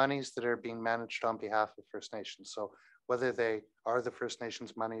monies that are being managed on behalf of First Nations. So whether they are the First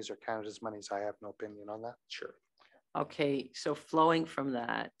Nations monies or Canada's monies, I have no opinion on that. Sure. Okay, so flowing from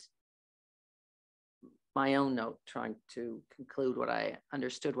that, my own note, trying to conclude what I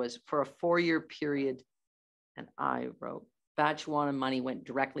understood was for a 4-year period, and I wrote, Batchewana money went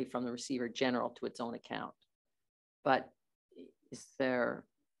directly from the receiver general to its own account. But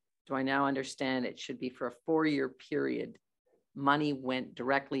do I now understand it should be for a 4-year period, money went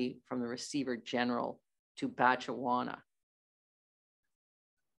directly from the receiver general to Batchewana?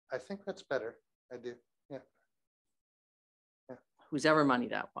 I think that's better. I do. Yeah. Whose ever money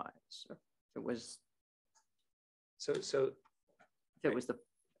that was. If it was, So if it was the.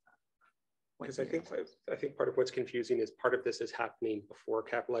 because I think part of what's confusing is part of this is happening before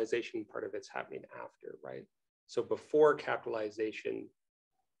capitalization, part of it's happening after, right? So before capitalization,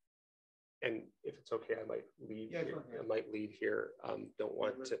 and if it's okay, I might lead. Yeah, here. go ahead. I might lead here. Don't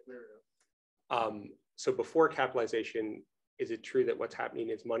want to. So before capitalization, is it true that what's happening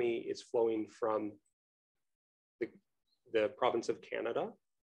is money is flowing from the province of Canada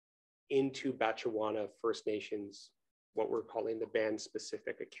into Batchewana First Nations, what we're calling the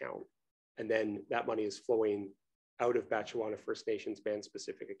band-specific account, and then that money is flowing out of Batchewana First Nations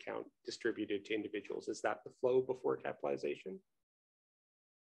band-specific account distributed to individuals? Is that the flow before capitalization?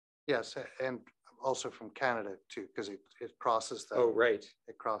 Yes, and also from Canada too, because it crosses the. Oh, right.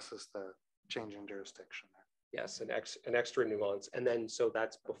 It crosses the change in jurisdiction there. Yes, an extra nuance. And then, so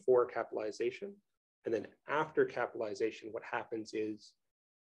that's before capitalization. And then after capitalization, what happens is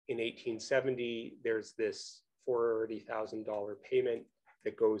in 1870, there's this $40,000 payment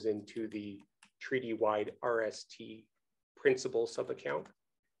that goes into the treaty-wide RST principal subaccount.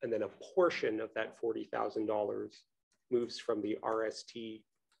 And then a portion of that $40,000 moves from the RST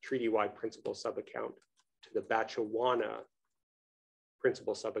treaty-wide principal subaccount to the Batchewana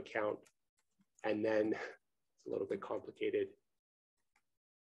principal subaccount. And then it's a little bit complicated.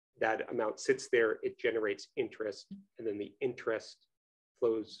 That amount sits there, it generates interest, and then the interest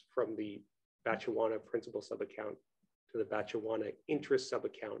flows from the Batchewana principal subaccount to the Batchewana interest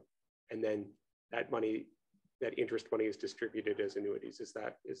subaccount, and then that money, that interest money, is distributed as annuities. Is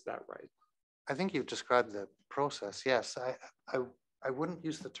that right? I think you've described the process. Yes, I wouldn't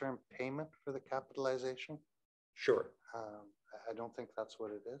use the term payment for the capitalization. Sure. I don't think that's what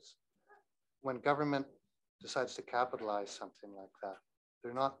it is. When government decides to capitalize something like that,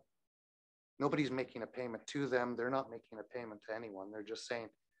 nobody's making a payment to them. They're not making a payment to anyone. They're just saying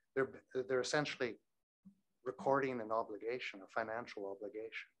they're essentially recording an obligation, a financial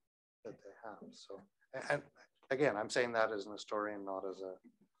obligation that they have. So, and again, I'm saying that as an historian, not as a,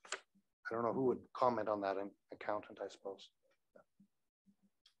 I don't know who would comment on that, an accountant, I suppose.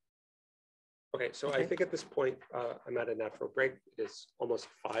 Okay, so I Okay. think at this point, I'm at a natural break. It is almost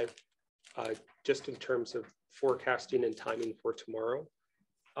 5. Just in terms of forecasting and timing for tomorrow,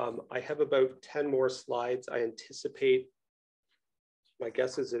 I have about 10 more slides. I anticipate, my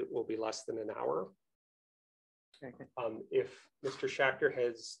guess is it will be less than an hour. Okay. If Mr. Schachter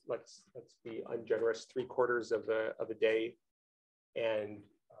has, let's be ungenerous, 3/4 of a day, and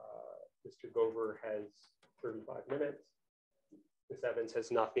Mr. Gover has 35 minutes, Ms. Evans has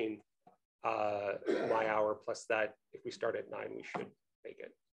nothing, my hour plus that, if we start at 9, we should make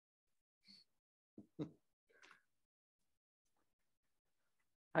it.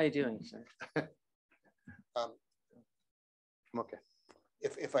 How are you doing, sir? I'm okay.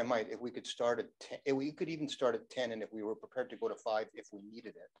 If I might, if we could start at 10, we could even start at 10, and if we were prepared to go to 5, if we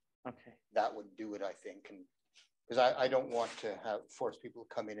needed it, Okay. that would do it, I think. And because I don't want to force people to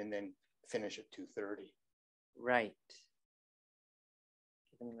come in and then finish at 2:30. Right.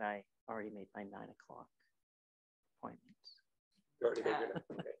 Given that I already made my 9 o'clock appointments. You already made your,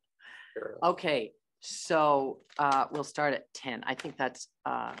 okay. Fair enough. Okay, so we'll start at 10. I think that's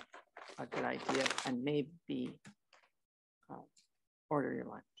a good idea, and maybe order your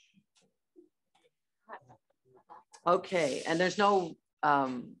lunch. Okay, and there's no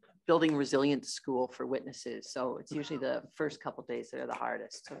building resilience school for witnesses, so it's usually the first couple days that are the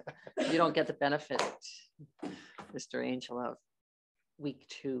hardest. So you don't get the benefit, Mr. Angel, of week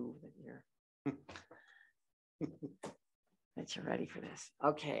 2 that you're ready for this.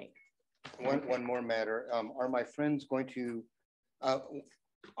 Okay. One more matter. Are my friends going to,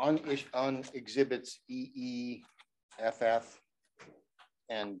 on exhibits EE, FF,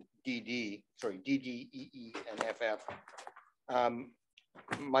 and DD, sorry, DD, EE, and FF,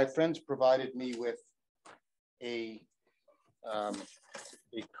 my friends provided me with a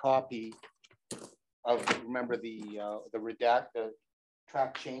copy of, remember the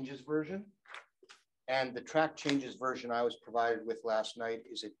track changes version? And the track changes version I was provided with last night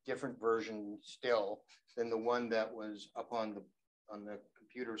is a different version still than the one that was up on the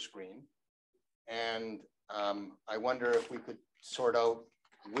computer screen. And I wonder if we could sort out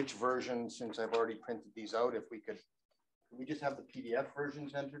which version, since I've already printed these out, if we could just have the PDF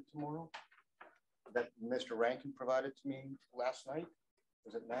versions entered tomorrow that Mr. Rankin provided to me last night?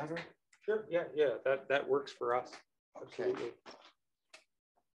 Does it matter? Sure, yeah, that works for us. Okay. Absolutely.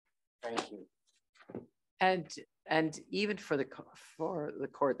 Thank you. And even for the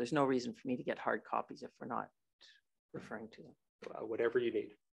court, there's no reason for me to get hard copies if we're not referring to them. Whatever you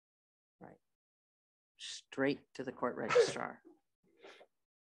need. Right. Straight to the court registrar.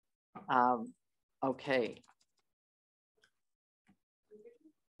 Okay.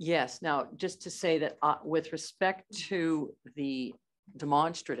 Yes, now just to say that with respect to the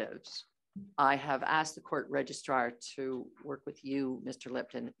demonstratives, I have asked the court registrar to work with you, Mr.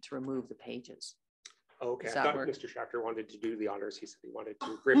 Lipton, to remove the pages. Okay, Does I that thought work? Mr. Schachter wanted to do the honors. He said he wanted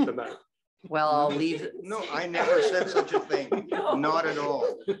to rip them out. Well, I'll leave. No, I never said such a thing. Not at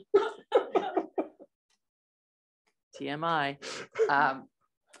all. TMI.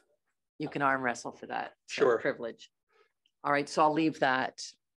 You can arm wrestle for that Sure. privilege. All right, so I'll leave that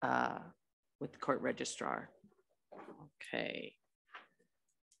with the court registrar. Okay.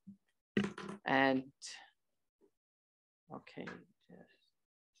 And okay,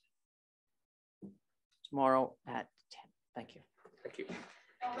 tomorrow at 10. Thank you. Thank you.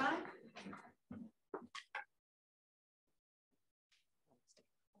 All right.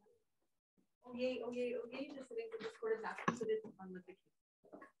 Oh yay, just sitting for this quarter back, so this on the